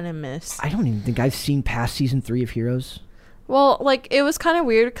I kind of miss. I don't even think I've seen past season 3 of Heroes. Well, like, it was kind of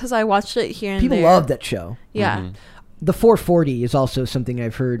weird because I watched it here and there. People love that show. Yeah. The 440 is also something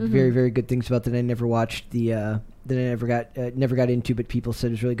I've heard very, very good things about that I never watched. That I never got into, but people said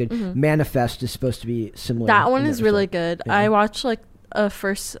it was really good. Manifest is supposed to be similar. That one is really good. Yeah. I watched like the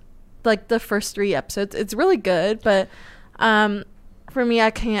first 3 episodes. It's really good, but for me,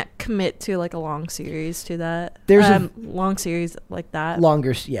 I can't commit to like a long series to that. There's a long series like that.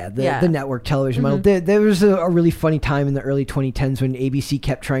 Longer, the network television model. There was a really funny time in the early 2010s when ABC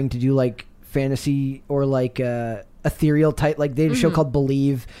kept trying to do like fantasy or like ethereal type. Like they had a show called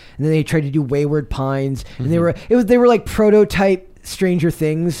Believe, and then they tried to do Wayward Pines, and they were like prototype Stranger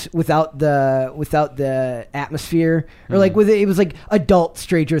Things without the atmosphere, or like it was like adult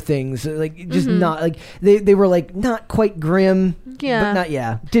Stranger Things, like just not like they were like not quite grim, but not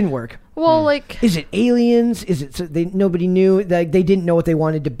didn't work. Well, like, is it aliens? Is it nobody knew, like they didn't know what they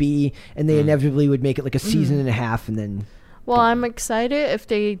wanted to be, and they inevitably would make it like a season and a half, and then. Well, I'm excited if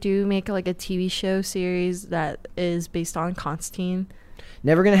they do make like a TV show series that is based on Constantine.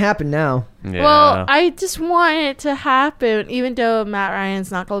 Never gonna happen now. Yeah. Well, I just want it to happen, even though Matt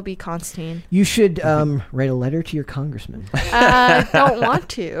Ryan's not gonna be Constantine. You should write a letter to your congressman. I don't want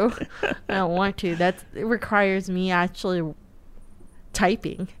to. It requires me actually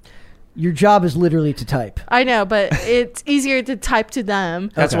typing. Your job is literally to type. I know, but it's easier to type to them.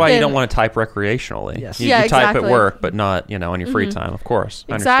 That's why you don't want to type recreationally. Yes. You type at work, but not on your free time, of course.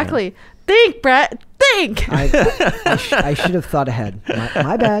 Exactly. Think, Brett. Think. I should have thought ahead.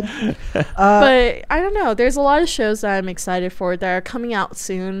 My bad. But I don't know. There's a lot of shows that I'm excited for that are coming out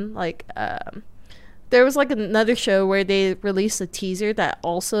soon. Like, there was like another show where they released a teaser that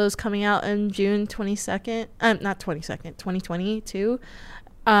also is coming out in June 22nd. Not 22nd, 2022.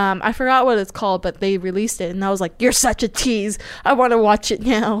 I forgot what it's called, but they released it, and I was like, "You're such a tease! I want to watch it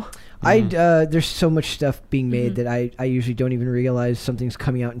now." There's so much stuff being made that I usually don't even realize something's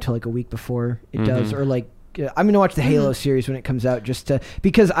coming out until like a week before it does, or like I'm gonna watch the Halo series when it comes out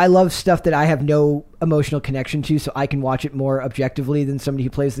because I love stuff that I have no emotional connection to, so I can watch it more objectively than somebody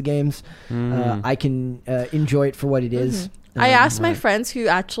who plays the games. I can enjoy it for what it is. I asked my friends who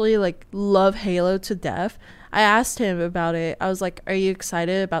actually like love Halo to death. I asked him about it. I was like, "Are you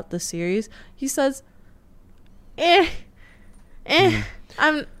excited about the series?" He says,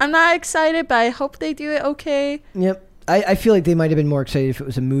 I'm not excited, but I hope they do it okay. Yep. I feel like they might have been more excited if it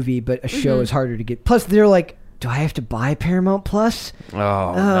was a movie, but a show is harder to get. Plus, they're like do I have to buy Paramount Plus? Oh,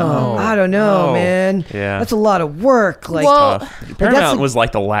 no. I don't know, man. Yeah. That's a lot of work. Like, Paramount was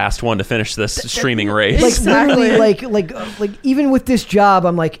like the last one to finish this streaming race. Like, literally, like even with this job,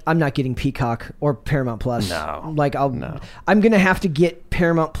 I'm like, I'm not getting Peacock or Paramount Plus. No. Like, I'm going to have to get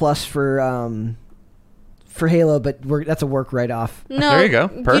Paramount Plus for Halo, but that's a work write-off. No, there you go.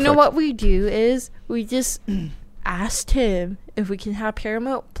 Perfect. You know what we do is we just asked him if we can have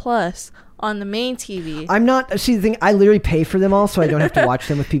Paramount Plus on the main TV. I'm not... See, the thing, I literally pay for them all, so I don't have to watch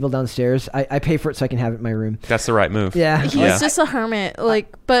them with people downstairs. I pay for it so I can have it in my room. That's the right move. Yeah. He's just a hermit.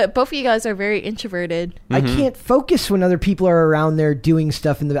 But both of you guys are very introverted. I can't focus when other people are around there doing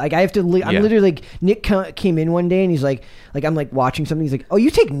stuff in the... Like, I have to... I'm literally like... Nick came in one day and he's like... I'm like watching something. He's like, oh, you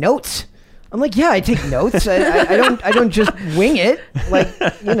take notes? I'm like, yeah, I take notes. I don't just wing it. Like,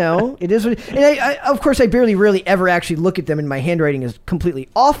 it is what... And I of course, I rarely ever actually look at them, and my handwriting is completely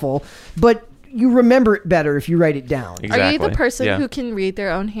awful, but you remember it better if you write it down. Exactly. Are you the person who can read their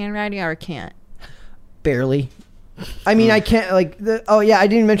own handwriting or can't? Barely. I mean, I can't, like... I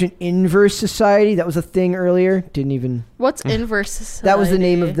didn't mention Inverse Society. That was a thing earlier. Didn't even... What's Inverse Society? That was the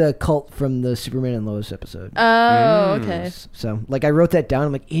name of the cult from the Superman and Lois episode. Oh, okay. So, I wrote that down.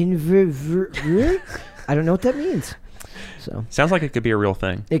 I'm like, Inverse... I don't know what that means. So sounds like it could be a real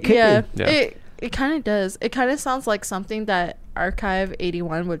thing. It could be. Yeah. It kind of does. It kind of sounds like something that Archive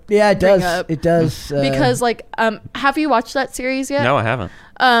 81 would it bring does. up. It does. Because, have you watched that series yet? No, I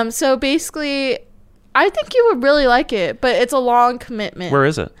haven't. So, basically... I think you would really like it, but it's a long commitment. Where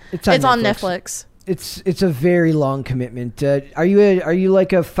is it? It's on Netflix. It's a very long commitment. Are you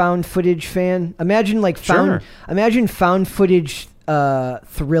like a found footage fan? Imagine found footage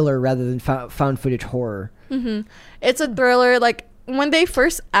thriller rather than found footage horror. Mm-hmm. It's a thriller. Like, when they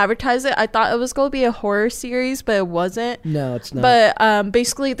first advertised it, I thought it was going to be a horror series, but it wasn't. No, it's not. But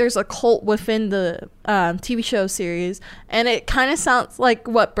basically, there's a cult within the TV show series, and it kind of sounds like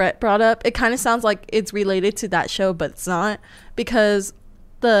what Brett brought up. It kind of sounds like it's related to that show, but it's not, because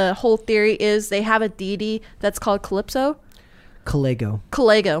the whole theory is they have a deity that's called Calypso. Calego,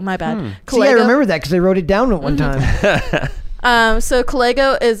 my bad. Calego. See, I remember that because I wrote it down at one time. So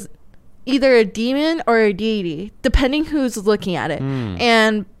Calego is either a demon or a deity, depending who's looking at it.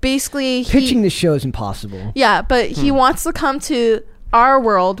 And basically... Pitching the show is impossible. Yeah, but he wants to come to our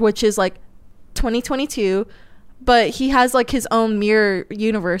world, which is like 2022, but he has like his own mirror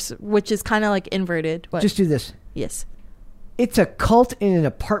universe, which is kind of like inverted. What? Just do this. Yes. It's a cult in an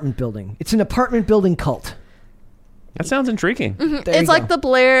apartment building. It's an apartment building cult. That sounds intriguing. Mm-hmm. It's like the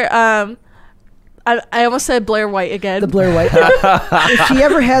Blair... I almost said Blair White again. The Blair White. If she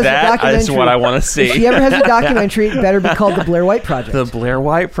ever has a documentary... That's what I want to see. If she ever has a documentary, it better be called The Blair White Project. The Blair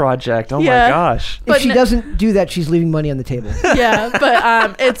White Project. Oh, my gosh. If she doesn't do that, she's leaving money on the table. Yeah,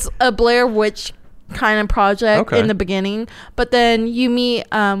 but it's a Blair Witch kind of project in the beginning. But then you meet...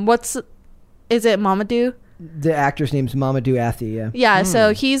 Is it Mamadou? The actor's name's Mamadou Athie, yeah. Yeah,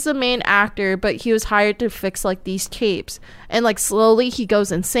 so he's the main actor, but he was hired to fix, like, these tapes. And, like, slowly he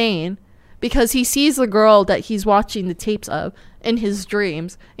goes insane, because he sees the girl that he's watching the tapes of in his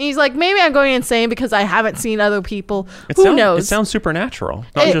dreams. And he's like, maybe I'm going insane because I haven't seen other people. Who knows? It sounds supernatural,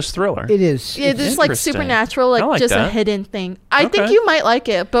 not just thriller. It is. It's like supernatural, like just a hidden thing. I think you might like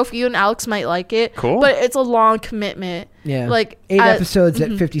it. Both you and Alex might like it. Cool. But it's a long commitment. Yeah. Like 8 episodes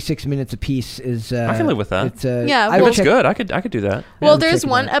at 56 minutes apiece is... I can live with that. It's, it's good. I could do that. Well, there's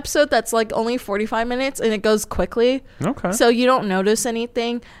one episode that's like only 45 minutes and it goes quickly. Okay. So you don't notice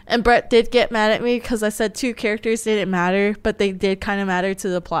anything. And Brett did get mad at me because I said 2 characters didn't matter, but they did kind of matter to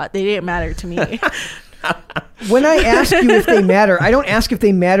the plot. They didn't matter to me. When I ask you if they matter, I don't ask if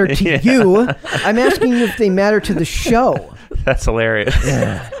they matter to you. I'm asking you if they matter to the show. That's hilarious.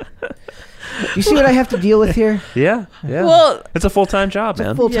 Yeah. You see what I have to deal with here? Yeah. Well, it's a full-time job, man.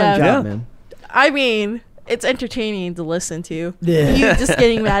 It's a full-time job, man. I mean, it's entertaining to listen to. Yeah. You just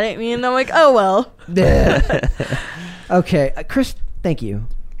getting mad at me, and I'm like, oh, well. Yeah. Okay. Chris, thank you.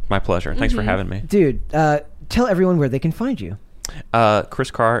 My pleasure. Thanks for having me. Dude, tell everyone where they can find you.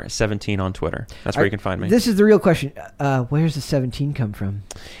 Chris Carr 17 on Twitter. That's where you can find me. This is the real question. Where's the 17 come from?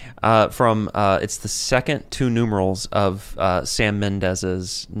 It's the second 2 numerals of Sam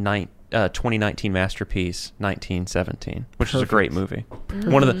Mendes's 2019 masterpiece 1917, which is a great movie.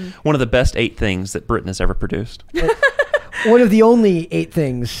 One of the best 8 things that Britain has ever produced. One of the only 8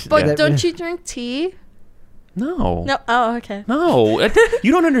 things. But don't you drink tea? No. Oh, okay. No.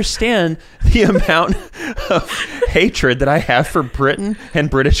 You don't understand the amount of hatred that I have for Britain and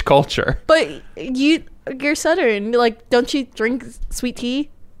British culture. But you're Southern. Like, don't you drink sweet tea?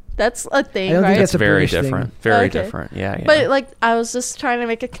 That's a thing, I don't right? think that's very different. Very different. Yeah. But, like, I was just trying to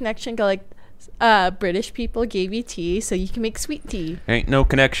make a connection. Go, like, British people gave you tea so you can make sweet tea. Ain't no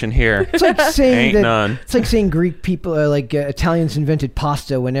connection here. It's like saying Ain't none. It's like saying Greek people are like Italians invented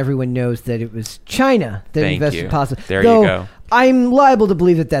pasta when everyone knows that it was China that invented pasta. There you go. I'm liable to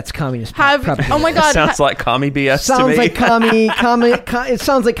believe that that's communist propaganda. Oh my God! Sounds like commie BS to me. It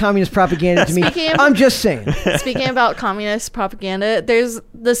sounds like communist propaganda to me. I'm just saying. Speaking about communist propaganda, there's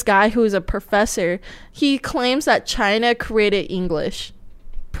this guy who's a professor. He claims that China created English.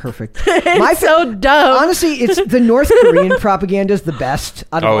 Perfect. So dumb. Honestly, it's the North Korean propaganda is the best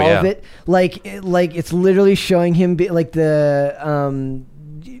out of all of it. Like it's literally showing him like the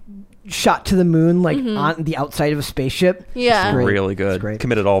shot to the moon, like on the outside of a spaceship. Yeah, it's really good. It's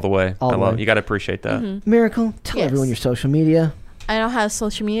Committed all the way. I love it. You got to appreciate that. Miracle, tell everyone your social media. I don't have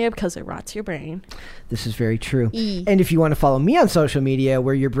social media because it rots your brain. This is very true. And if you want to follow me on social media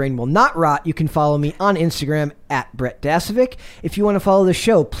where your brain will not rot, you can follow me on Instagram at Brett Dasovic. If you want to follow the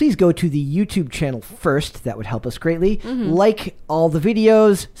show, please go to the YouTube channel first. That would help us greatly. Like all the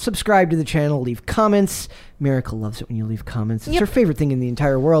videos, subscribe to the channel, leave comments. Miracle loves it when you leave comments. It's her favorite thing in the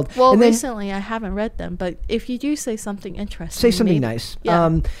entire world. Well, recently I haven't read them, but if you do say something interesting, say something nice.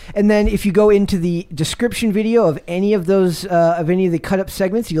 Yeah. And then if you go into the description video of any of those, of any of the cut up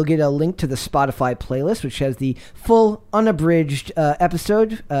segments, you'll get a link to the Spotify playlist, which has the full unabridged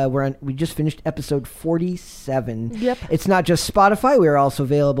episode. We just finished episode 47. Yep. It's not just Spotify. We are also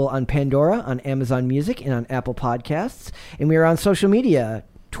available on Pandora, on Amazon Music, and on Apple Podcasts. And we are on social media.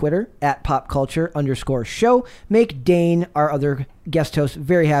 Twitter at popculture_show. Make Dane, our other guest host,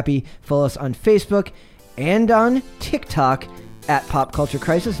 very happy. Follow us on Facebook and on TikTok at Pop Culture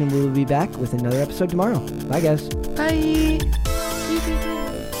Crisis, and we will be back with another episode tomorrow. Bye, guys. Bye.